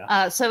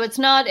 Yeah. So it's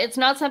not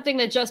something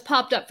that just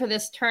popped up for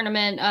this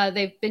tournament.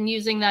 They've been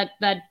using that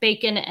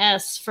bacon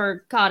S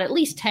for at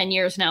least 10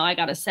 years now. I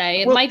gotta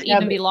say, it might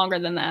even be longer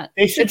than that.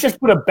 They should just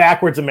put a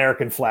backwards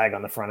American flag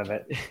on the front of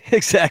it.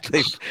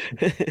 Exactly.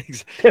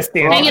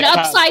 Hang it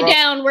upside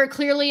down. We're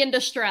clearly in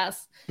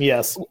distress.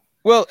 Yes.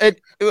 Well,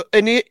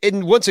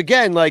 and once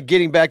again, like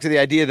getting back to the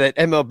idea that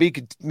MLB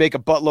could make a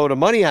buttload of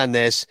money on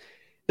this.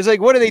 It's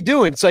like, what are they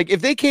doing? It's like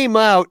if they came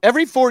out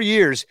every 4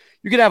 years,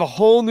 you could have a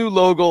whole new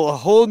logo, a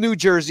whole new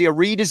jersey, a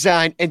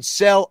redesign, and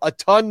sell a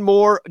ton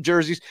more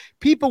jerseys.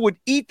 People would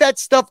eat that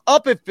stuff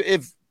up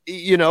if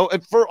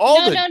for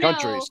all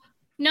countries.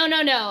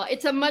 No.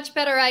 It's a much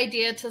better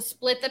idea to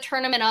split the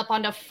tournament up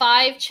onto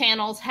 5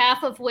 channels,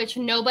 half of which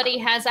nobody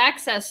has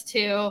access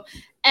to,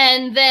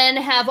 and then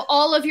have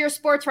all of your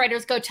sports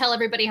writers go tell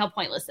everybody how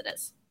pointless it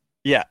is.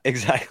 Yeah,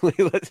 exactly.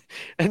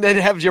 And then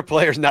have your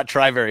players not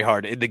try very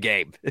hard in the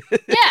game.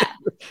 Yeah.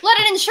 Let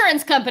an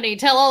insurance company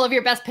tell all of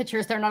your best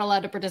pitchers they're not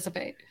allowed to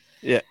participate.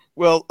 Yeah.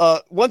 Well,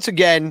 once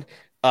again,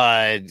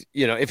 if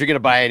you're going to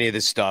buy any of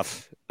this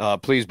stuff,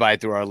 please buy it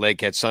through our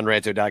link at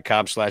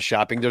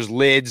sunranto.com/shopping. There's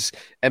lids,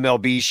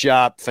 MLB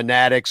shop,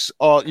 Fanatics,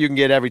 you can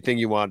get everything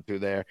you want through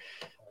there.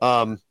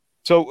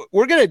 So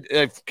we're going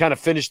to kind of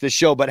finish the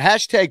show, but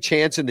hashtag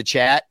Chance in the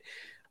chat.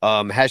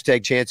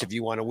 Hashtag Chance if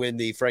you want to win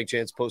the Frank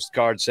Chance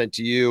postcard sent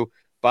to you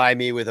by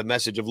me with a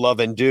message of love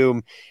and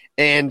doom.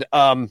 And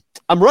I'm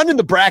running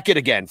the bracket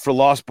again for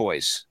Lost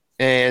Boys.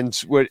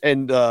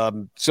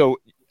 So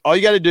all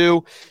you got to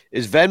do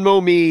is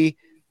Venmo me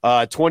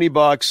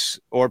 $20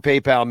 or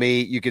PayPal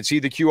me. You can see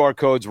the QR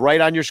codes right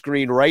on your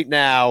screen right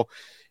now,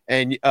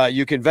 and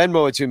you can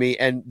Venmo it to me,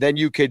 and then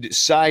you could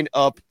sign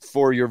up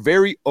for your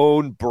very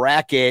own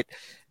bracket.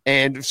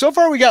 And so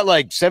far we got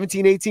like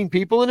 17, 18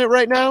 people in it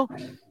right now.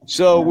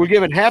 So we're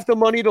giving half the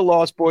money to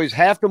Lost Boys,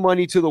 half the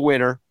money to the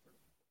winner.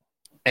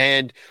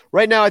 And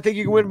right now I think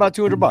you can win about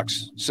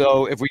 $200.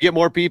 So if we get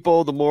more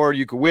people, the more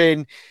you can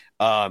win.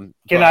 Can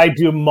I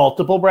do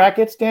multiple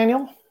brackets,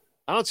 Daniel?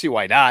 I don't see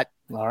why not.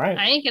 All right.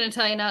 I ain't going to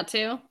tell you not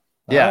to.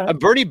 Yeah. Right.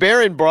 Bernie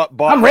Barron bought.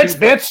 I'm rich,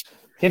 bitch.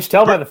 Can't you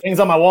tell by the things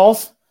on my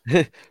walls?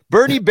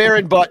 Bernie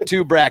Barron bought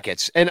 2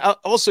 brackets. And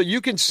also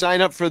you can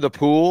sign up for the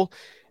pool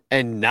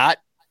and not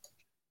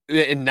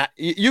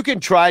you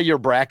can try your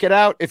bracket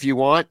out if you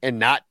want and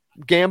not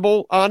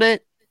gamble on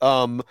it.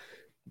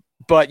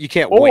 But you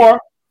can't win.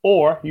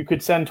 Or you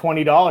could send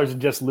 $20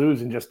 and just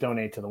lose and just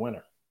donate to the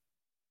winner.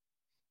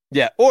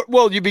 Yeah.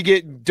 You'd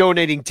be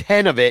donating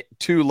 10 of it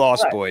to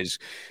Lost Boys.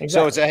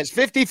 Exactly. So it has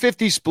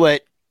 50-50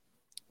 split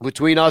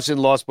between us and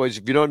Lost Boys.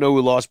 If you don't know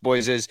who Lost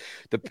Boys is,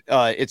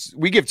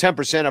 we give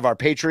 10% of our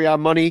Patreon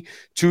money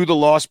to the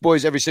Lost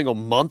Boys every single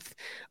month.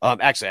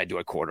 Actually, I do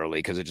it quarterly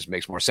because it just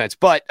makes more sense.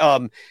 But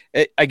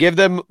I give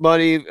them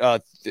money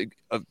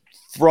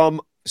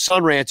from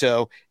Sun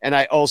Ranto, and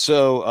I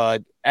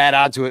also add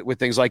on to it with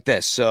things like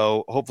this.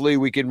 So hopefully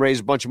we can raise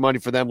a bunch of money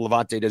for them.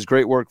 Levante does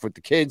great work with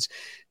the kids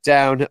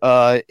down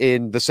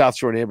in the South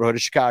Shore neighborhood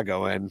of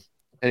Chicago. And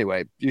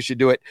anyway, you should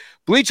do it.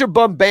 Bleacher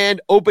Bum Band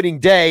opening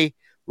day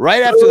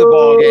right after the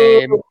ball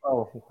game.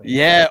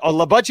 Yeah,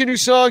 a bunch of new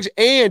songs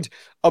and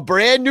a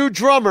brand new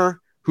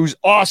drummer who's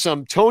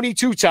awesome. Tony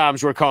Two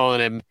Toms, we're calling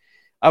him.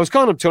 I was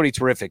calling him Tony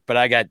Terrific, but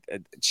I got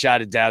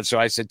shouted down, so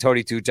I said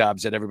Tony Two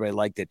Toms, and everybody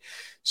liked it.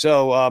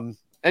 So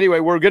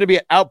anyway, we're going to be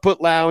at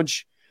Output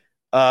Lounge,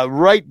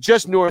 right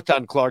just north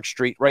on Clark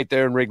Street, right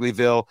there in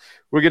Wrigleyville.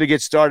 We're going to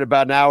get started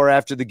about an hour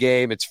after the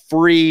game. It's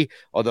free,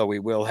 although we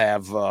will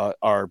have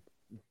our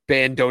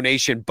band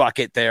donation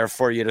bucket there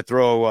for you to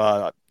throw,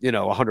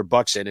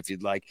 $100 in if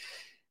you'd like.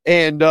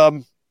 And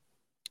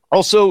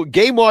also,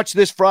 game watch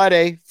this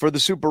Friday for the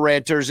Super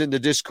Ranters in the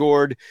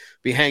Discord.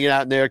 Be hanging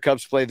out in there.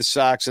 Cubs play the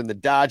Sox and the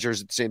Dodgers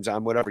at the same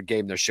time. Whatever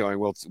game they're showing,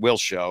 we'll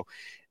show.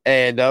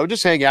 And we'll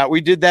just hang out.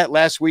 We did that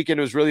last weekend.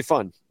 It was really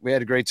fun. We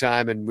had a great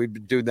time, and we've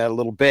been doing that a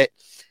little bit.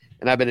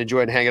 And I've been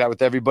enjoying hanging out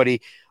with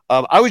everybody.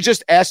 I was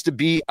just asked to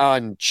be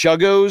on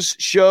Chuggo's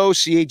show,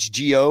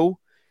 CHGO,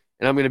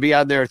 and I'm going to be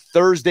on there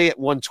Thursday at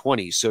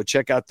 1:20. So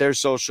check out their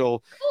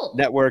social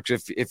networks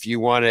if you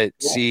want to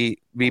see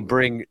me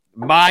bring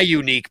my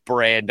unique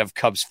brand of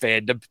Cubs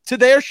fandom to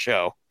their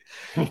show.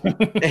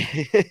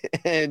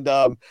 And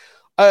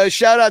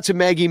shout out to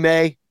Maggie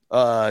May.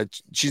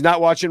 She's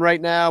not watching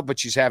right now, but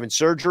she's having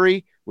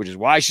surgery, which is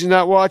why she's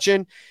not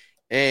watching.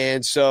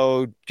 And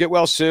so get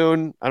well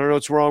soon. I don't know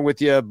what's wrong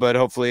with you, but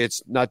hopefully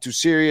it's not too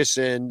serious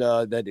and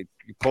that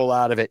you pull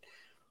out of it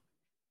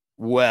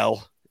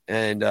well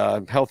and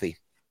healthy.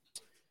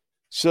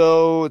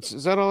 So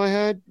is that all I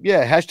had?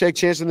 Yeah. Hashtag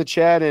chance in the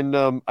chat.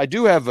 And I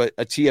do have a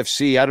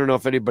TFC. I don't know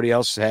if anybody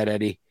else had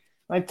any.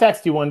 I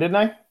texted you one, didn't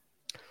I?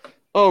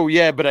 Oh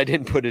yeah, but I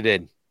didn't put it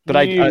in, but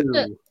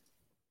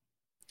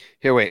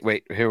Here, wait.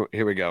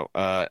 Here we go.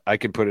 I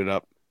can put it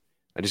up.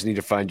 I just need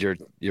to find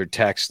your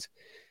text.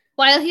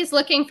 While he's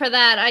looking for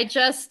that, I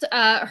just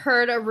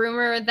heard a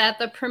rumor that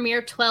the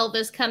Premier 12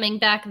 is coming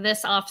back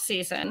this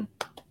offseason.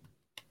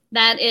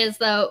 That is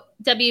the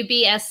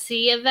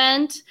WBSC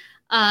event.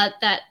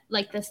 That,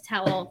 like, this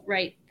towel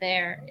right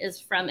there is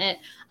from it.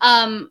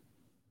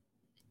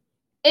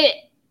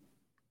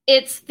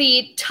 It's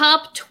the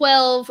top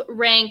 12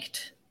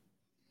 ranked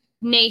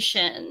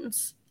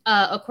nations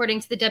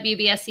according to the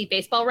WBSC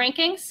baseball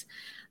rankings.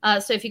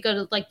 So if you go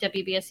to like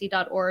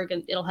WBSC.org,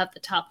 and it'll have the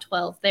top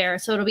 12 there.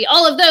 So it'll be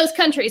all of those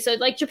countries. So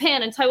like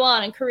Japan and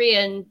Taiwan and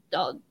Korea and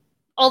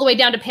all the way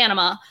down to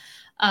Panama.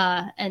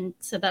 And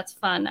so that's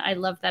fun. I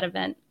love that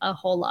event a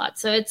whole lot.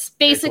 So it's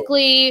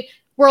basically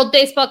World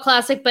Baseball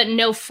Classic, but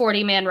no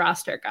 40-man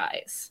roster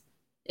guys.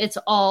 It's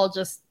all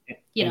just,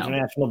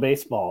 international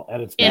baseball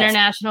at its best.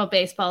 International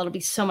baseball. It'll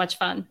be so much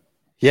fun.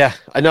 Yeah,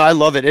 I know. I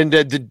love it. And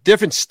the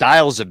different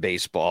styles of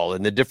baseball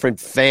and the different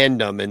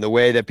fandom and the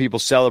way that people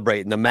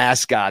celebrate and the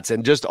mascots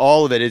and just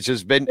all of it. It's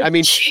just been,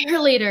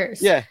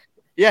 cheerleaders.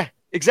 Yeah,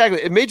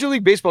 exactly. And Major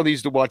League Baseball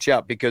needs to watch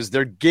out because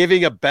they're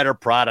giving a better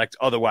product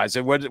otherwise.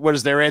 And what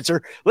is their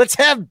answer? Let's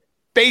have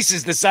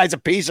bases the size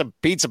of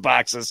pizza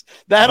boxes.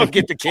 That'll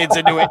get the kids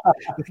into it.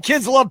 The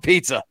kids love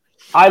pizza.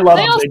 I love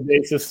big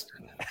bases.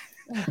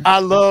 I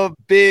love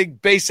big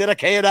base and I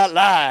cannot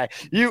lie.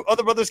 You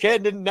other brothers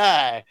can't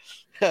deny.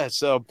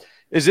 So,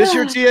 is this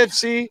your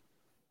TFC?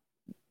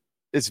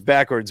 It's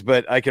backwards,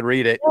 but I can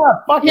read it.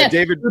 Yeah,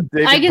 David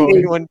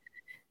Bodie one.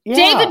 Yeah.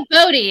 David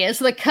Bodie is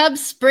the Cubs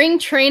spring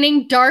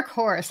training dark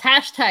horse.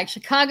 Hashtag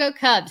Chicago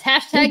Cubs.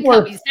 Hashtag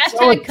Cubbies.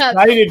 Hashtag Cubs.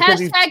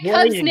 Hashtag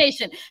Cubs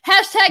Nation.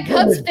 Hashtag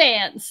Cubs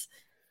fans.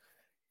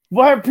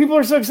 Why people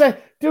are so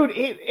excited? Dude,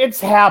 it's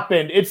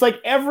happened. It's like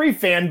every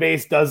fan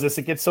base does this.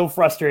 It gets so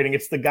frustrating.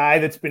 It's the guy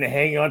that's been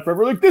hanging on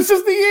forever. Like, this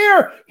is the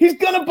year. He's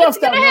going to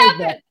bust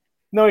out.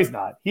 No, he's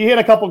not. He hit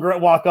a couple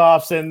great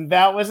walk-offs, and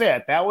that was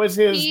it. That was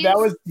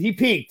he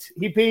peaked.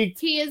 He peaked.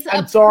 He is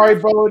I'm sorry,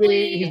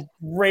 Bodie. He's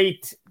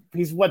great.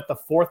 He's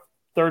the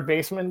third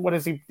baseman? What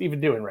is he even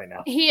doing right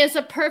now? He is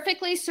a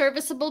perfectly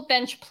serviceable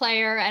bench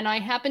player, and I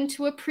happen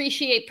to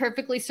appreciate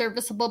perfectly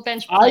serviceable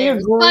bench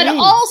players. But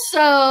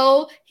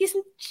also, he's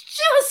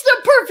just a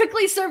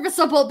perfectly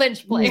serviceable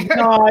bench player.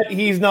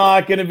 He's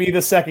not going to be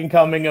the second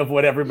coming of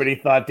what everybody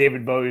thought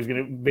Bodie was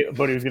going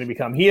to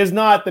become. He is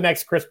not the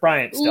next Chris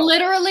Bryant. Still.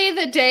 Literally,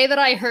 the day that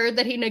I heard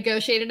that he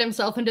negotiated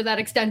himself into that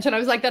extension, I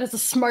was like, that is the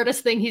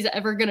smartest thing he's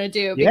ever going to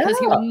do, because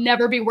he will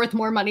never be worth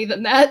more money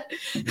than that.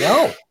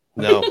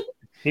 No.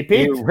 He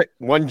peaked.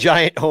 One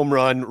giant home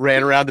run,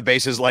 ran around the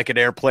bases like an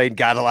airplane,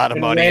 got a lot of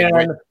money.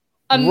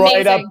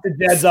 Right up to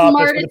Jed's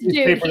office.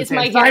 Dude, he's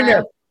my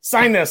hero.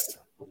 Sign this.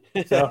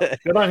 So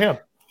good on him.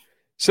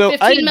 So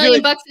 $15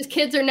 million bucks, his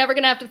kids are never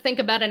going to have to think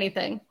about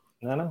anything.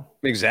 I know.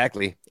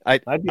 Exactly.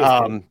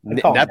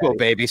 Nepo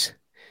babies.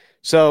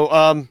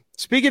 So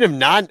speaking of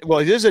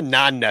this is a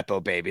non-Nepo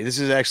baby. This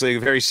is actually a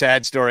very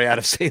sad story out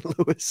of St.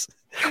 Louis.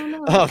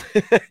 Oh,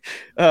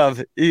 no.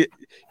 You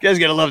guys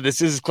gotta love this.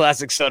 This is a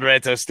classic Son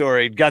Ranto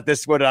story. Got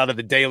this one out of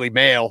the Daily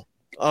Mail.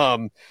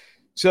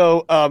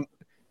 So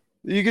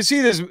you can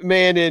see this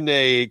man in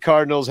a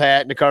Cardinals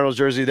hat and a Cardinals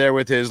jersey there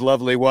with his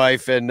lovely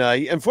wife, and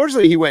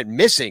unfortunately he went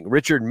missing.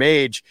 Richard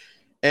Mage,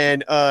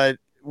 and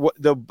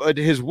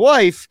his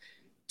wife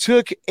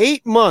took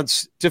 8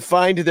 months to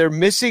find their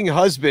missing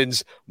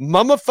husband's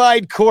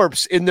mummified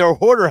corpse in their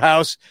hoarder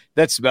house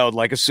that smelled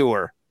like a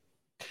sewer.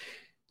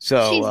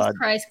 So Jesus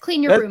Christ,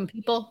 clean your room,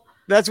 people.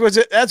 That's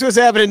what's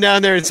happening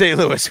down there in St.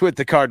 Louis with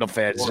the Cardinal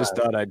fans. Wow. Just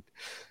thought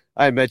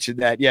I'd mention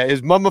that. Yeah,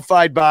 his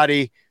mummified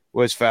body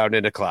was found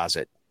in a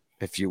closet.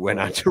 If you went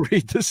on to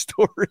read the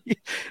story,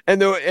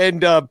 and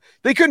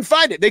they couldn't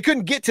find it. They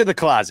couldn't get to the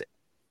closet,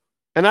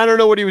 and I don't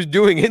know what he was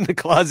doing in the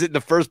closet in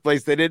the first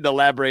place. They didn't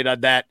elaborate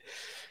on that,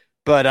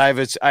 but I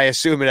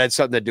assume it had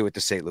something to do with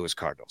the St. Louis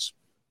Cardinals.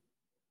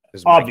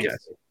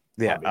 Obviously,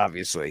 yeah,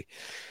 obviously.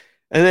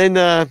 And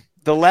then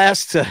the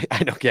last,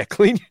 I know, yeah,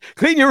 clean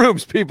your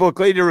rooms, people.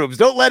 Clean your rooms.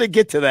 Don't let it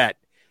get to that.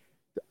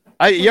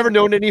 You ever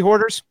known any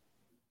hoarders?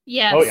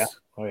 Yes.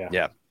 Oh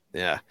yeah.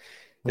 Yeah.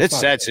 It's a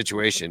sad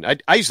situation.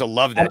 I used to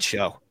love that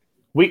show.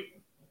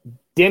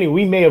 Danny,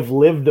 we may have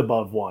lived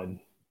above one.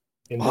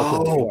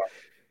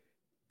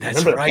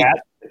 That's right.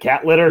 The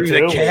cat litter too.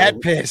 The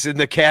cat piss and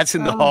the cats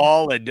in the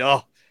hall, and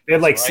they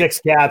had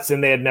 6 cats,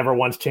 and they had never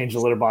once changed the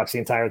litter box the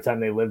entire time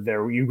they lived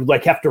there. You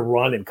have to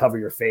run and cover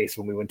your face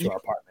when we went to our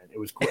apartment. It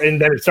was, and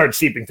then it started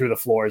seeping through the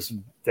floors.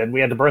 Then we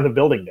had to burn the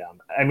building down.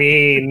 I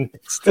mean,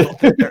 it's still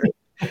there.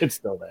 It's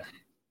still there.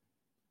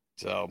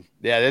 So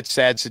yeah, that's a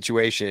sad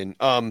situation.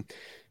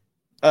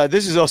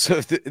 This is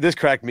also this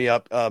cracked me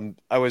up.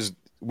 I was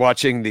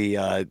watching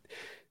the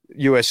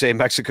USA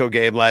Mexico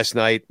game last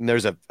night, and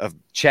there's a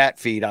chat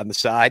feed on the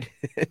side.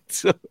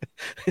 So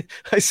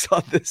I saw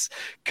this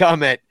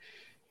comment.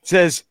 It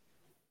says,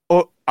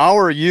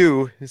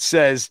 it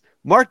says,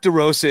 Mark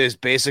DeRosa is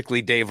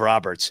basically Dave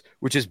Roberts,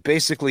 which is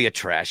basically a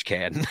trash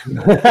can.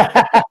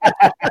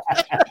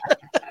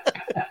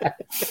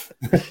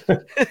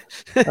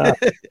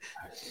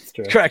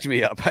 Cracked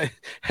me up. I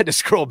had to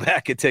scroll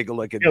back and take a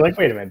look at it. You're like,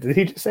 wait a minute, did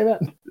he just say that?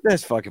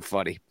 That's fucking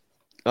funny.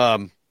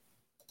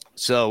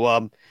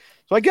 So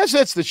I guess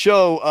that's the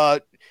show.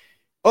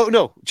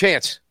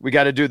 Chance. We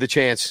got to do the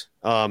chance.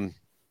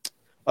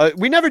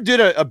 We never did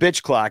a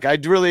bitch clock. I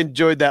really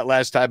enjoyed that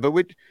last time, but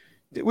we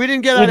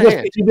didn't get out of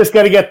hand. You just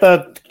got to get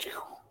the.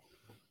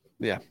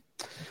 Yeah.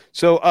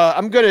 So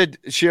I'm going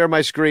to share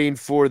my screen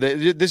for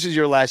this is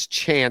your last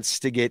chance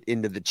to get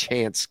into the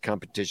chance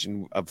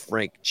competition of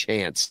Frank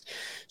Chance.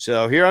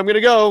 So here I'm going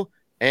to go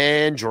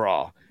and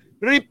draw.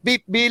 Yeah, it's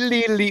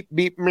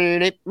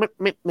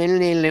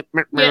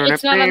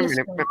not on the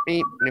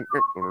screen.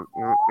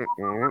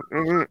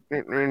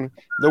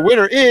 The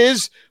winner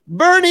is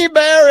Bernie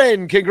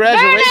Barron.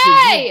 Congratulations.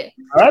 Bernie!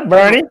 All right,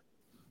 Bernie.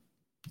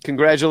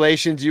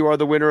 Congratulations. You are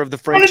the winner of the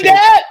Frank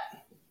Chance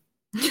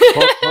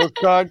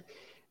postcard.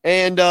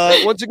 And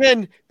once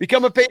again,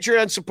 become a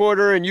Patreon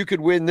supporter, and you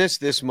could win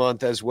this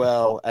month as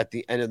well at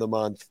the end of the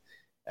month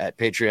at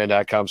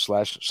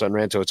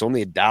patreon.com/sunranto. It's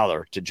only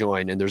 $1 to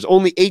join, and there's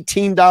only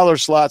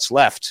 $18 slots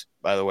left,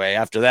 by the way.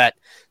 After that,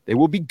 they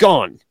will be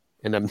gone.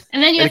 And then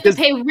you have to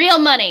pay real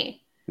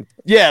money.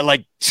 Yeah,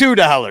 like $2.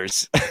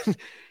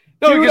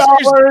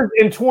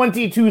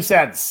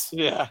 $2.22.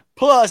 Yeah,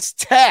 plus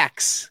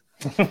tax.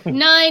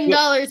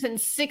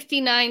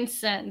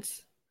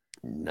 $9.69.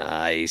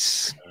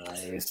 Nice.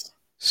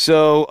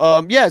 So,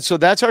 so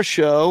that's our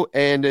show,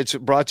 and it's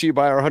brought to you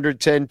by our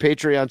 110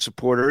 Patreon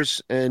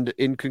supporters. And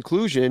in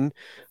conclusion,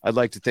 I'd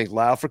like to thank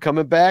Lyle for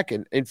coming back,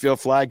 and Infield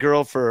Fly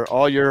Girl for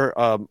all your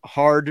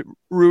hard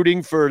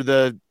rooting for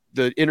the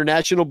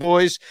international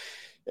boys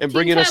and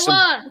bringing us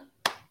some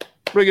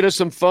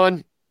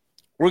fun.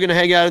 We're going to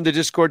hang out in the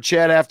Discord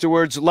chat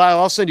afterwards. Lyle,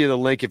 I'll send you the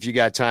link if you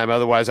got time.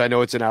 Otherwise, I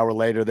know it's an hour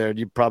later there.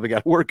 You probably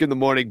got work in the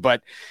morning,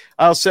 but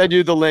I'll send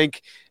you the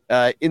link.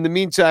 In the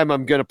meantime,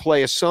 I'm going to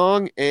play a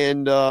song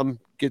and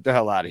get the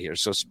hell out of here.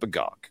 So,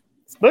 Spagog.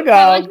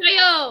 Spagog.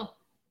 Yo.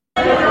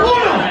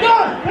 Uno,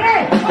 dos,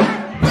 tres.